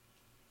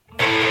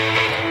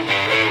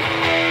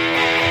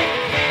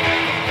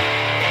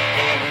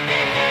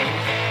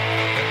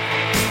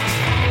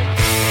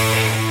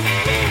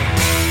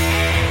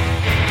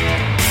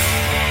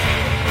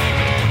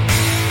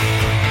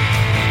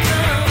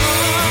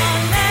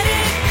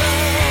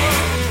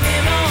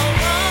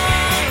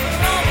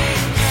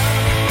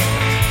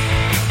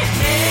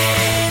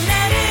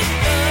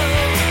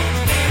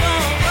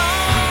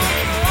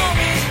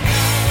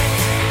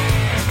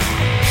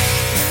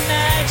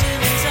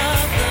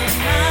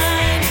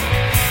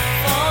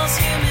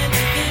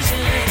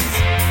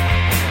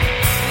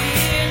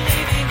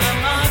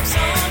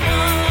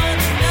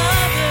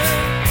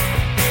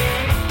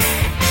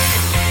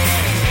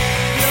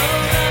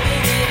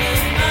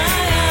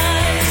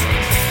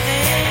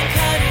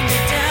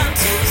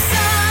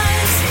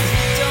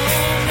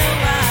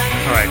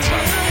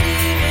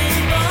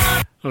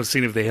 I was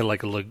seeing if they had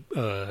like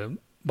a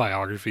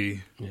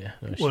biography. Yeah.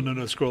 Well,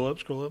 no, scroll up.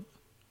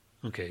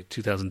 Okay,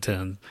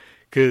 2010.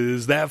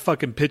 Because that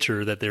fucking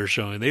picture that they're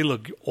showing, they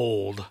look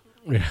old.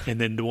 Yeah.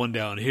 And then the one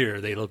down here,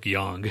 they look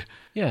young.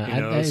 Yeah.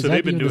 You know? So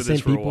they've been doing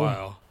this for a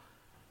while.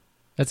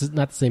 That's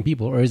not the same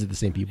people, or is it the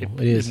same people?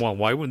 It is. Well,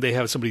 why wouldn't they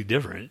have somebody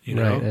different? You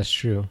know? Right, that's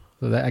true.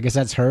 So I guess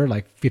that's her,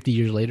 like 50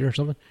 years later or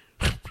something.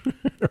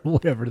 Or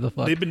whatever the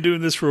fuck. They've been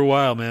doing this for a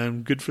while,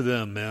 man. Good for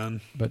them,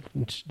 man. But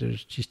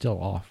she's still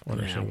off on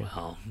her yeah, singing.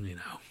 well, you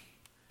know.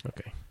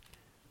 Okay.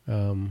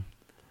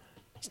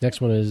 This next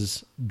one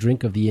is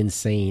Drink of the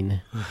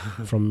Insane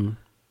from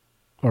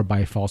or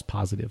by False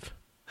Positive.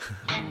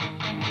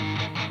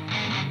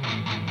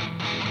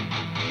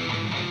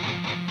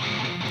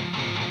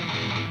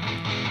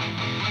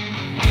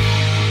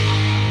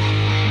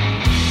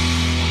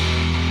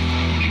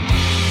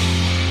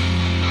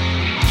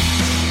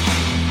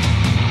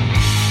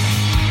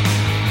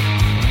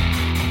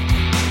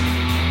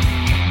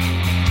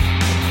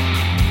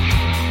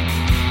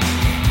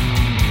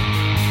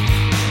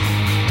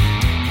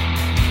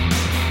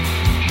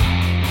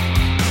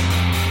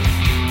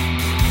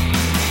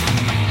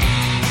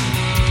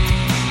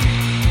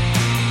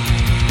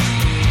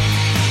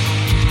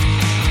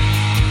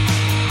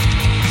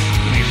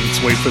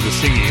 Wait for the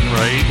singing,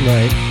 right?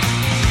 Right.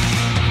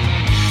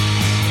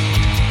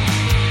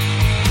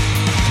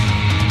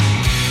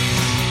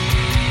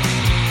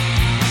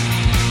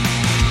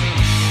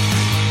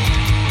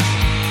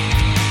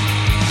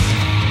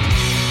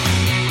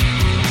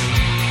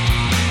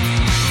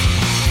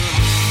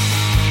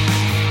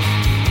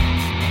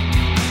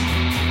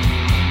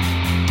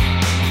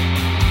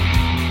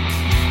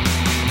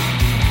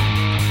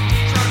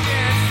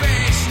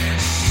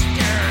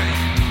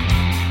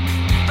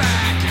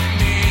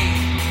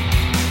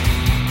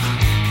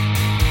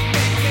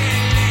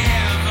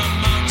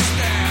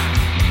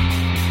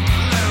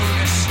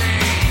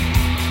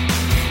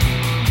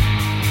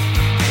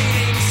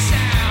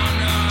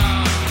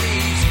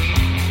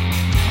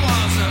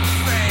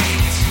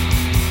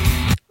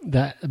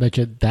 I bet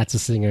you that's a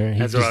singer.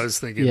 That's what I was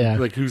thinking. Yeah.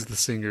 Like, who's the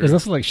singer? Isn't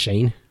this like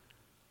Shane?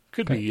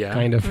 Could be, yeah.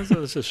 Kind of.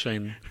 That's a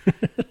Shane.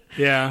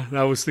 Yeah,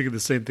 I was thinking the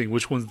same thing.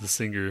 Which one's the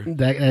singer?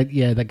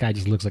 That guy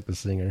just looks like the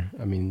singer.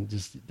 I mean,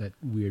 just that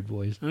weird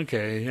voice.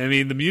 Okay. I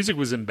mean, the music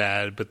wasn't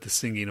bad, but the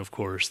singing, of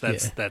course,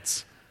 that's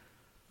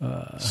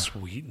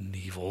Sweet and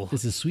Evil.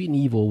 This is Sweet and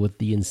Evil with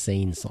the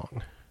Insane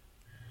song.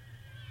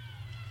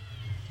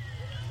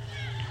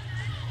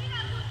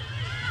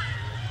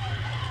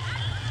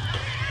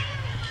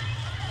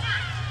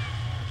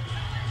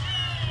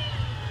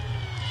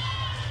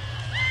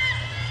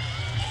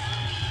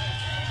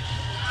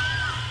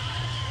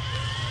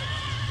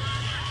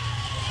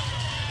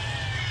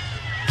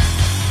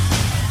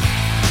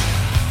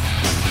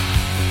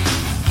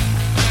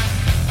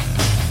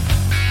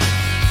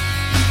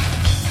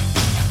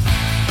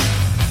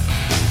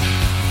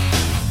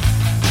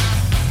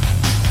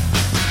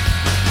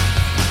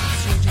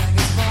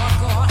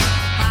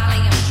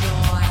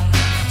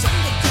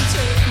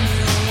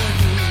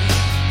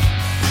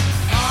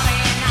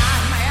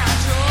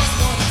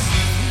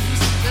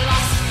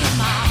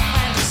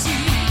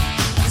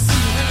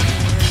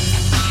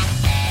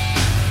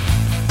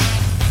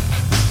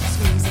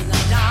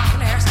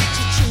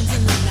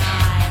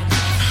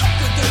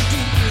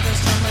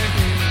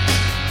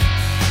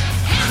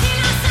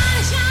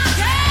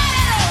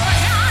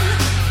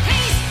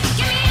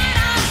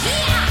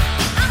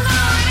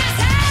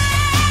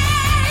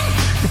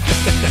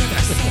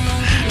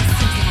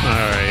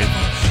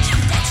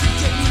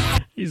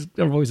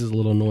 Their voice is a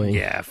little annoying.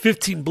 Yeah,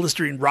 15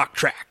 blistering rock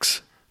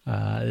tracks.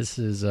 This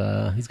is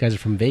these guys are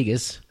from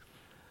Vegas.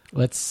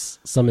 Let's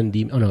Summon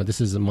Demons. Oh no,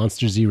 this is a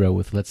Monster Zero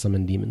with Let's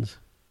Summon Demons.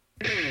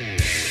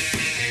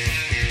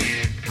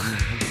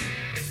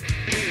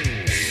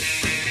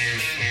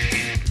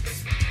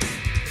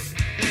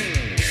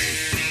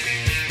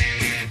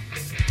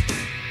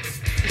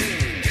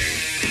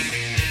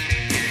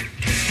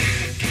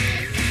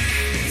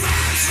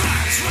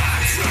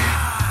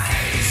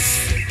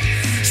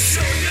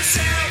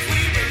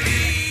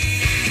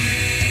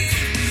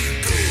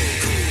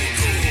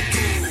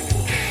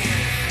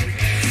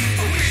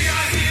 We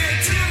are here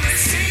to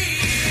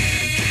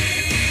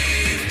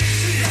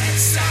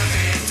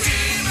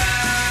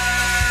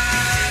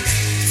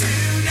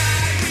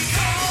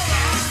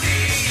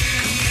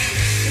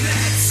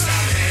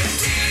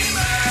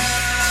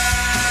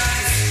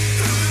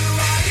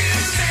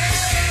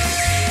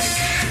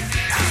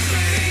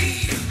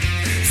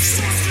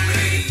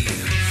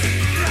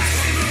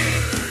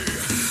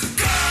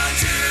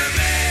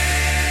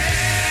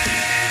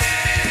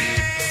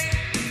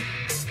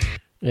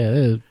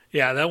Yeah,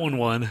 Yeah, that one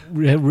won.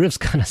 Riffs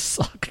kind of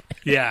suck.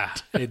 Yeah,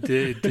 it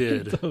did.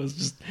 That was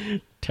just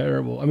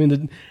terrible. I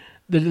mean,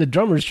 the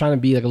drummer's trying to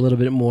be like a little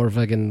bit more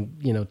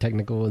fucking,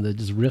 technical, and the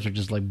just riffs are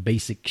just like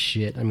basic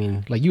shit. I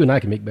mean, like you and I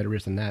can make better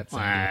riffs than that.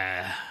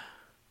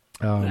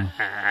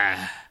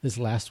 This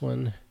last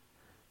one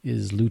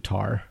is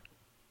Lutar.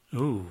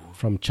 Ooh,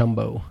 from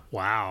Chumbo.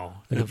 Wow,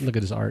 look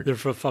at his art. They're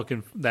for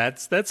fucking.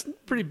 That's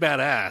pretty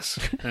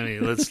badass. I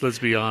mean, let's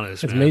be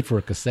honest. It's man. made for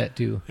a cassette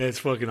too. It's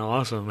fucking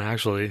awesome,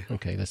 actually.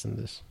 Okay, listen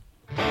to this.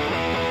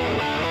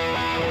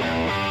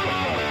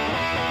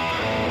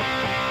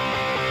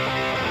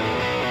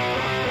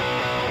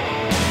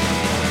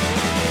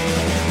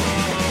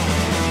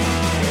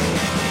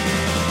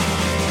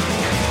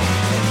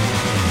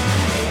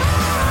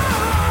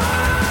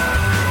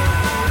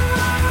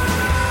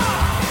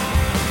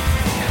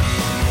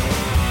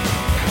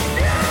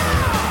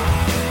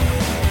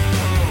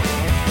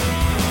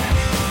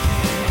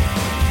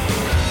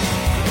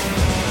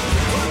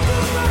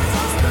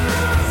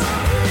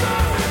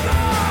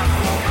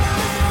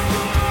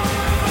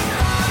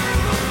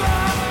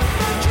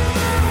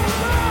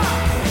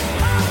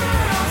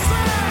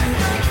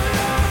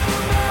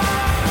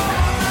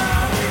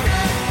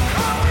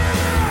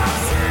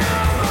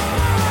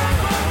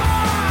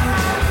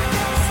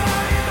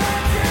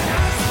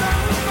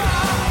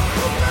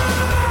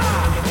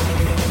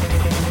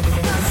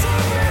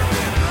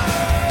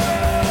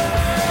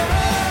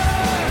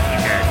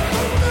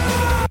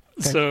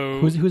 So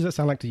who's that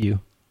sound like to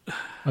you?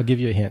 I'll give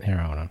you a hint. Here,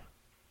 hold on.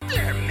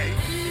 There may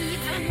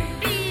even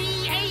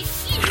be a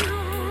few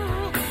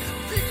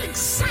the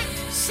exact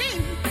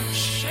same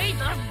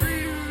shade of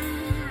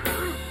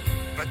blue,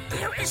 but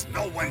there is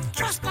no one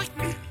just like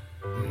me.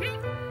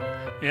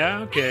 Yeah,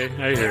 okay,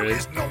 I hear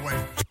it. No one.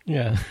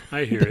 Yeah,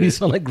 I hear it. You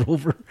sound like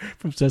Grover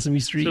from Sesame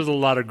Street. There's a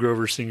lot of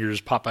Grover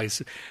singers.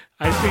 Popeye.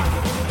 I think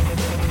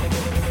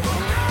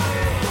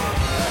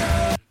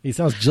he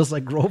sounds just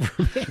like Grover.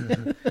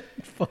 Man.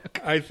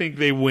 Fuck. I think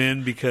they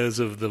win because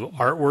of the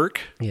artwork.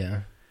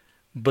 Yeah.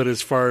 But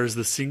as far as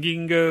the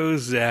singing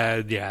goes, the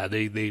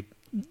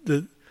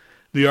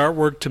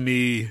artwork to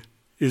me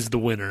is the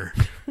winner.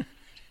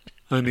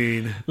 I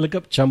mean, look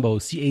up Chumbo,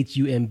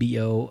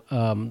 Chumbo.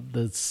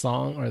 The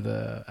song or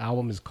the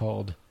album is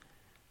called,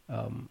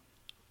 I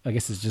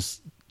guess it's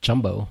just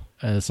Chumbo.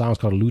 The song is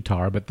called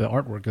Lutar, but the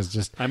artwork is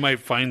just. I might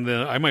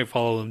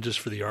follow them just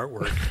for the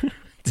artwork.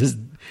 Just.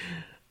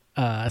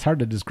 It's hard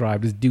to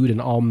describe. This dude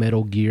in all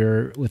metal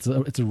gear. It's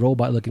a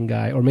robot looking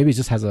guy, or maybe he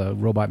just has a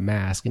robot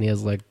mask and he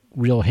has like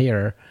real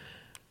hair,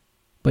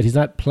 but he's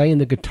not playing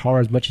the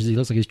guitar as much as he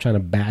looks like he's trying to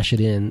bash it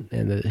in.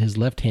 And his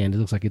left hand, it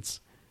looks like it's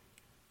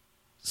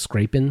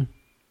scraping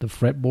the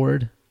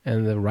fretboard,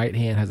 and the right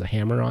hand has a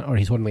hammer on, or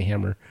he's holding a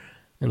hammer,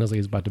 and it looks like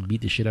he's about to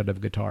beat the shit out of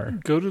a guitar.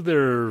 Go to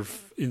their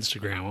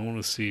Instagram. I want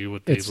to see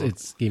what they look.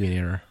 It's gave me an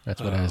error. That's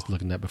what I was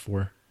looking at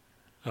before.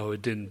 Oh,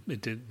 it didn't.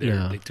 It did.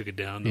 No. They took it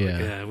down. Yeah.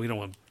 Like, yeah, we don't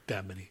want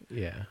that many.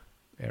 Yeah,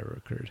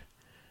 error occurred.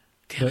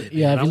 Damn it,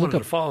 yeah, man. if you I look wanted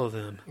up, to follow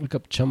them. Look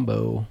up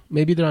Chumbo.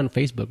 Maybe they're on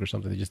Facebook or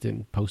something. They just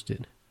didn't post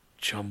it.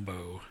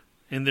 Chumbo,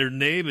 and their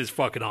name is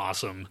fucking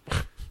awesome.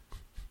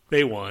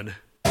 They won.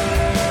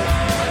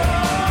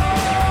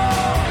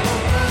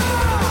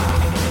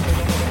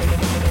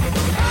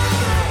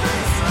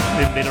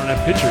 They don't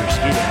have pictures,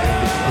 do they,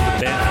 of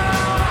the band?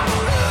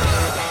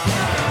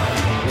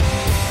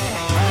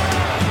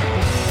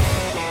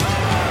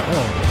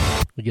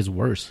 Oh, it gets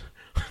worse.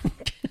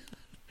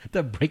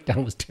 That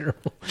breakdown was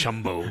terrible.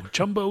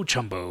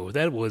 Chumbo.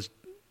 That was.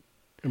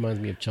 Reminds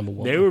me of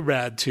Chumbo. They were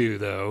bad too,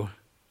 though.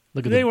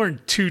 They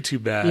weren't too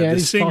bad. Yeah,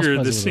 the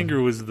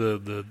singer was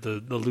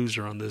the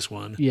loser on this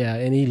one. Yeah,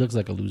 and he looks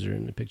like a loser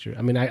in the picture.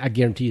 I mean, I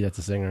guarantee you that's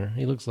a singer.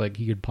 He looks like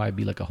he could probably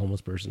be like a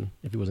homeless person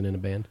if he wasn't in a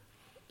band,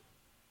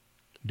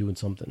 doing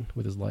something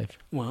with his life.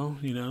 Well,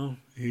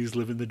 he's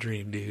living the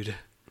dream, dude.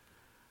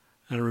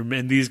 I remember,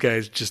 and these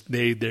guys just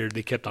they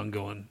kept on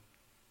going.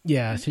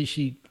 Yeah,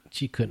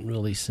 she couldn't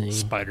really sing.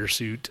 Spider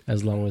suit.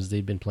 As long as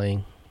they've been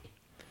playing.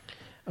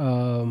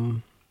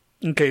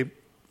 Okay,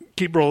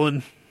 keep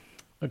rolling.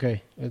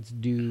 Okay, let's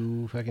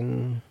do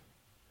fucking.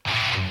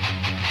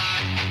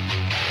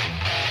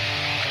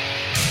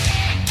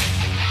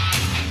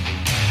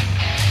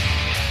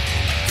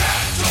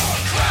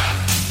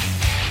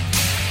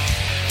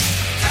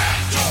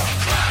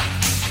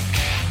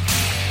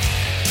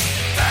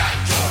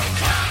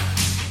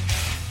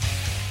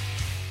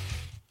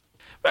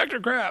 Factor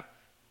crap.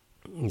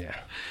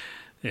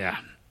 Yeah.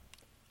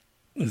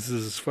 This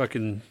is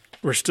fucking.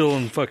 We're still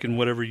in fucking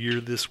whatever year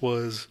this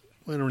was.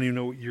 I don't even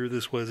know what year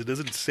this was. It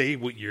doesn't say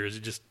what year. It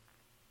just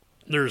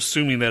they're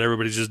assuming that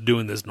everybody's just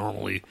doing this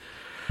normally.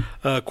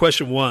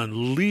 Question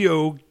 1.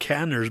 Leo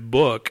Kanner's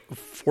book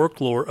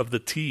Folklore of the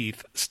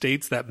Teeth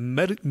states that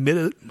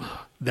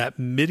that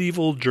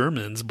medieval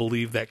Germans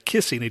believed that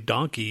kissing a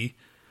donkey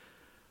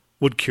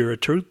would cure a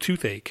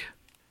toothache.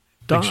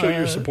 Show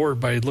your support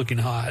by looking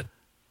hot.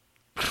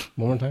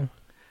 One more time.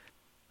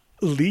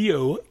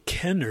 Leo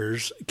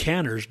Kanner's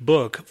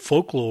book,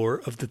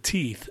 Folklore of the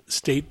Teeth,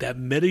 state that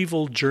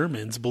medieval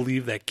Germans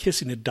believed that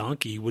kissing a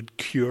donkey would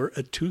cure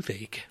a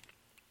toothache.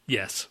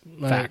 Yes,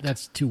 fact.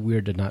 That's too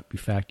weird to not be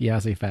fact. Yeah, I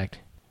say fact.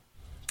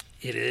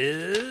 It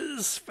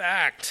is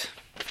fact.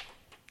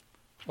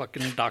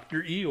 Fucking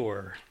Dr.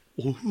 Eeyore.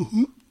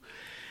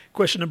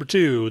 Question number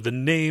 2. The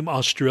name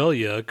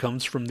Australia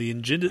comes from the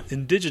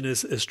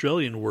indigenous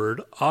Australian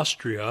word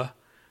Astra,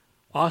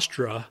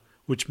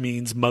 which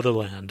means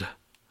motherland.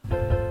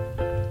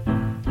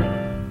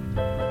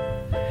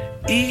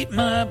 Eat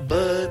my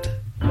butt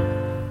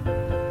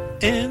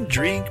and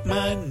drink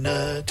my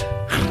nut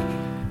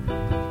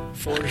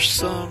for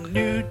some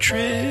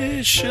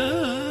nutrition.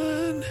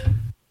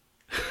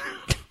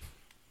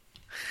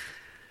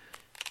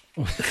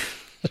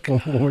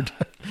 One more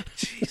time.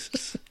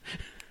 Jesus.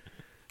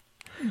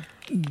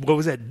 What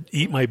was that?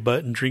 Eat my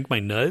butt and drink my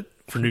nut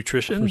for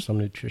nutrition? For some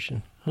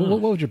nutrition. Huh.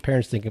 What would your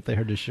parents think if they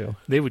heard this show?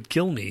 They would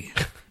kill me.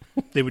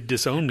 They would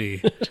disown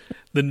me.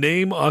 The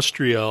name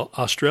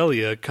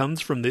Australia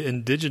comes from the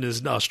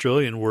indigenous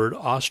Australian word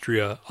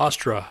Astra.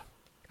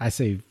 I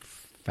say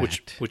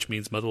fact. Which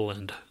means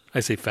motherland. I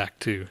say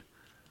fact too.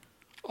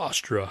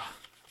 Astra.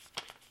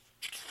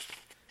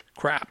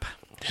 Crap.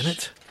 Damn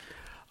it.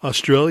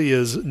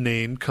 Australia's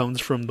name comes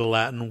from the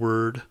Latin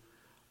word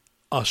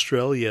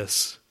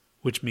Australis,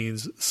 which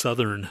means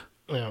southern.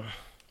 Yeah.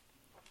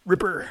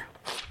 Ripper.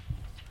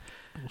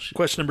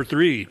 Question number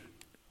 3.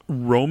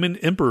 Roman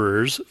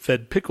emperors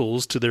fed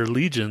pickles to their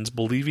legions,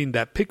 believing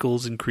that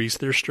pickles increase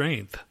their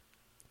strength.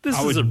 This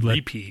is a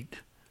repeat.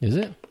 Is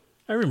it?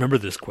 I remember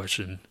this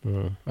question.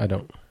 I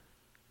don't.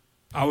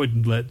 I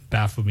would let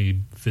Baphomet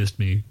fist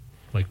me,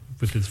 like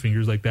with his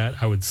fingers like that.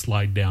 I would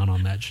slide down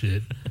on that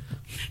shit.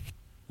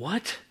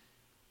 What?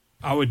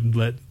 I would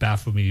let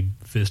Baphomet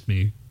fist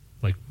me,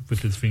 like with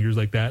his fingers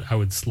like that. I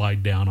would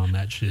slide down on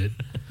that shit.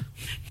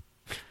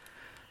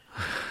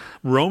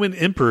 Roman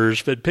emperors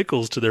fed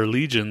pickles to their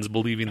legions,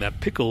 believing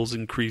that pickles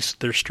increased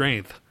their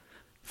strength.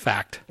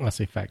 Fact. I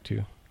say fact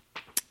too.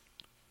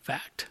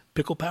 Fact.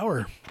 Pickle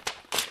power.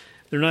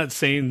 They're not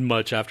saying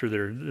much after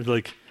they're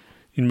like.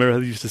 You remember how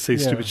they used to say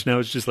stupid shit? Now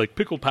it's just like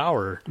pickle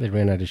power. They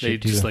ran out of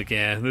shit too. They just like,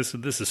 yeah, this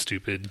is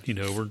stupid. You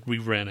know, we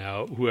ran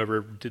out. Whoever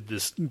did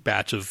this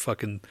batch of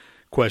fucking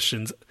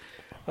questions.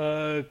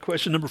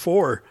 Question number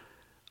 4.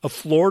 A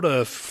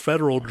Florida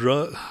federal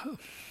judge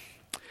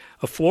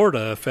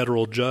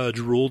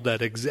ruled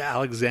that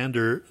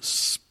Alexander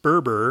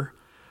Sperber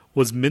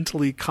was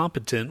mentally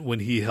competent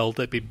when he held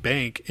up a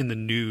bank in the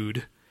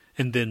nude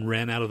and then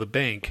ran out of the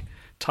bank,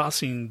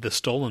 tossing the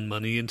stolen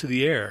money into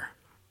the air.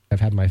 I've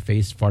had my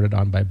face farted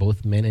on by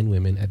both men and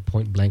women at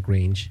point blank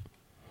range.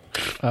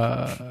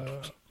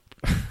 I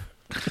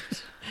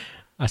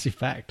say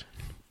fact.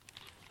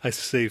 I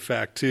say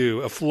fact too.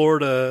 A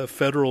Florida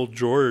federal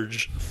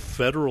judge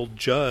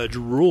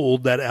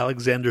ruled that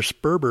Alexander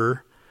Sperber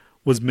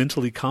was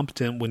mentally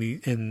competent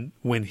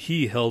when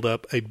he held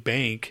up a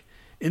bank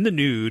in the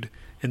nude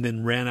and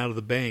then ran out of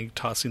the bank,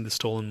 tossing the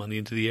stolen money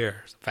into the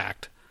air.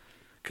 Fact.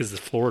 Because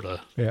it's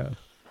Florida. Yeah.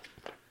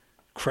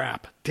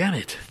 Crap. Damn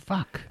it.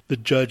 Fuck. The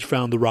judge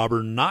found the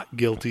robber not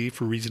guilty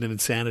for reason of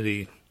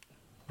insanity.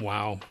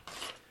 Wow.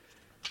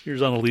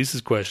 Here's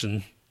Annalise's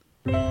question.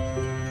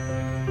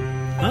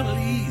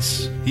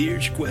 Annalise,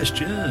 here's your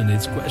question.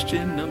 It's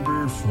question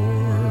number 4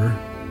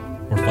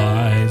 or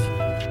 5.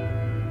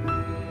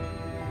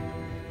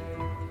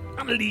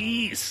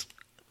 Annalise.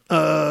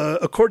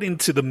 According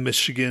to the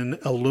Michigan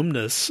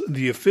Alumnus,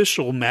 the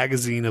official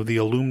magazine of the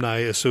Alumni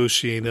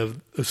Association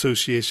of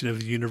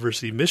the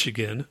University of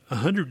Michigan,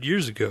 100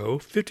 years ago,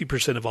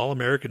 50% of all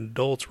American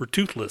adults were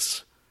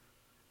toothless.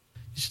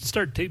 You should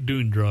start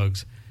doing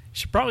drugs. You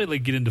should probably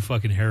get into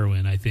fucking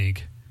heroin, I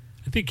think.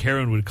 I think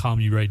heroin would calm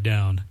you right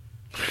down.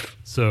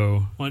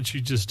 So why don't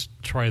you just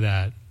try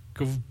that?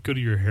 Go to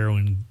your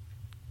heroin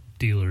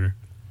dealer.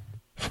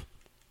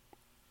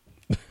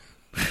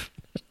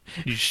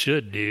 You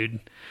should,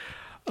 dude.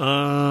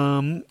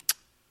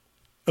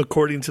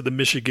 According to the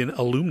Michigan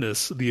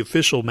Alumnus, the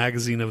official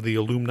magazine of the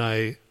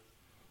Alumni,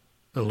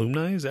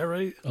 is that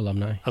right?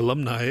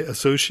 Alumni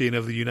Association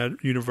of the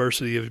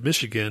University of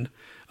Michigan,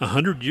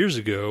 100 years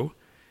ago,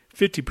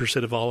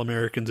 50% of all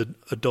American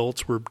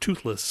adults were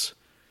toothless.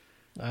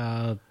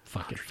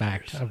 Fucking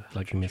fact. I'm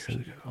like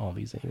missing all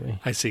these anyway.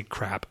 I say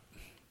crap.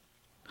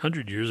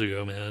 100 years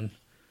ago, man.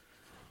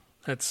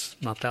 That's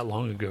not that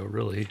long ago,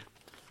 really.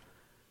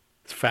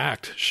 It's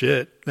fact.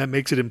 Shit. That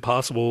makes it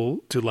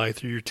impossible to lie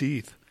through your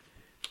teeth.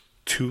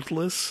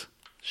 Toothless?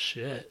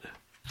 Shit.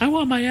 I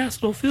want my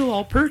asshole feel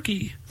all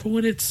perky for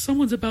when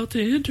someone's about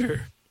to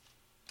enter.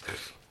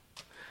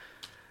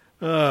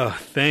 Oh,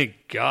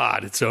 thank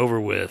God it's over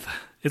with.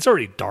 It's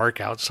already dark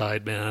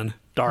outside, man.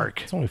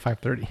 Dark. It's only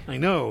 5:30. I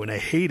know, and I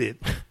hate it.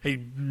 I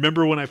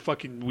remember when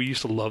we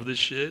used to love this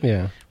shit?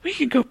 Yeah. We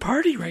can go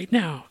party right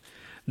now.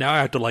 Now I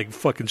have to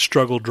fucking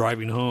struggle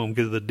driving home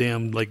because of the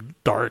damn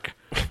dark.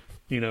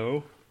 You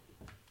know,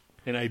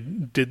 and I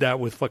did that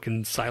with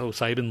fucking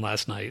psilocybin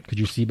last night. Could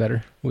you see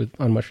better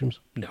on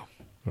mushrooms? No.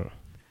 Oh.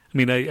 I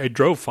mean, I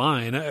drove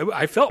fine.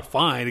 I felt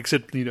fine,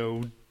 except,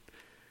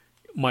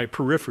 my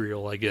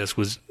peripheral, I guess,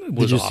 was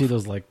Did you off. see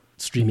those like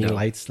streaming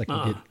lights like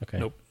you did? Okay.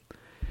 Nope.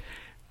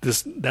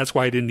 That's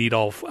why I didn't eat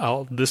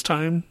all this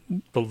time.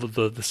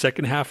 The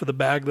second half of the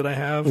bag that I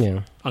have,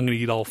 I'm going to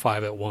eat all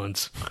 5 at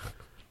once.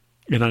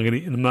 And I'm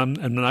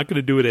not going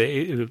to do it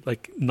at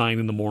like 9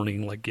 in the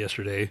morning like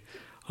yesterday.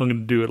 I'm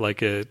going to do it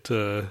like at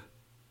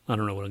I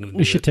don't know what I'm going to do.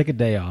 You should take a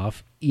day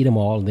off, eat them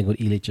all, and then go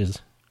to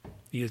Elitch's.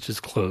 Elitch's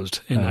closed,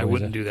 and I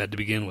wouldn't do that to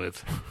begin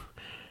with.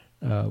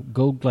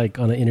 Go like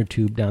on an inner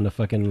tube down the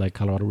fucking like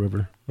Colorado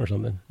River or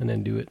something, and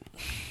then do it.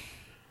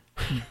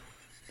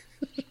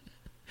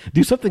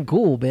 Do something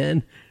cool,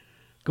 man.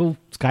 Go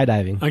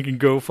skydiving. I can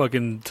go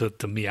fucking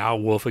to Meow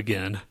Wolf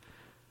again.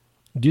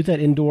 Do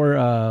that indoor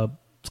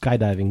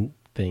skydiving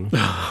thing.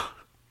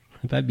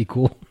 That'd be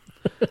cool.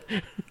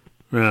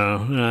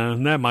 No,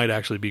 that might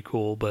actually be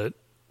cool, but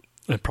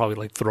I'd probably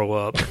like throw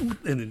up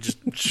and then just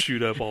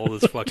shoot up all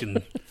this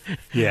fucking.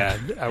 Yeah,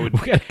 I would.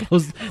 We gotta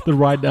close the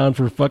ride down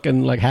for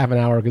fucking like half an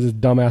hour because this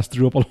dumbass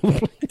threw up all over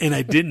the place. And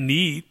I didn't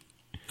eat.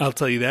 I'll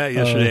tell you that.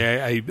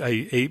 Yesterday,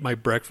 I ate my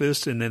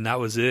breakfast and then that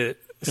was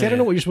it. See, I don't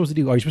know what you're supposed to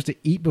do. Are you supposed to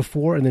eat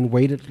before and then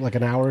wait it like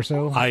an hour or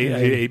so? I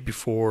ate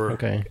before.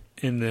 Okay.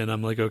 And then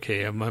I'm like,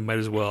 okay, I might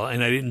as well.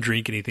 And I didn't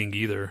drink anything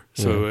either.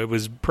 So it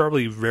was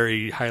probably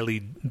very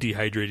highly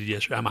dehydrated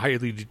yesterday. I'm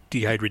highly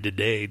dehydrated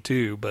today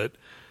too, but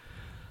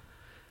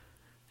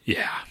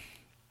yeah.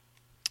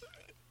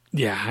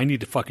 Yeah, I need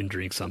to fucking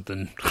drink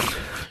something.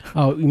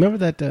 Oh, remember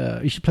that?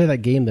 You should play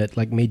that game that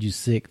like made you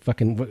sick.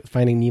 Fucking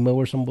Finding Nemo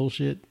or some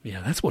bullshit.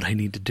 Yeah, that's what I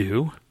need to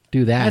do.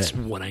 Do that. That's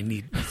what I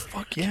need.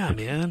 Fuck yeah,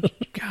 man.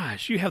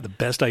 Gosh, you have the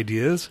best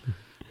ideas.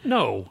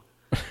 No.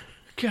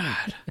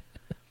 God.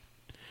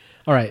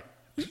 All right.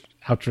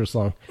 Outro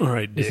song. All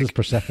right, Dick. This is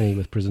Persephone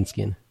with Prison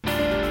Skin.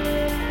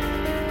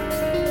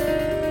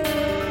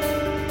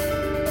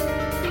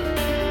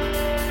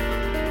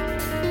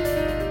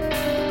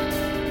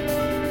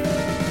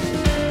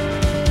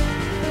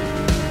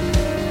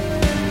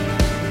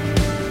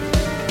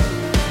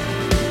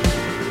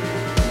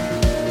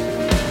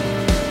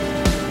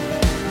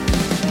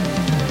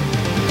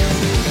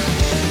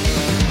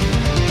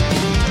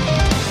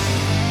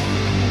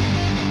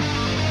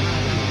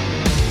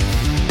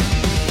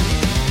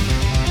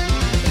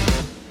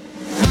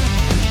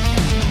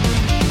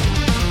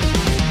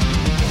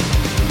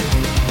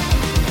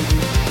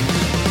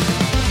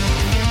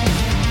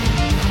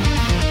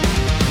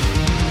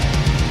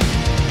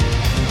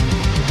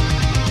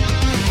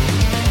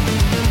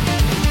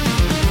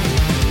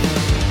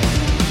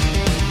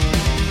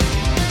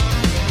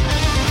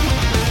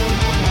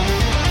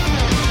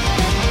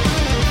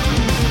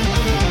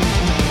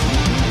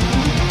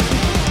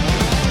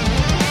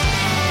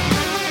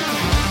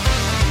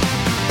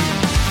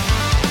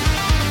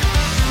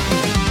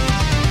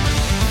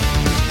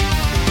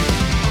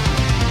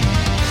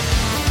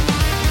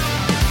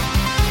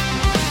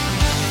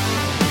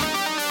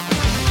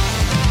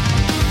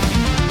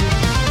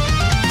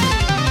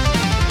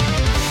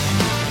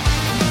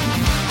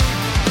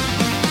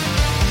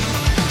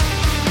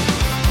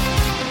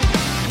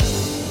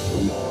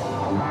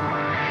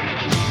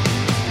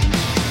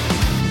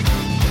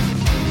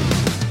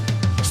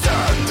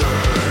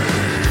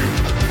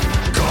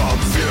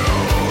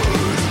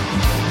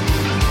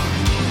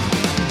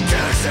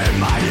 In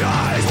my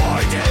eyes,